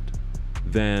different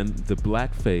than the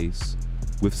blackface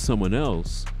with someone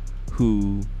else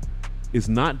who is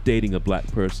not dating a black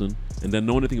person and doesn't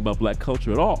know anything about black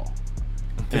culture at all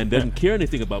and doesn't care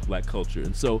anything about black culture.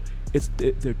 And so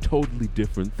they're totally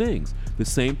different things. The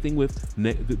same thing with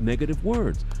negative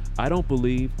words. I don't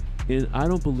believe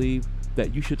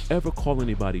that you should ever call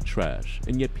anybody trash.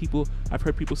 And yet I've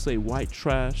heard people say white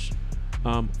trash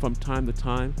from time to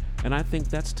time, and I think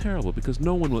that's terrible because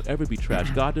no one will ever be trash.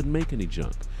 God didn't make any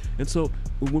junk. And so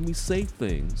when we say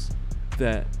things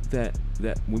that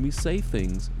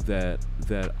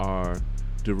are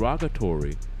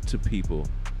derogatory to people,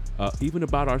 even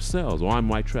about ourselves, I'm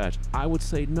white trash, I would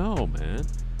say, no, man,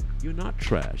 you're not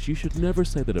trash. You should never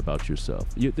say that about yourself.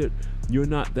 You're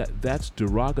not that's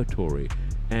derogatory,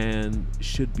 and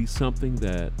should be something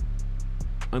that,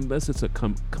 unless it's a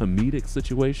comedic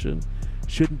situation,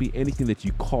 shouldn't be anything that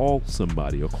you call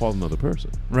somebody or call another person.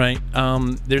 Right.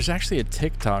 There's actually a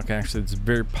TikTok that's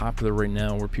very popular right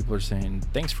now where people are saying,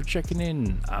 "Thanks for checking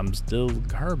in. I'm still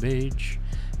garbage,"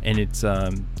 and it's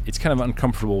kind of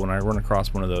uncomfortable when I run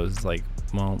across one of those. It's like,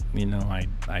 well, I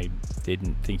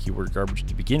didn't think you were garbage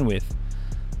to begin with,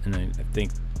 and I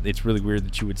think it's really weird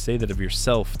that you would say that of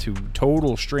yourself to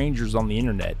total strangers on the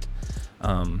internet.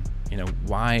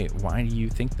 Why do you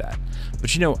think that?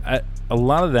 But a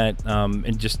lot of that,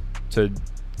 and just to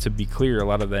be clear, a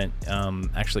lot of that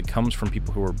actually comes from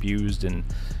people who are abused and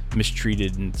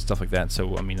mistreated and stuff like that.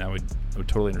 So I would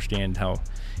totally understand how,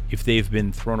 if they've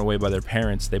been thrown away by their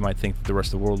parents, they might think that the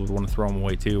rest of the world would want to throw them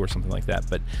away too, or something like that.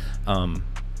 But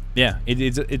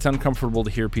it's uncomfortable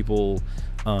to hear people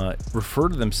refer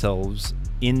to themselves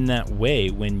in that way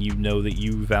when you know that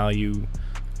you value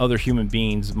other human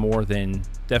beings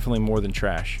definitely more than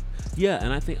trash. Yeah,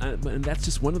 and I think, and that's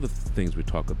just one of the things we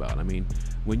talk about. I mean,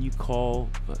 when you call,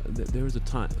 there was a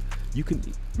time you can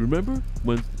remember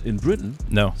when in Britain,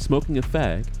 smoking a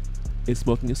fag is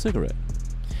smoking a cigarette.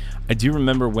 I do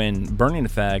remember when burning a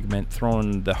fag meant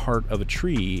throwing the heart of a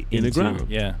tree in the ground.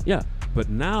 Yeah. But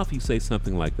now, if you say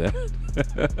something like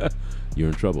that, you're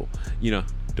in trouble.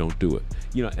 Don't do it.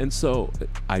 And so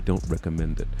I don't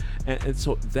recommend it. And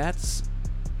so that's.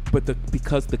 But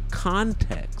because the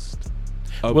context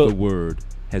of the word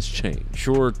has changed.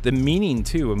 Sure, the meaning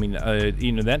too.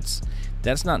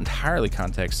 That's not entirely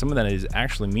context. Some of that is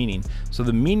actually meaning. So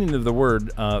the meaning of the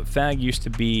word fag used to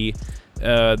be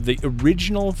the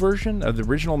original version of the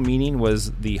original meaning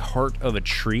was the heart of a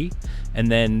tree, and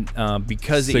then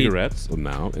because cigarettes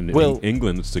now in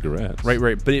England it's cigarettes.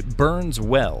 Right, but it burns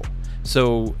well.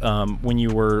 So when you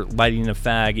were lighting a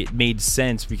fag, it made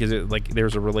sense because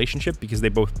there's a relationship because they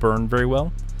both burn very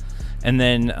well. And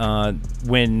then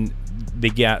when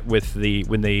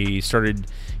they started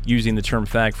using the term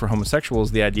fag for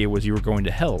homosexuals, the idea was you were going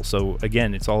to hell. So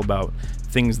again, it's all about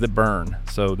things that burn.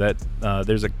 So that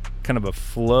there's a kind of a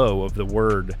flow of the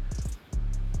word.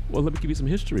 Well, let me give you some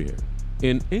history here.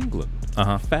 In England,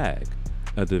 fag,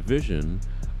 a division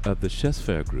of the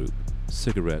Chesfair group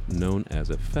cigarette known as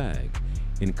a fag.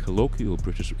 In colloquial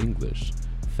British English,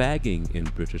 fagging in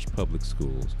British public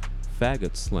schools,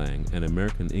 faggot slang, an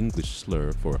American English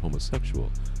slur for homosexual,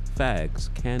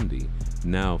 fags, candy,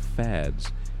 now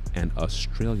fads, and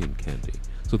Australian candy.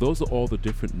 So those are all the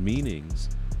different meanings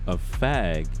of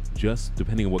fag just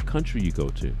depending on what country you go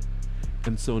to.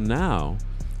 And so now,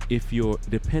 if you're,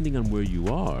 depending on where you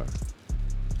are,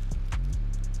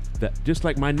 that just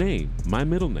like my name, my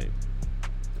middle name,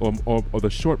 or the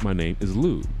short my name is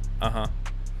Lou.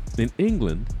 In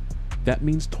England, that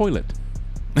means toilet.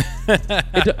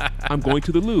 I'm going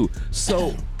to the loo.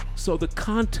 So the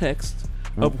context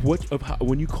of how,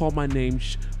 when you call my name,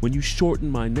 when you shorten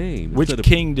my name, Which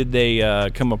king did they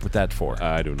come up with that for?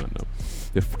 I do not know.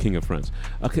 The king of France.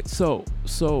 Okay, so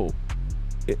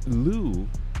Lou.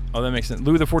 Oh, that makes sense.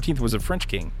 Louis XIV was a French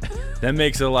king. That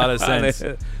makes a lot of sense.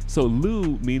 So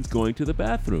Lou means going to the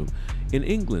bathroom. In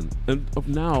England, and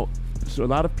now, so a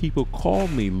lot of people call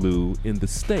me Lou in the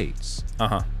States.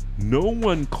 No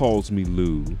one calls me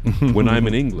Lou when I'm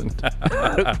in England.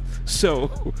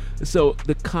 So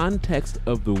the context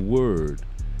of the word,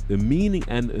 the meaning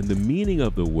and the meaning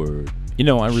of the word. You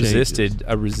know, I changes.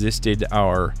 resisted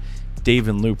our Dave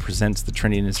and Lou presents the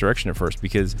Trinity and Insurrection at first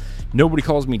because nobody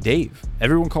calls me Dave.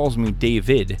 Everyone calls me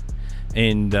David,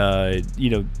 and you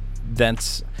know,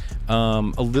 that's a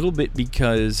little bit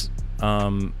because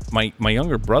my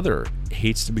younger brother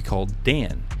hates to be called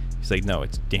Dan. He's like, no,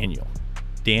 it's Daniel.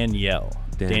 Danielle.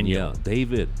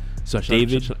 David. So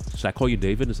David. Should I call you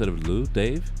David instead of Lou?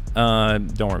 Dave?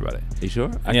 Don't worry about it. Are you sure?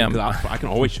 Yeah. I can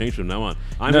always change from now on.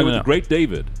 I'm No, with no. the great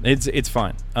David. It's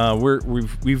fine.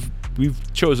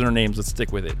 We've chosen our names. Let's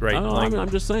stick with it, right? Oh, Like, I'm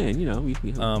just saying, you know.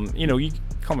 you know, you can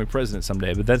call me president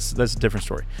someday, but that's a different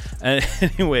story.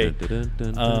 Anyway,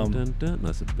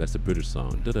 That's a British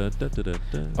song.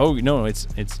 oh no, it's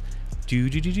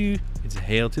do. It's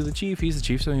hail to the chief. He's the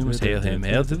chief, so you must hail him.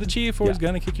 Hail to the chief, or he's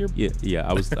gonna kick your. Yeah.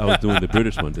 I was doing the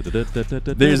British one.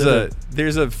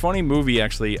 There's a funny movie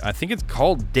actually. I think it's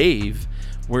called Dave,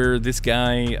 where this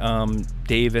guy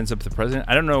Dave ends up the president.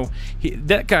 I don't know.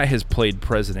 That guy has played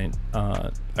president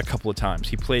a couple of times.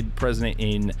 He played president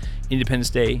in Independence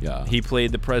Day. Yeah. He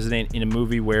played the president in a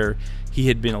movie where he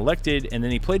had been elected, and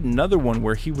then he played another one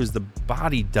where he was the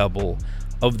body double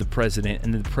of the president,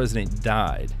 and then the president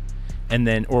died. And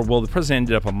then, the president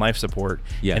ended up on life support,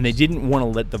 Yes. and they didn't want to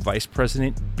let the vice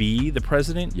president be the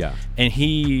president. Yeah. And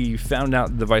he found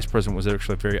out the vice president was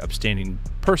actually a very upstanding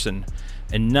person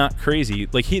and not crazy.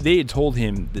 Like they had told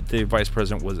him that the vice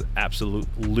president was absolute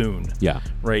loon. Yeah.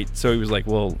 Right. So he was like,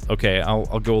 well, okay,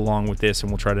 I'll go along with this, and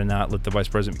we'll try to not let the vice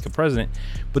president become president.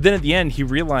 But then at the end, he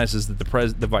realizes that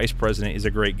the vice president is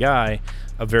a great guy,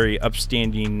 a very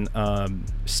upstanding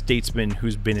statesman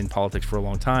who's been in politics for a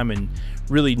long time and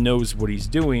really knows what he's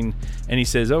doing. And he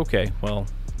says, okay, well,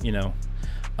 you know,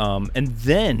 and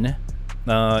then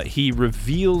he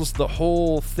reveals the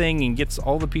whole thing and gets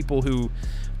all the people who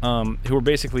are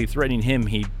basically threatening him.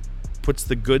 He puts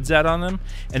the goods out on them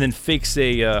and then fakes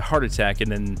a heart attack,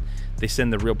 and then they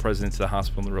send the real president to the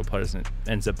hospital, and the real president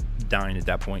ends up dying at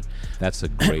that point. That's a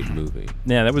great movie.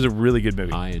 Yeah, that was a really good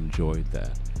movie. I enjoyed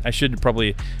that. I should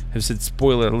probably have said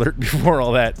spoiler alert before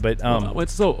all that, but Well,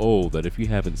 it's so old that if you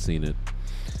haven't seen it,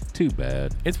 too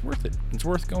bad. it's worth it. It's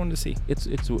worth going to see. It's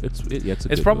a It's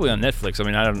good probably movie. on Netflix. I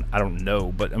mean, I don't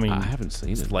know, but I mean, I haven't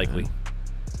seen it's it. likely. man.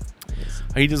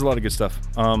 He does a lot of good stuff.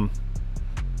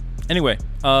 Anyway,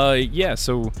 yeah.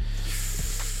 So,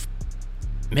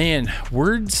 man,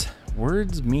 words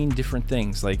mean different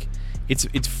things. Like, it's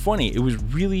funny. It was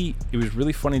really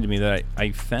funny to me that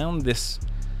I found this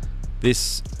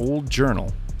old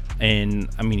journal, and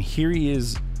I mean, here he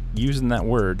is using that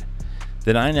word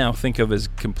that I now think of as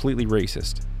completely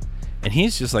racist, and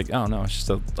he's just like, oh no, it's just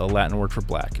a Latin word for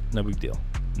black. No big deal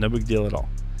at all.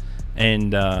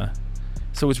 And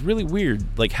so it's really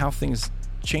weird, like how things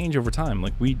change over time.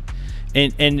 Like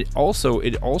and also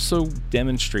it also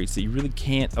demonstrates that you really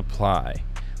can't apply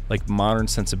like modern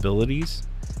sensibilities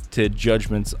to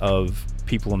judgments of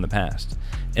people in the past.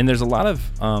 And there's a lot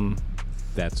of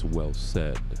That's well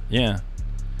said. yeah.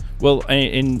 Well,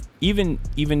 and even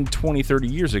 20, 30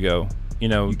 years ago, you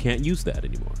know, You can't use that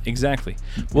anymore. exactly.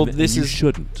 Well, And this you is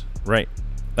shouldn't. right.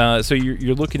 So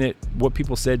you're looking at what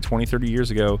people said 20, 30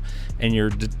 years ago, and you're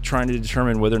trying to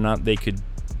determine whether or not they could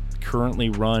currently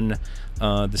run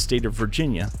the state of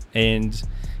Virginia. And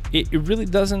it really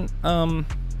doesn't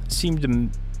seem to...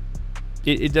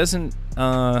 It doesn't...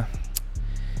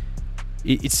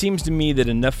 It seems to me that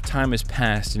enough time has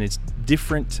passed, and it's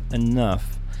different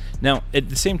enough. Now, at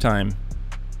the same time...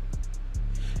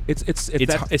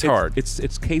 It's hard.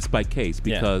 It's case by case,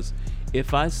 because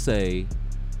if I say...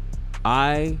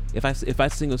 if I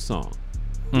sing a song,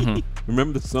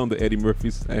 remember the song that Eddie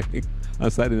Murphy sang on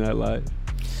Saturday Night Live?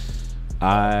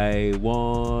 I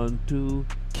want to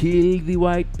kill the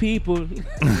white people.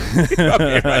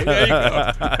 Okay, right, there you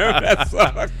go. Remember that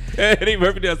song? Eddie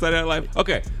Murphy did Saturday Night Live.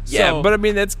 Okay, Yeah, so, but I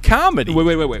mean that's comedy.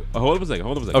 wait. Hold on a second.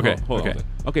 Okay, Hold on okay. a second.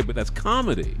 Okay, but that's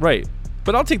comedy. Right.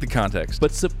 But I'll take the context.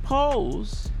 But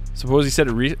suppose suppose he said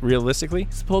it realistically.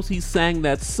 he sang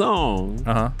that song.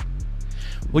 Uh huh.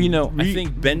 Well, you know, I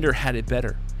think Bender had it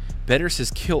better. Bender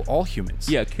says kill all humans.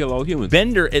 Yeah, kill all humans.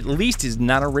 Bender at least is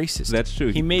not a racist. That's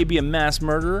true. He may be a mass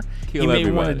murderer. Kill he may want to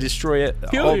everybody. destroy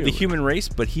Kill all the humans. human race,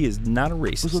 but he is not a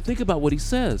racist. So think about what he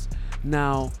says.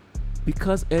 Now,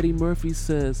 because Eddie Murphy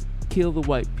says kill the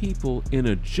white people in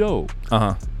a joke, Uh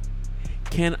huh.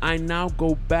 can I now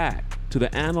go back to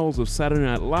the annals of Saturday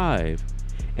Night Live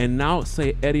and now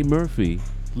say, Eddie Murphy,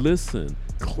 listen,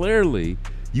 clearly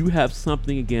you have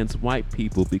something against white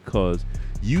people because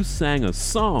you sang a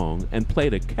song and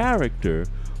played a character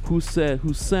who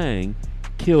sang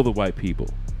kill the white people.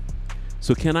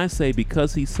 So can I say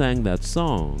because he sang that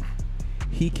song,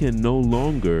 he can't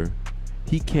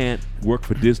work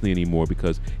for Disney anymore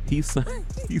because he sang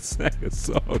a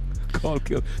song called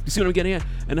Kill. You see what I'm getting at?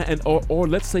 Or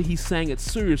let's say he sang it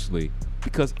seriously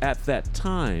because at that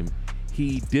time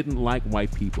he didn't like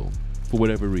white people for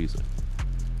whatever reason.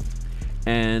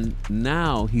 And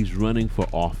now he's running for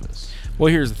office.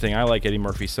 Well, here's the thing. I like Eddie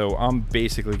Murphy, so I'm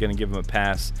basically going to give him a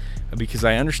pass because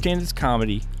I understand it's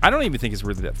comedy. I don't even think it's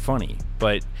really that funny,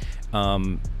 but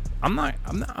I'm not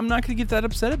going to get that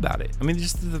upset about it. I mean,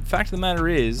 just the fact of the matter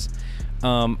is,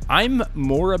 I'm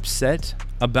more upset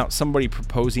about somebody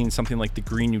proposing something like the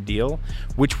Green New Deal,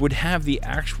 which would have the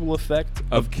actual effect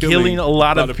of killing a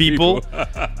lot of people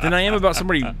than I am about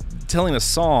somebody telling a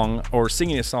song or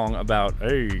singing a song about,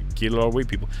 hey, kill all white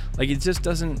people. Like, it just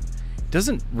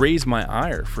doesn't raise my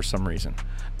ire for some reason.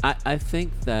 I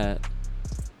think that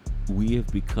we have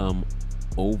become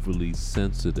overly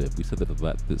sensitive. We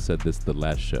said this the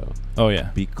last show. Oh,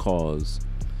 yeah. Because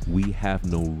we have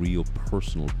no real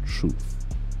personal truth.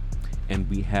 And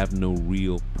we have no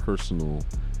real personal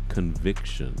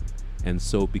conviction. And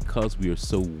so because we are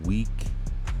so weak,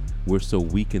 we're so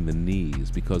weak in the knees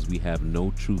because we have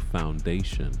no true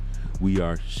foundation. We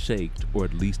are shaked, or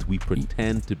at least we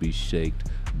pretend to be shaked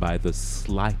by the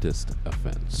slightest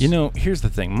offense. You know, here's the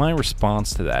thing. My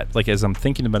response to that, like as I'm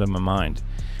thinking about it in my mind,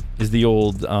 is the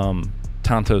old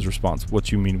Tonto's response,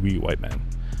 what you mean we white men?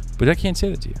 But I can't say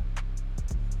that to you.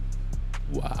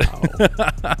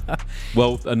 Wow.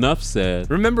 Well, enough said.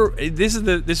 Remember, this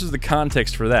is the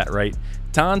context for that, right?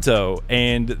 Tonto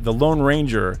and the Lone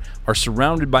Ranger are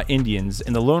surrounded by Indians,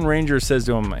 and the Lone Ranger says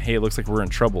to him, hey, it looks like we're in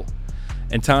trouble.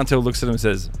 And Tonto looks at him and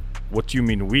says, what do you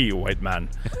mean we, white man?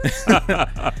 This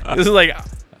is like,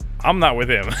 I'm not with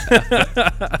him.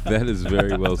 That is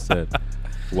very well said.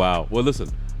 Wow. Well, listen,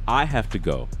 I have to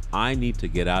go. I need to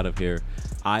get out of here.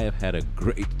 I have had a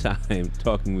great time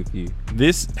talking with you.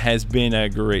 This has been a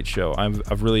great show.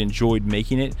 I've really enjoyed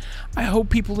making it. I hope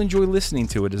people enjoy listening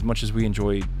to it as much as we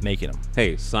enjoy making them.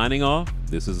 Hey, signing off.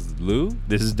 This is Lou.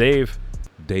 This is Dave.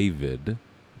 David.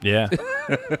 Yeah.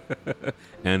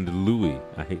 And Louie.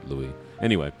 I hate Louie.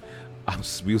 Anyway,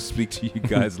 we'll speak to you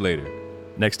guys later.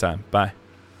 Next time. Bye.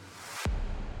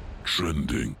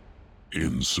 Trending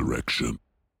Insurrection.